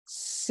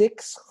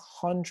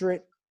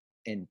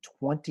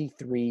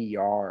 623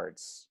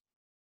 yards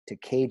to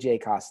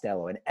KJ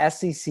Costello, an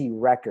SEC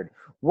record.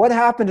 What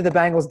happened to the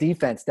Bengals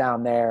defense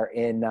down there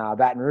in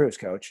Baton Rouge,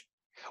 Coach?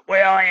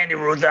 Well, Andy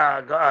Ruth,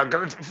 first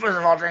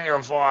of all, thank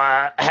you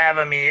for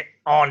having me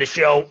on the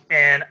show.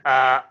 And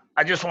I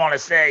just want to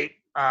say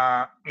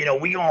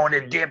we going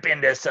to dip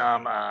into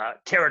some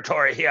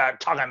territory here,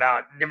 talking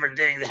about different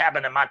things that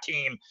happened to my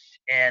team,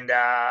 and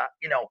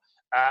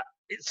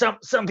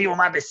some people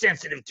might be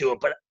sensitive to it,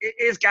 but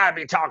it's got to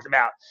be talked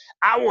about.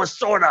 I was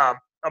sort of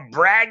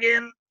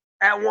bragging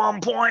at one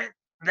point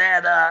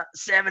that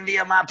 70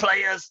 of my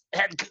players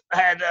had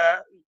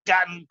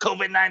gotten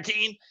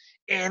COVID-19.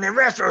 And in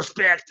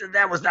retrospect,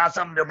 that was not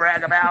something to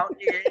brag about.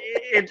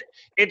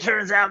 It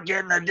turns out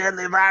getting a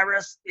deadly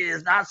virus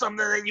is not something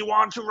that you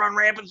want to run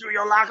rampant through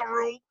your locker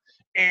room.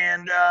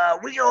 And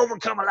we can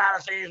overcome a lot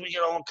of things. We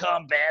can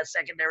overcome bad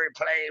secondary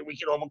play. We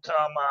can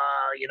overcome,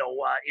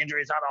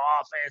 injuries on the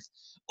offense.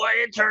 But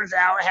it turns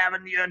out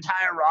having your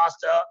entire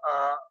roster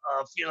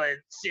feeling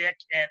sick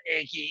and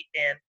achy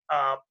and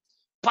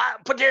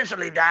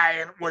potentially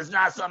dying was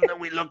not something that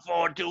we look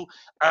forward to.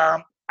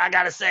 I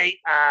got to say,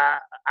 I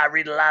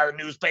read a lot of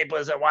the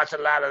newspapers. I watch a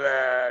lot of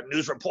the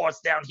news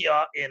reports down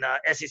here in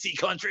SEC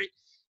country.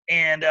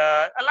 And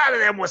a lot of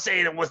them were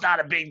saying it was not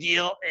a big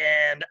deal.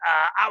 And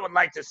I would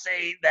like to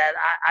say that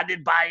I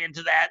did buy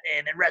into that.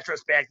 And in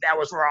retrospect, that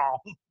was wrong.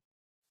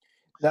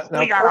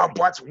 We got our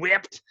butts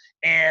whipped.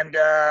 And,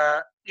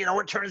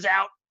 it turns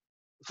out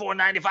for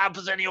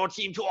 95% of your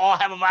team to all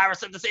have a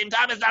virus at the same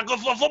time, it's not good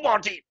for a football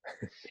team.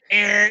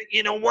 And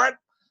you know what?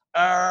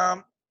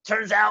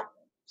 Turns out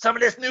some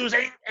of this news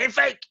ain't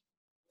fake.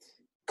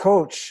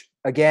 Coach,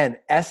 again,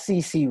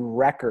 SEC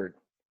record,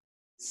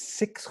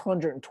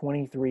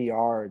 623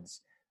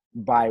 yards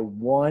by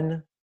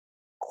one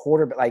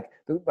quarterback.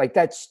 Like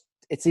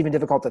it's even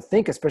difficult to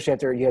think, especially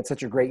after you had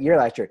such a great year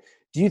last year.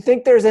 Do you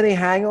think there's any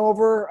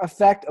hangover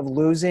effect of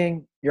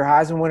losing your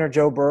Heisman winner,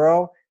 Joe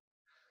Burrow?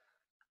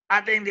 I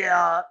think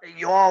that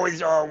you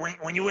always,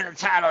 when you win a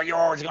title, you're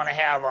always going to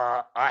have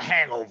a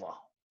hangover.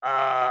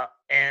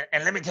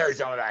 And let me tell you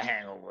something about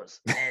hangovers,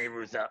 Andy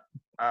Ruther.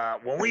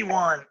 When we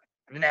won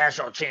the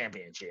national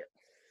championship,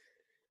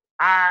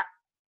 I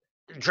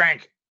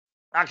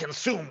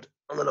consumed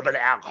a little bit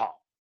of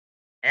alcohol.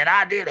 And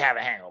I did have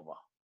a hangover.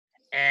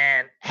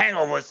 And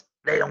hangovers,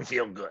 they don't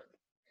feel good.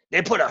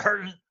 They put a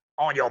hurting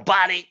on your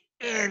body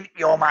and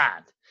your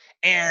mind.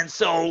 And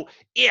so,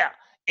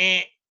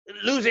 and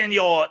losing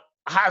your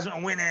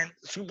Heisman winning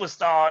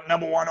superstar,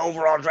 number 1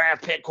 overall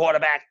draft pick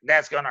quarterback,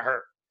 that's going to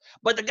hurt.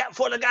 But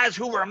for the guys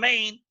who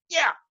remain,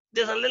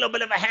 there's a little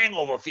bit of a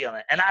hangover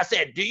feeling. And I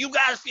said, do you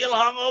guys feel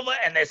hungover?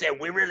 And they said,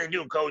 we really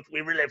do, Coach. We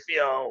really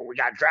feel we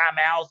got dry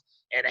mouth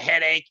and a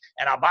headache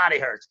and our body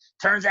hurts.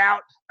 Turns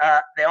out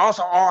they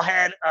also all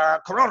had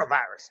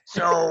coronavirus.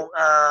 So,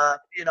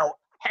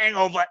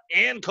 hangover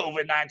and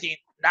COVID-19,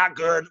 not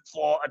good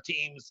for a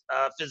team's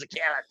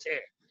physicality.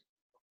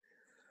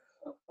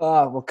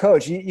 Well,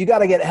 Coach, you got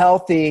to get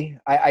healthy.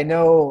 I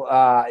know.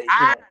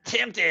 I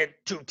attempted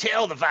to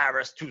tell the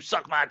virus to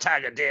suck my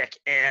tiger dick,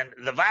 and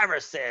the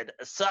virus said,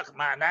 suck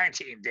my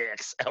 19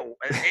 dicks.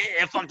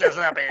 It fucked us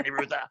up, Andy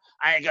Ruth.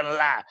 I ain't going to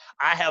lie.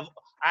 I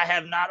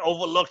have not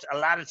overlooked a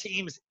lot of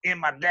teams in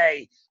my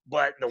day,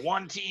 but the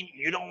one team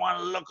you don't want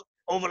to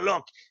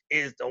overlook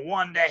is the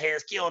one that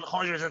has killed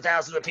hundreds of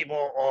thousands of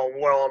people all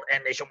world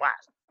and nationwide.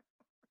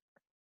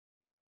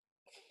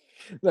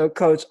 No,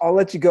 Coach, I'll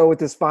let you go with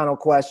this final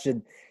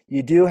question.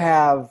 You do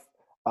have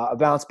a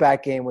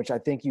bounce-back game, which I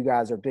think you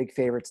guys are big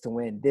favorites to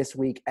win this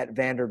week at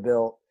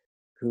Vanderbilt,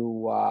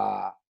 who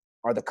are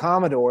the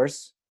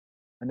Commodores.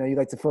 I know you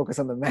like to focus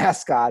on the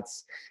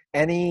mascots.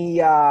 Any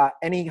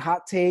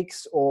hot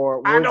takes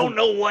or? I don't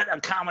know what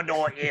a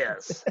Commodore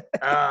is.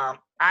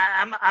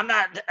 I'm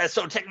not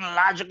so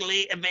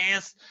technologically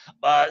advanced.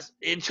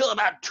 Until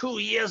about 2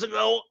 years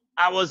ago,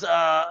 I was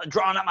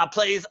drawing up my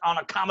plays on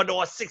a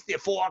Commodore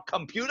 64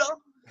 computer.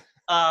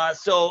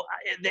 So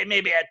they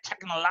may be a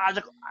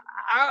technological.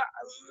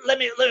 Let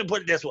me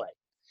put it this way: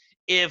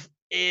 if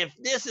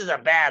this is a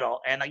battle,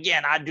 and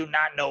again, I do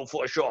not know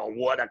for sure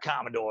what a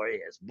Commodore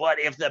is, but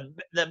if the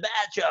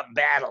matchup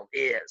battle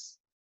is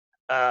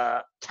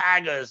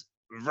Tigers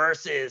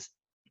versus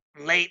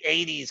late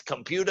 80s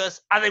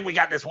computers, I think we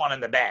got this one in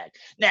the bag.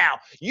 Now,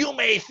 you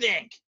may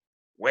think,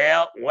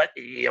 well, what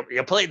you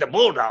played the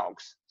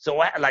Bulldogs, so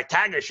like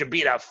Tigers should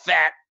beat a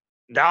fat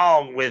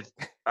dog with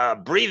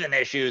breathing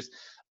issues.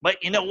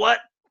 But you know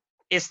what?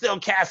 It's still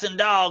cats and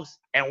dogs,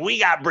 and we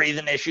got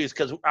breathing issues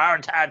because our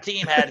entire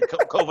team had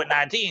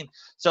COVID-19.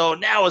 So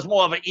now it's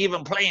more of an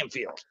even playing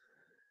field.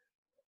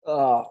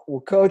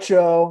 Well, Coach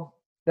O,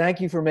 thank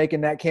you for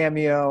making that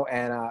cameo,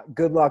 and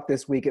good luck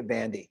this week at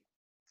Vandy.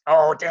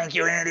 Oh, thank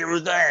you, Andy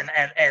Ruther,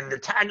 and the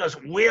Tigers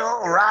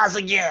will rise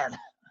again.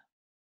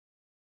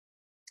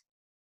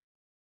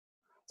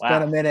 It's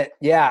been a minute.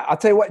 Yeah, I'll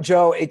tell you what,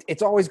 Joe,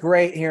 it's always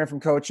great hearing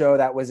from Coach O.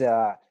 That was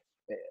a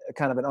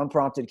kind of an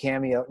unprompted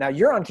cameo. Now,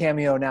 you're on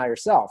Cameo now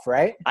yourself,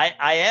 right? I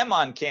am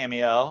on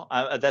Cameo.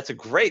 That's a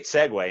great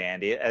segue,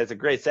 Andy. That's a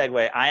great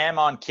segue. I am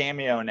on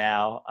Cameo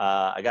now.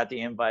 I got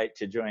the invite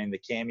to join the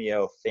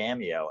Cameo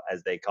Fameo,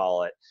 as they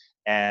call it.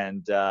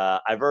 And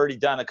I've already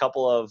done a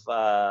couple of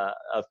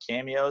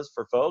cameos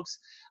for folks.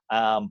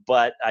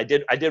 But I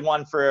did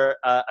one for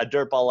a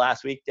Dirtball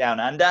last week down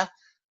under.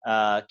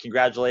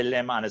 congratulated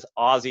him on his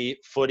Aussie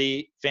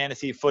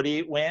fantasy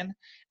footy win.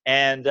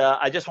 And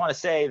I just want to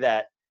say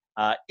that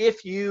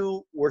if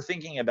you were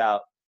thinking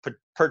about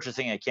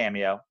purchasing a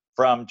Cameo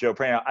from Joe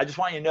Prano, I just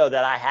want you to know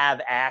that I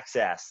have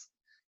access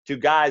to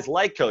guys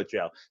like Coach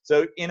Joe.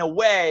 So in a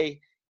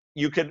way,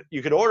 you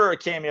could order a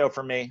Cameo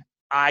from me.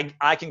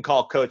 I can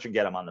call Coach and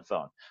get him on the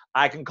phone.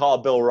 I can call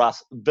Bill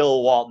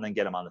Walton and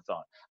get him on the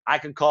phone. I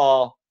could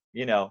call,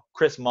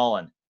 Chris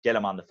Mullen, get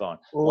him on the phone.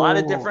 Ooh. A lot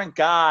of different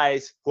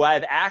guys who I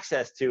have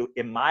access to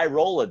in my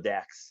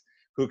Rolodex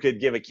who could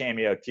give a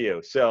Cameo to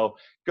you. So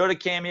go to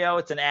Cameo.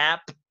 It's an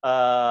app,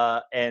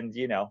 and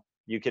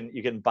you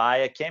can buy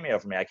a Cameo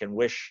from me. I can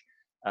wish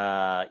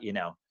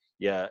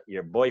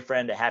your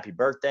boyfriend a happy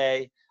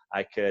birthday.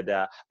 I could,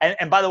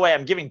 and by the way,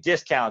 I'm giving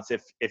discounts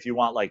if you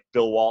want like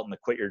Bill Walton to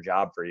quit your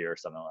job for you or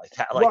something like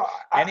that. Like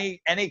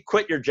any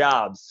quit your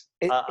jobs,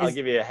 I'll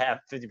give you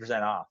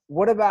 50% off.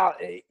 What about,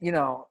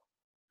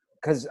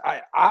 because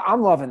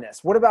I'm loving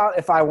this. What about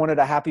if I wanted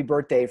a happy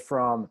birthday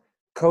from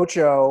Coach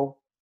O,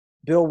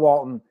 Bill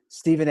Walton,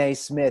 Stephen A.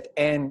 Smith,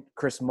 and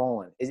Chris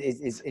Mullen?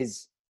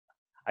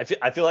 I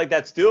feel like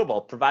that's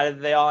doable, provided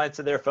they all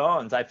answer their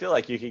phones. I feel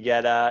like you could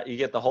get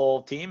the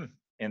whole team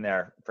in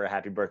there for a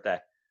happy birthday.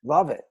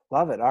 Love it.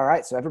 All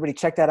right, so everybody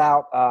check that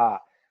out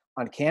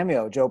on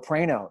Cameo, Joe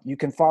Prano. You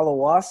can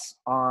follow us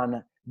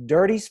on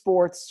Dirty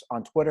Sports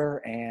on Twitter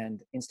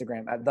and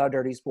Instagram at The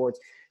Dirty Sports.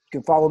 You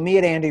can follow me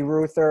at Andy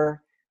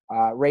Ruther.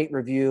 Rate,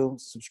 review,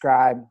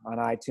 subscribe on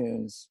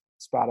iTunes,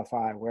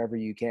 Spotify, wherever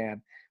you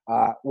can.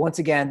 Once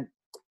again,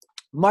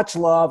 much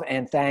love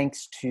and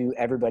thanks to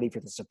everybody for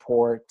the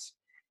support.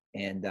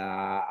 And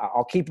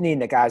I'll keep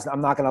needing it, guys.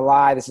 I'm not going to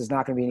lie. This is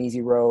not going to be an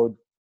easy road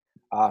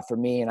for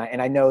me, and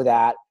I know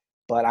that.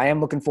 But I am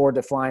looking forward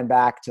to flying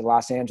back to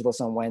Los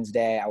Angeles on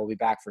Wednesday. I will be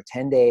back for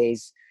 10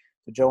 days.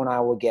 So Joe and I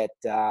will get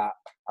our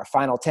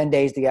final 10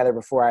 days together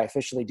before I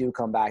officially do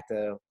come back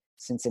to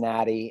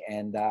Cincinnati,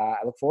 and I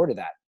look forward to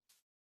that.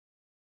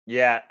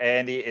 Yeah,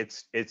 Andy,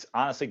 it's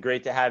honestly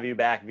great to have you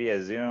back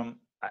via Zoom.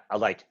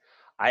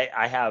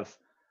 I have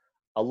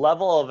a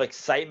level of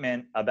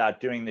excitement about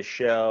doing the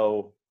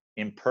show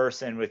in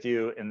person with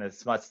you in the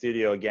Smut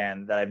Studio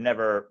again that I've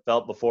never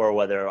felt before,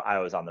 whether I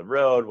was on the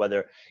road,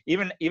 whether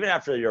even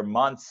after your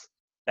months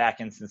back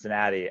in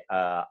Cincinnati.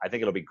 I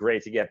think it'll be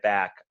great to get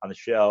back on the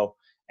show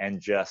and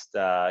just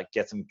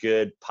get some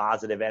good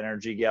positive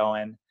energy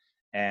going.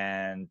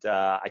 And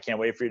I can't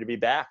wait for you to be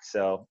back.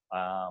 So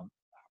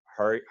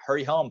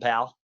hurry home,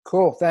 pal.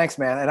 Cool. Thanks,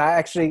 man.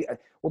 And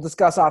we'll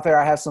discuss off air.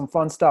 I have some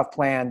fun stuff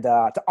planned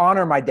to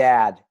honor my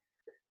dad,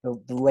 the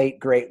late,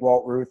 great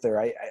Walt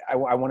Ruther. I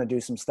want to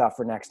do some stuff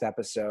for next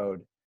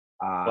episode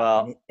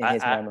in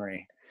his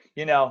memory.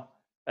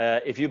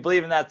 If you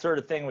believe in that sort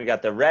of thing, we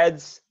got the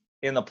Reds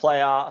in the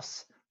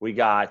playoffs. We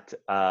got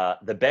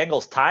the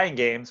Bengals tying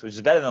games, which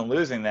is better than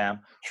losing them.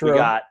 True.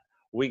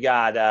 We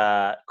got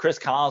Chris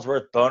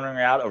Collinsworth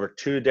boning out over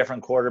two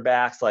different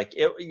quarterbacks.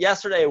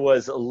 Yesterday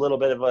was a little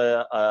bit of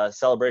a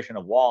celebration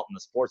of Walt in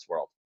the sports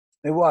world.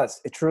 It was.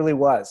 It truly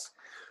was.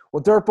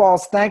 Well,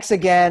 Dirtballs, thanks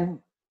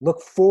again. Look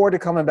forward to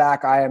coming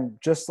back. I am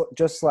just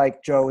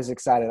like Joe is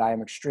excited. I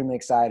am extremely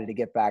excited to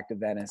get back to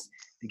Venice,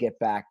 to get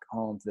back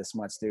home to the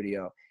Smut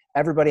Studio.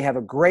 Everybody have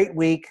a great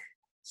week.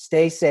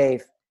 Stay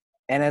safe.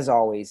 And as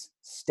always,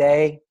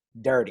 stay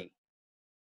dirty.